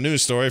a look at a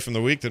news story from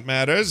the week that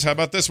matters. How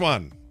about this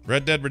one?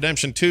 Red Dead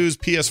Redemption 2's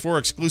PS4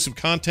 exclusive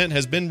content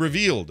has been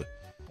revealed.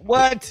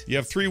 What? You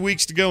have 3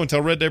 weeks to go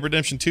until Red Dead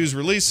Redemption 2's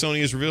release. Sony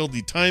has revealed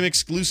the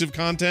time-exclusive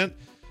content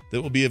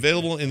that will be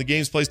available in the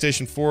game's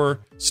PlayStation 4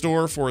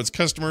 store for its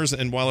customers,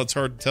 and while it's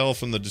hard to tell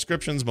from the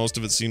descriptions, most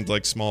of it seemed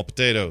like small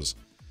potatoes.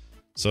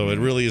 So it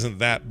really isn't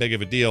that big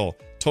of a deal.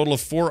 Total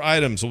of 4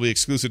 items will be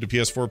exclusive to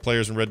PS4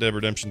 players in Red Dead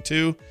Redemption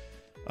 2,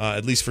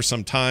 at least for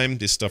some time.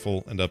 This stuff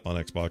will end up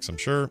on Xbox, I'm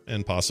sure,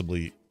 and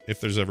possibly, if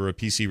there's ever a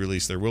PC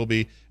release, there will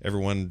be.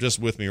 Everyone just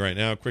with me right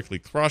now, quickly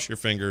cross your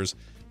fingers,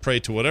 pray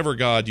to whatever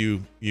god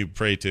you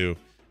pray to,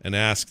 and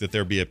ask that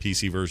there be a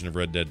PC version of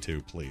Red Dead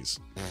 2, please.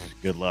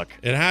 Good luck.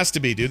 It has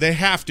to be, dude. They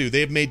have to.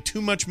 They've made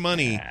too much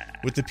money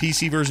with the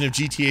PC version of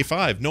GTA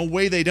 5. No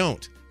way they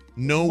don't.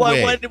 No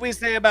way. What did we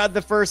say about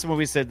the first one?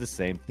 We said the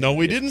same thing. No,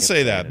 we didn't Just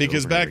say kept that saying it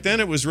because over and back over then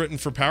again. it was written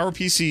for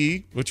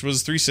PowerPC, which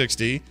was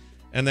 360,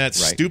 and that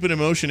stupid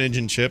Emotion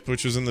Engine chip,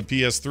 which was in the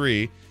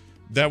PS3.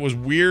 That was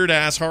weird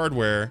ass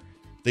hardware.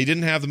 They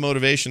didn't have the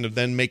motivation to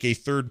then make a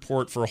third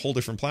port for a whole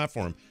different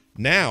platform.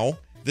 Now,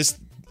 this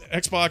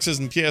Xboxes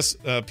and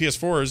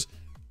PS4s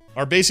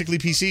are basically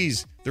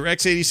PCs. They're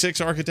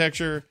x86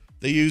 architecture.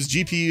 They use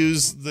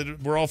GPUs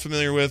that we're all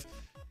familiar with.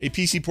 A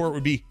PC port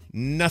would be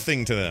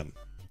nothing to them.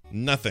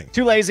 Nothing.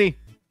 Too lazy.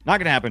 Not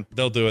gonna happen.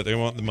 They'll do it. They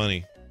want the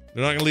money.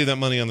 They're not going to leave that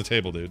money on the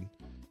table, dude.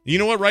 You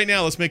know what? Right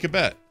now, let's make a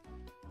bet.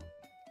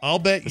 I'll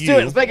bet Let's you. do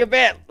it. Let's make a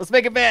bet. Let's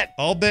make a bet.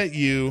 I'll bet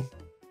you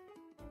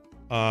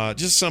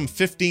just some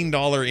 $15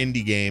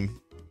 indie game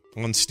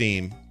on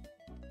Steam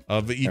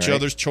of each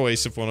other's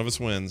choice if one of us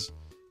wins.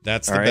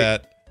 That's the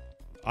bet.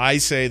 I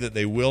say that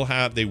they will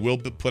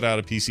put out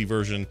a PC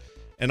version,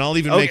 and I'll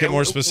even make it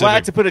more specific. We'll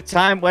have to put a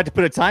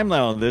timeline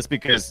on this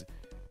because,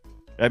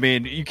 I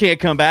mean, you can't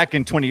come back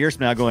in 20 years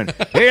from now going,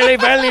 "Here, they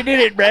finally did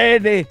it,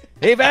 Brad. They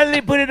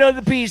finally put it on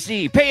the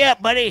PC. Pay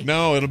up, buddy."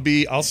 No, it'll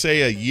be, I'll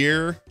say, a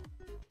year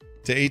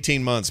to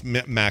 18 months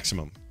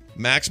maximum.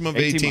 Maximum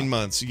of 18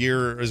 months.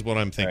 Year is what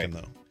I'm thinking,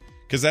 though,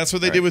 because that's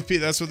what they did with the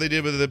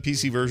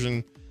PC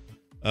version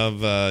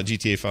of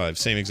GTA 5.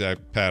 Same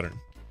exact pattern.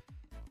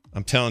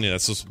 I'm telling you,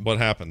 that's just what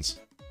happens.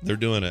 They're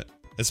doing it.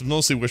 It's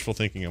mostly wishful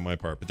thinking on my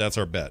part, but that's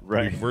our bet.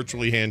 Right. We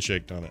virtually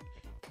handshaked on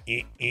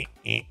it.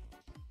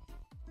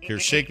 Here,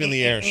 shake me in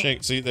the air.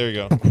 Shake. See, there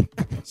you go.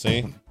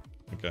 See?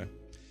 Okay.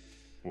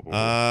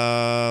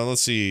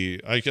 Let's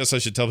see. I guess I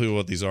should tell people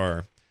what these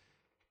are.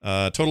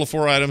 Total of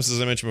 4 items, as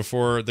I mentioned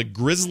before. The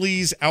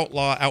Grizzlies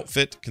Outlaw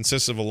outfit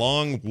consists of a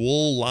long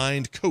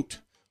wool-lined coat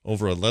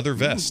over a leather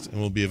vest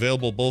and will be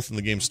available both in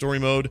the game's story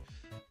mode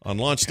on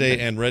launch day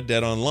and Red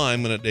Dead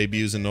Online when it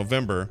debuts in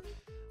November.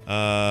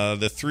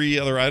 The 3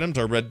 other items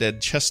are Red Dead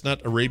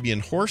Chestnut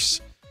Arabian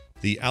Horse,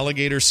 the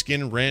Alligator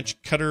Skin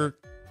Ranch Cutter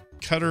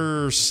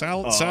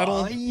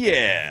Saddle,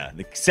 Yeah,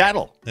 the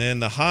saddle.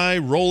 and the High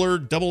Roller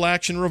Double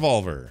Action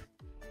Revolver.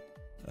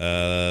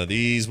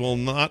 These will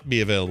not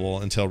be available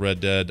until Red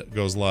Dead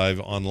goes live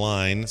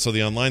online. So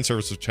the online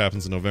service, which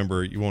happens in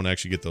November, you won't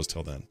actually get those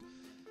till then.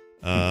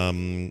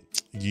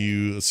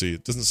 Let's see.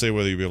 It doesn't say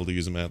whether you'll be able to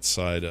use them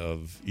outside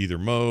of either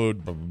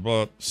mode. Blah,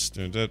 blah,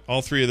 blah.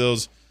 All three of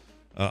those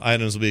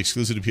items will be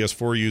exclusive to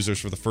PS4 users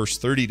for the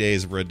first 30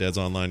 days of Red Dead's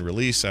online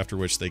release, after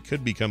which they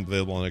could become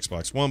available on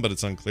Xbox One, but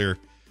it's unclear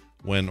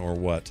when or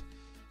what.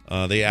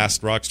 They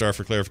asked Rockstar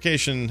for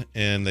clarification,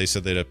 and they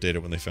said they'd update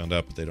it when they found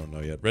out, but they don't know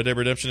yet. Red Dead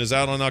Redemption is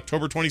out on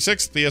October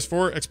 26th,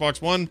 PS4,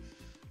 Xbox One,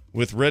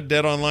 with Red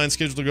Dead Online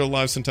scheduled to go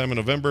live sometime in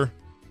November.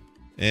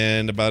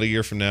 And about a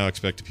year from now,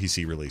 expect a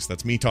PC release.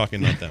 That's me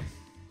talking, not them.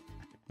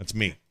 That's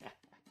me.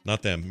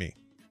 Not them, me.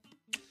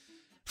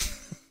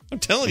 I'm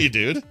telling you,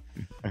 dude.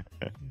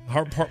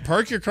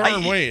 Park your car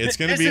and wait. It's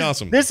going to be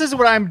awesome. This is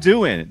what I'm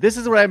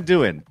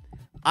doing.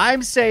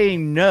 I'm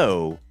saying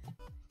no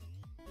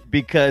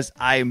because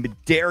I'm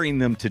daring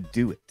them to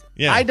do it.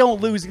 Yeah. I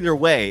don't lose either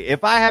way.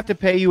 If I have to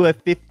pay you a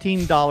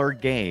 $15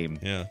 game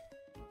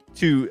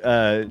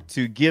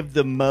to give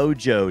the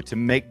mojo to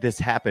make this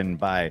happen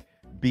by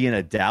being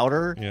a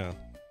doubter,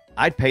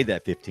 I'd pay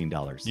that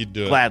 $15. You'd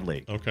do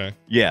gladly. it. Okay.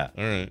 Yeah.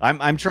 All right.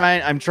 I'm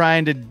trying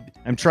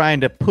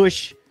to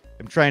push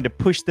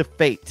the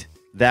fate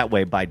that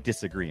way by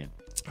disagreeing.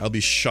 I'll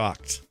be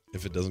shocked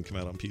if it doesn't come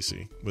out on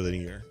PC within a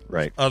year.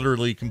 Right.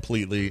 Utterly,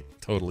 completely,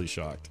 totally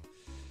shocked.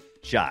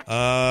 Shocked.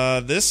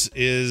 This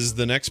is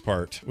the next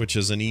part, which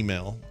is an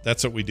email.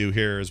 That's what we do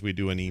here, is we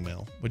do an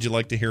email. Would you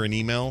like to hear an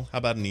email? How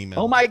about an email?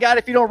 Oh my God,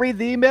 if you don't read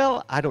the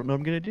email, I don't know what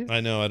I'm going to do.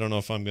 I know. I don't know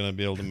if I'm going to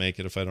be able to make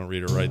it if I don't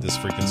read it right this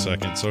freaking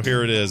second. So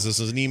here it is. This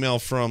is an email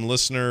from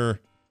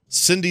listener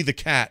Cindy the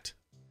Cat.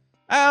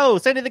 Oh,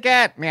 Cindy the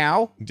Cat,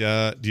 meow.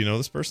 Do you know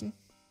this person?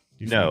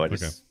 No,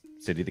 it's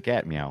Cindy the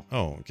Cat, meow.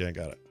 Oh, okay, I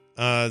got it.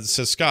 It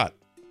says Scott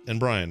and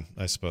Brian,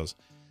 I suppose.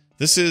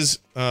 This is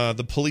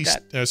the police.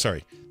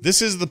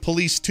 This is the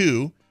Police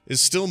 2.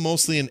 Is still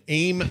mostly an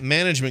aim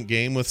management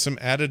game with some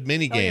added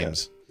mini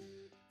games.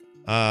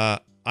 I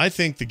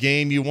think the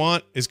game you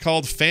want is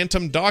called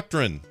Phantom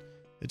Doctrine.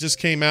 It just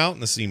came out,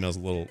 and this email's a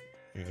little,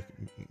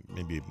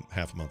 maybe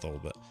half a month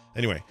old, but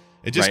anyway,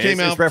 it just came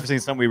out. It's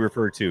referencing something we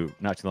referred to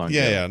not too long ago.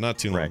 Yeah, not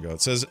too long ago.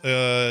 It says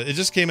it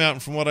just came out,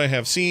 and from what I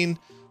have seen,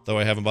 though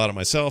I haven't bought it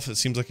myself, it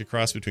seems like a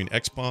cross between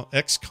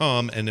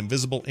XCOM and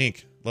Invisible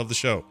Ink. Love the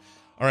show.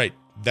 All right,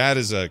 that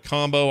is a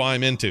combo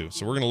I'm into.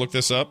 So we're going to look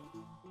this up.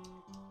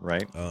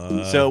 Right.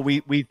 So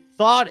we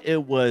thought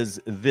it was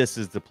This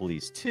Is the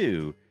Police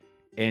 2,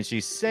 and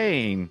she's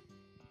saying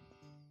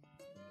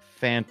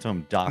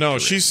Phantom Doctrine. No,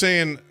 she's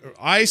saying,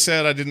 I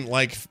said I didn't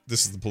like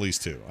This Is the Police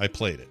 2. I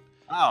played it.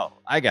 Oh,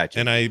 I got you.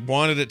 And I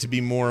wanted it to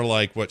be more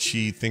like what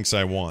she thinks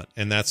I want.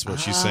 And that's what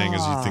she's saying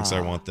is she thinks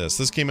I want this.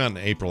 This came out in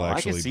April,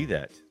 actually. I can see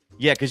that.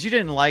 Yeah, because you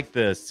didn't like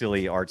the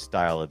silly art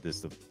style of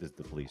This Is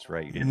the Police,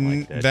 right? You didn't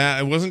like that.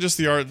 It wasn't just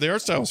the art. The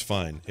art style was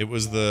fine. It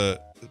was the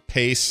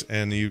pace,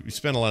 and you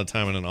spent a lot of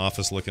time in an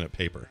office looking at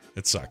paper.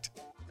 It sucked.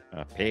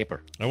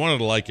 Paper. I wanted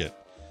to like it.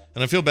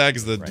 And I feel bad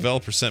because the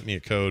developer sent me a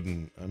code,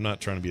 and I'm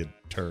not trying to be a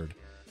turd.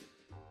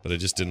 But I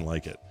just didn't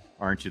like it.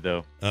 Aren't you,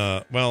 though?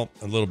 Well,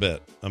 a little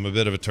bit. I'm a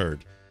bit of a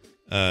turd.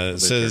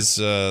 It says,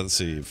 let's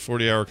see,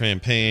 40-hour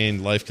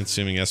campaign,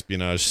 life-consuming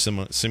espionage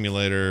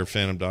simulator,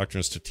 Phantom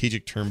Doctrine,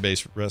 strategic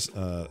turn-based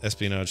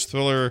espionage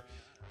thriller,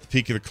 the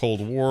peak of the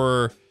Cold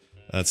War.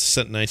 It's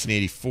set in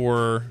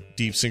 1984,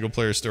 deep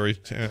single-player story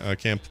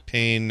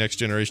campaign,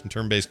 next-generation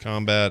turn-based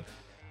combat,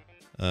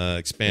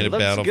 expanded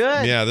battle.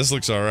 Good. Yeah, this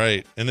looks all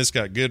right, and this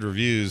got good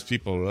reviews.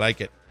 People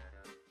like it.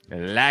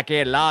 Like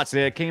it lots.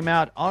 It came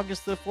out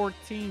August the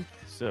 14th,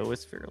 so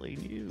it's fairly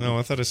new. Oh,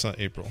 I thought I saw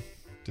April.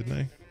 Didn't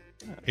I?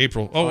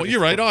 April. Oh, August, you're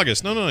right.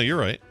 August. No, you're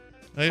right.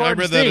 I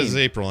read that as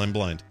April. I'm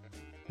blind.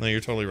 No, you're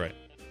totally right.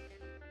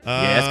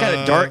 Yeah, it's kind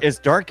of dark. It's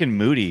dark and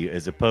moody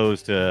as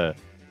opposed to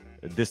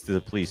This to the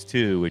Police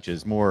 2, which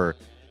is more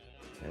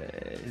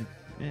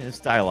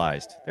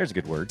stylized. There's a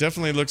good word.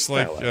 Definitely looks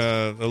like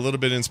a little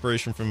bit of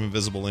inspiration from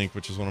Invisible Ink,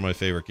 which is one of my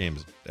favorite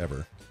games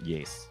ever.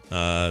 Yes.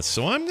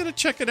 So I'm gonna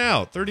check it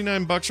out.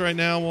 $39 right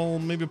now. We'll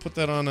maybe put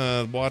that on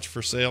a watch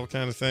for sale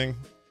kind of thing.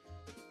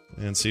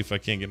 And see if I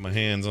can't get my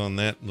hands on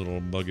that little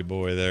buggy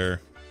boy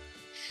there.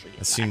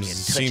 It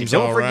seems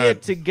Don't all forget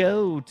right. to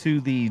go to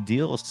the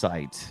deal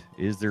site.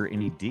 Is there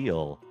any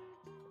deal?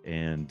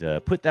 And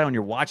put that on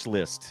your watch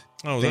list.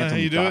 Oh, is that how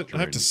you do it? I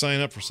have to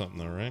sign up for something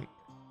though,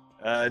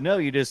 right? No,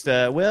 you just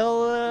if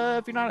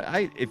you're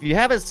not, if you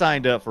haven't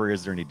signed up for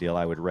Is There Any Deal,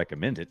 I would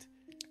recommend it.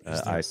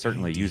 I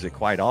certainly use it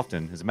quite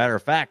often. As a matter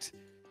of fact,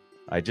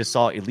 I just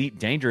saw Elite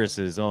Dangerous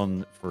is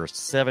on for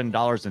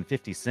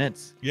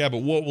 $7.50. Yeah,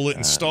 but what will it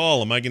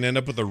install? Am I going to end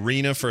up with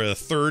Arena for a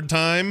third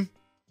time?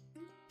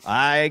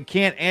 I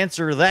can't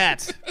answer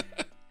that.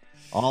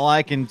 All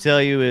I can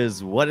tell you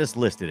is what it's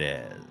listed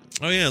as.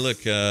 Oh yeah,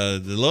 look,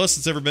 the lowest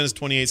it's ever been is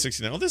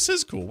 $28.69. Oh, this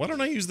is cool. Why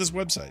don't I use this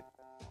website?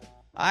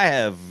 I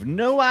have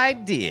no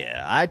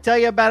idea. I tell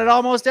you about it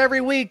almost every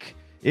week.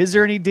 Is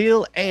There Any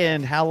Deal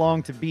and How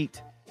Long to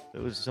Beat.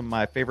 Those are some of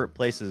my favorite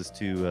places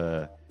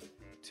to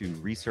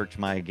research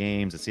my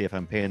games and see if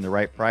I'm paying the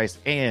right price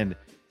and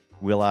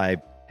will I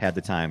have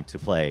the time to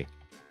play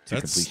to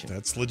completion.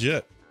 That's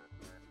legit.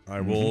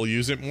 I will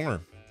use it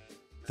more.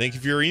 Thank you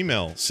for your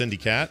email, Cindy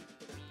the Cat.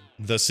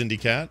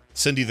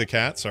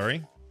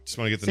 Sorry, just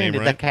want to get the name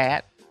right. The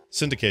Cat.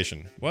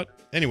 Syndication. What?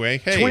 Anyway,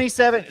 hey.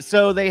 27.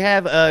 So they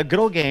have Good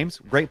Old Games.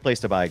 Great place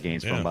to buy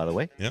games from, by the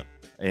way. Yeah.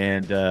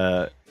 And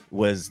had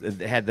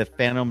the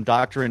Phantom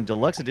Doctrine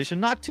Deluxe Edition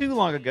not too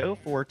long ago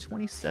for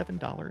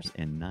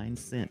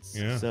 $27.09.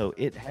 Yeah. So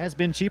it has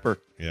been cheaper.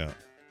 Yeah.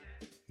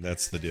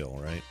 That's the deal,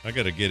 right? I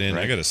got to get in.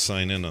 Right. I got to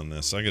sign in on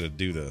this. I got to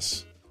do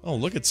this. Oh,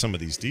 look at some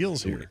of these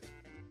deals here.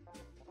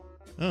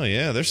 Oh,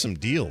 yeah. There's some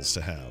deals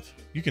to have.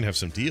 You can have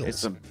some deals. There's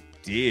some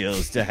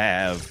deals to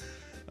have.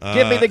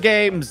 Give me the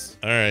games.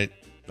 All right.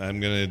 I'm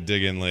going to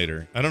dig in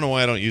later. I don't know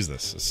why I don't use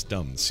this. It's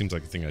dumb. It seems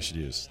like a thing I should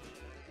use.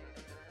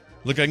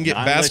 Look, I can get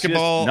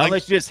basketball.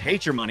 Unless you just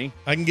hate your money.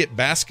 I can get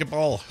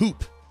basketball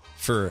hoop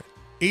for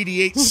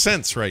 88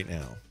 cents right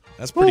now.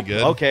 That's pretty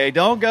good. Okay,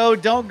 don't go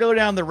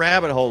down the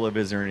rabbit hole of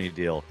is there any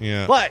deal.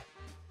 Yeah. But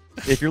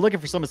if you're looking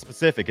for something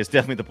specific, it's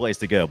definitely the place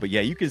to go. But yeah,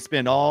 you can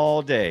spend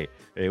all day.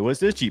 Hey, what's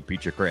this cheap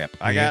piece of crap?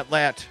 I got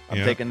that.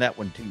 I'm taking that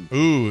one too.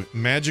 Ooh,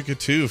 Magica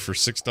 2 for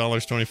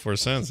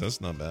 $6.24. That's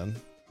not bad.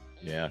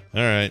 Yeah.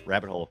 All right.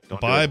 Rabbit hole.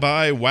 Bye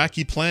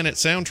Wacky Planet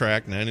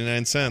soundtrack,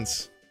 99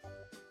 cents.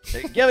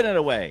 They're giving it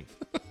away.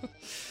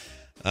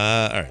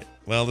 All right.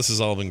 Well, this has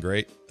all been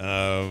great.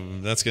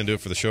 That's going to do it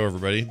for the show,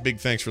 everybody. Big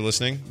thanks for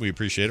listening. We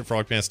appreciate it.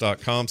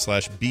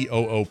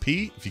 frogpants.com/BOOP.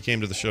 If you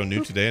came to the show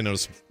new today, I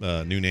noticed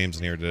new names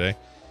in here today.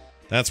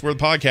 That's where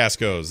the podcast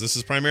goes. This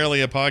is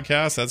primarily a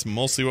podcast. That's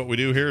mostly what we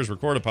do here is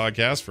record a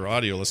podcast for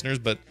audio listeners,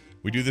 but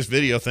we do this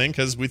video thing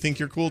because we think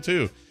you're cool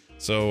too.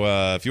 So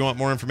if you want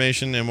more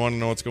information and want to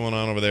know what's going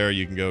on over there,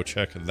 you can go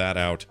check that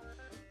out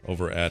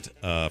over at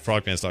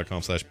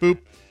frogpants.com/boop.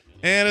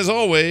 And as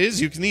always,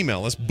 you can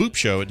email us,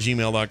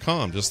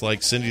 boopshow@gmail.com, just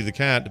like Cindy the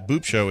Cat,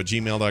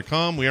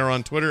 boopshow@gmail.com. We are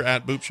on Twitter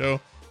 @boopshow.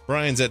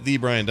 Brian's at the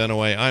Brian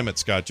Dunaway. I'm at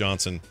Scott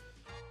Johnson.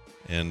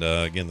 And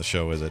again, the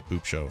show is at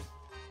Boop Show.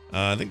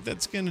 I think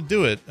that's going to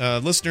do it.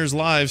 Listeners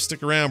live,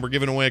 stick around. We're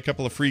giving away a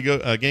couple of free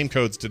game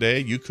codes today.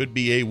 You could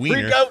be a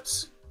wiener.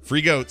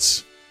 Free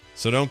goats.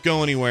 So don't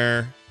go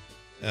anywhere.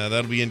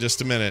 That'll be in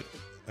just a minute.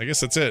 I guess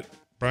that's it.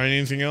 Brian,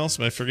 anything else?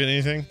 Am I forgetting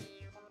anything?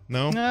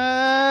 No?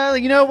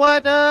 You know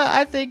what?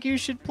 I think you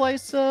should play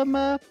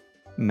some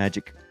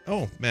Magic.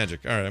 Oh, Magic.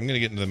 All right, I'm going to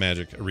get into the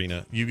Magic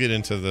arena. You get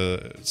into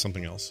the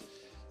something else.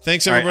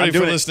 Thanks, everybody,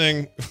 for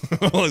listening.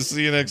 We'll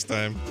see you next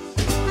time.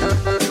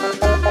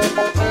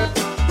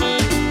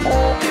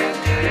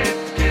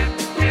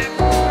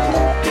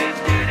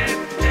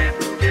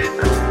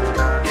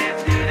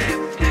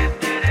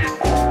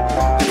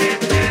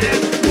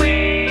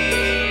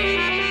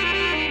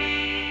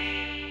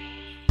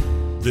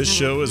 This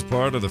show is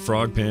part of the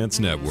Frog Pants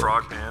Network.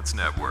 Frog Pants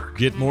Network.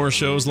 Get more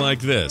shows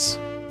like this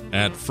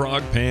at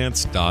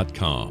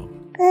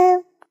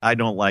frogpants.com. I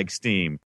don't like Steam.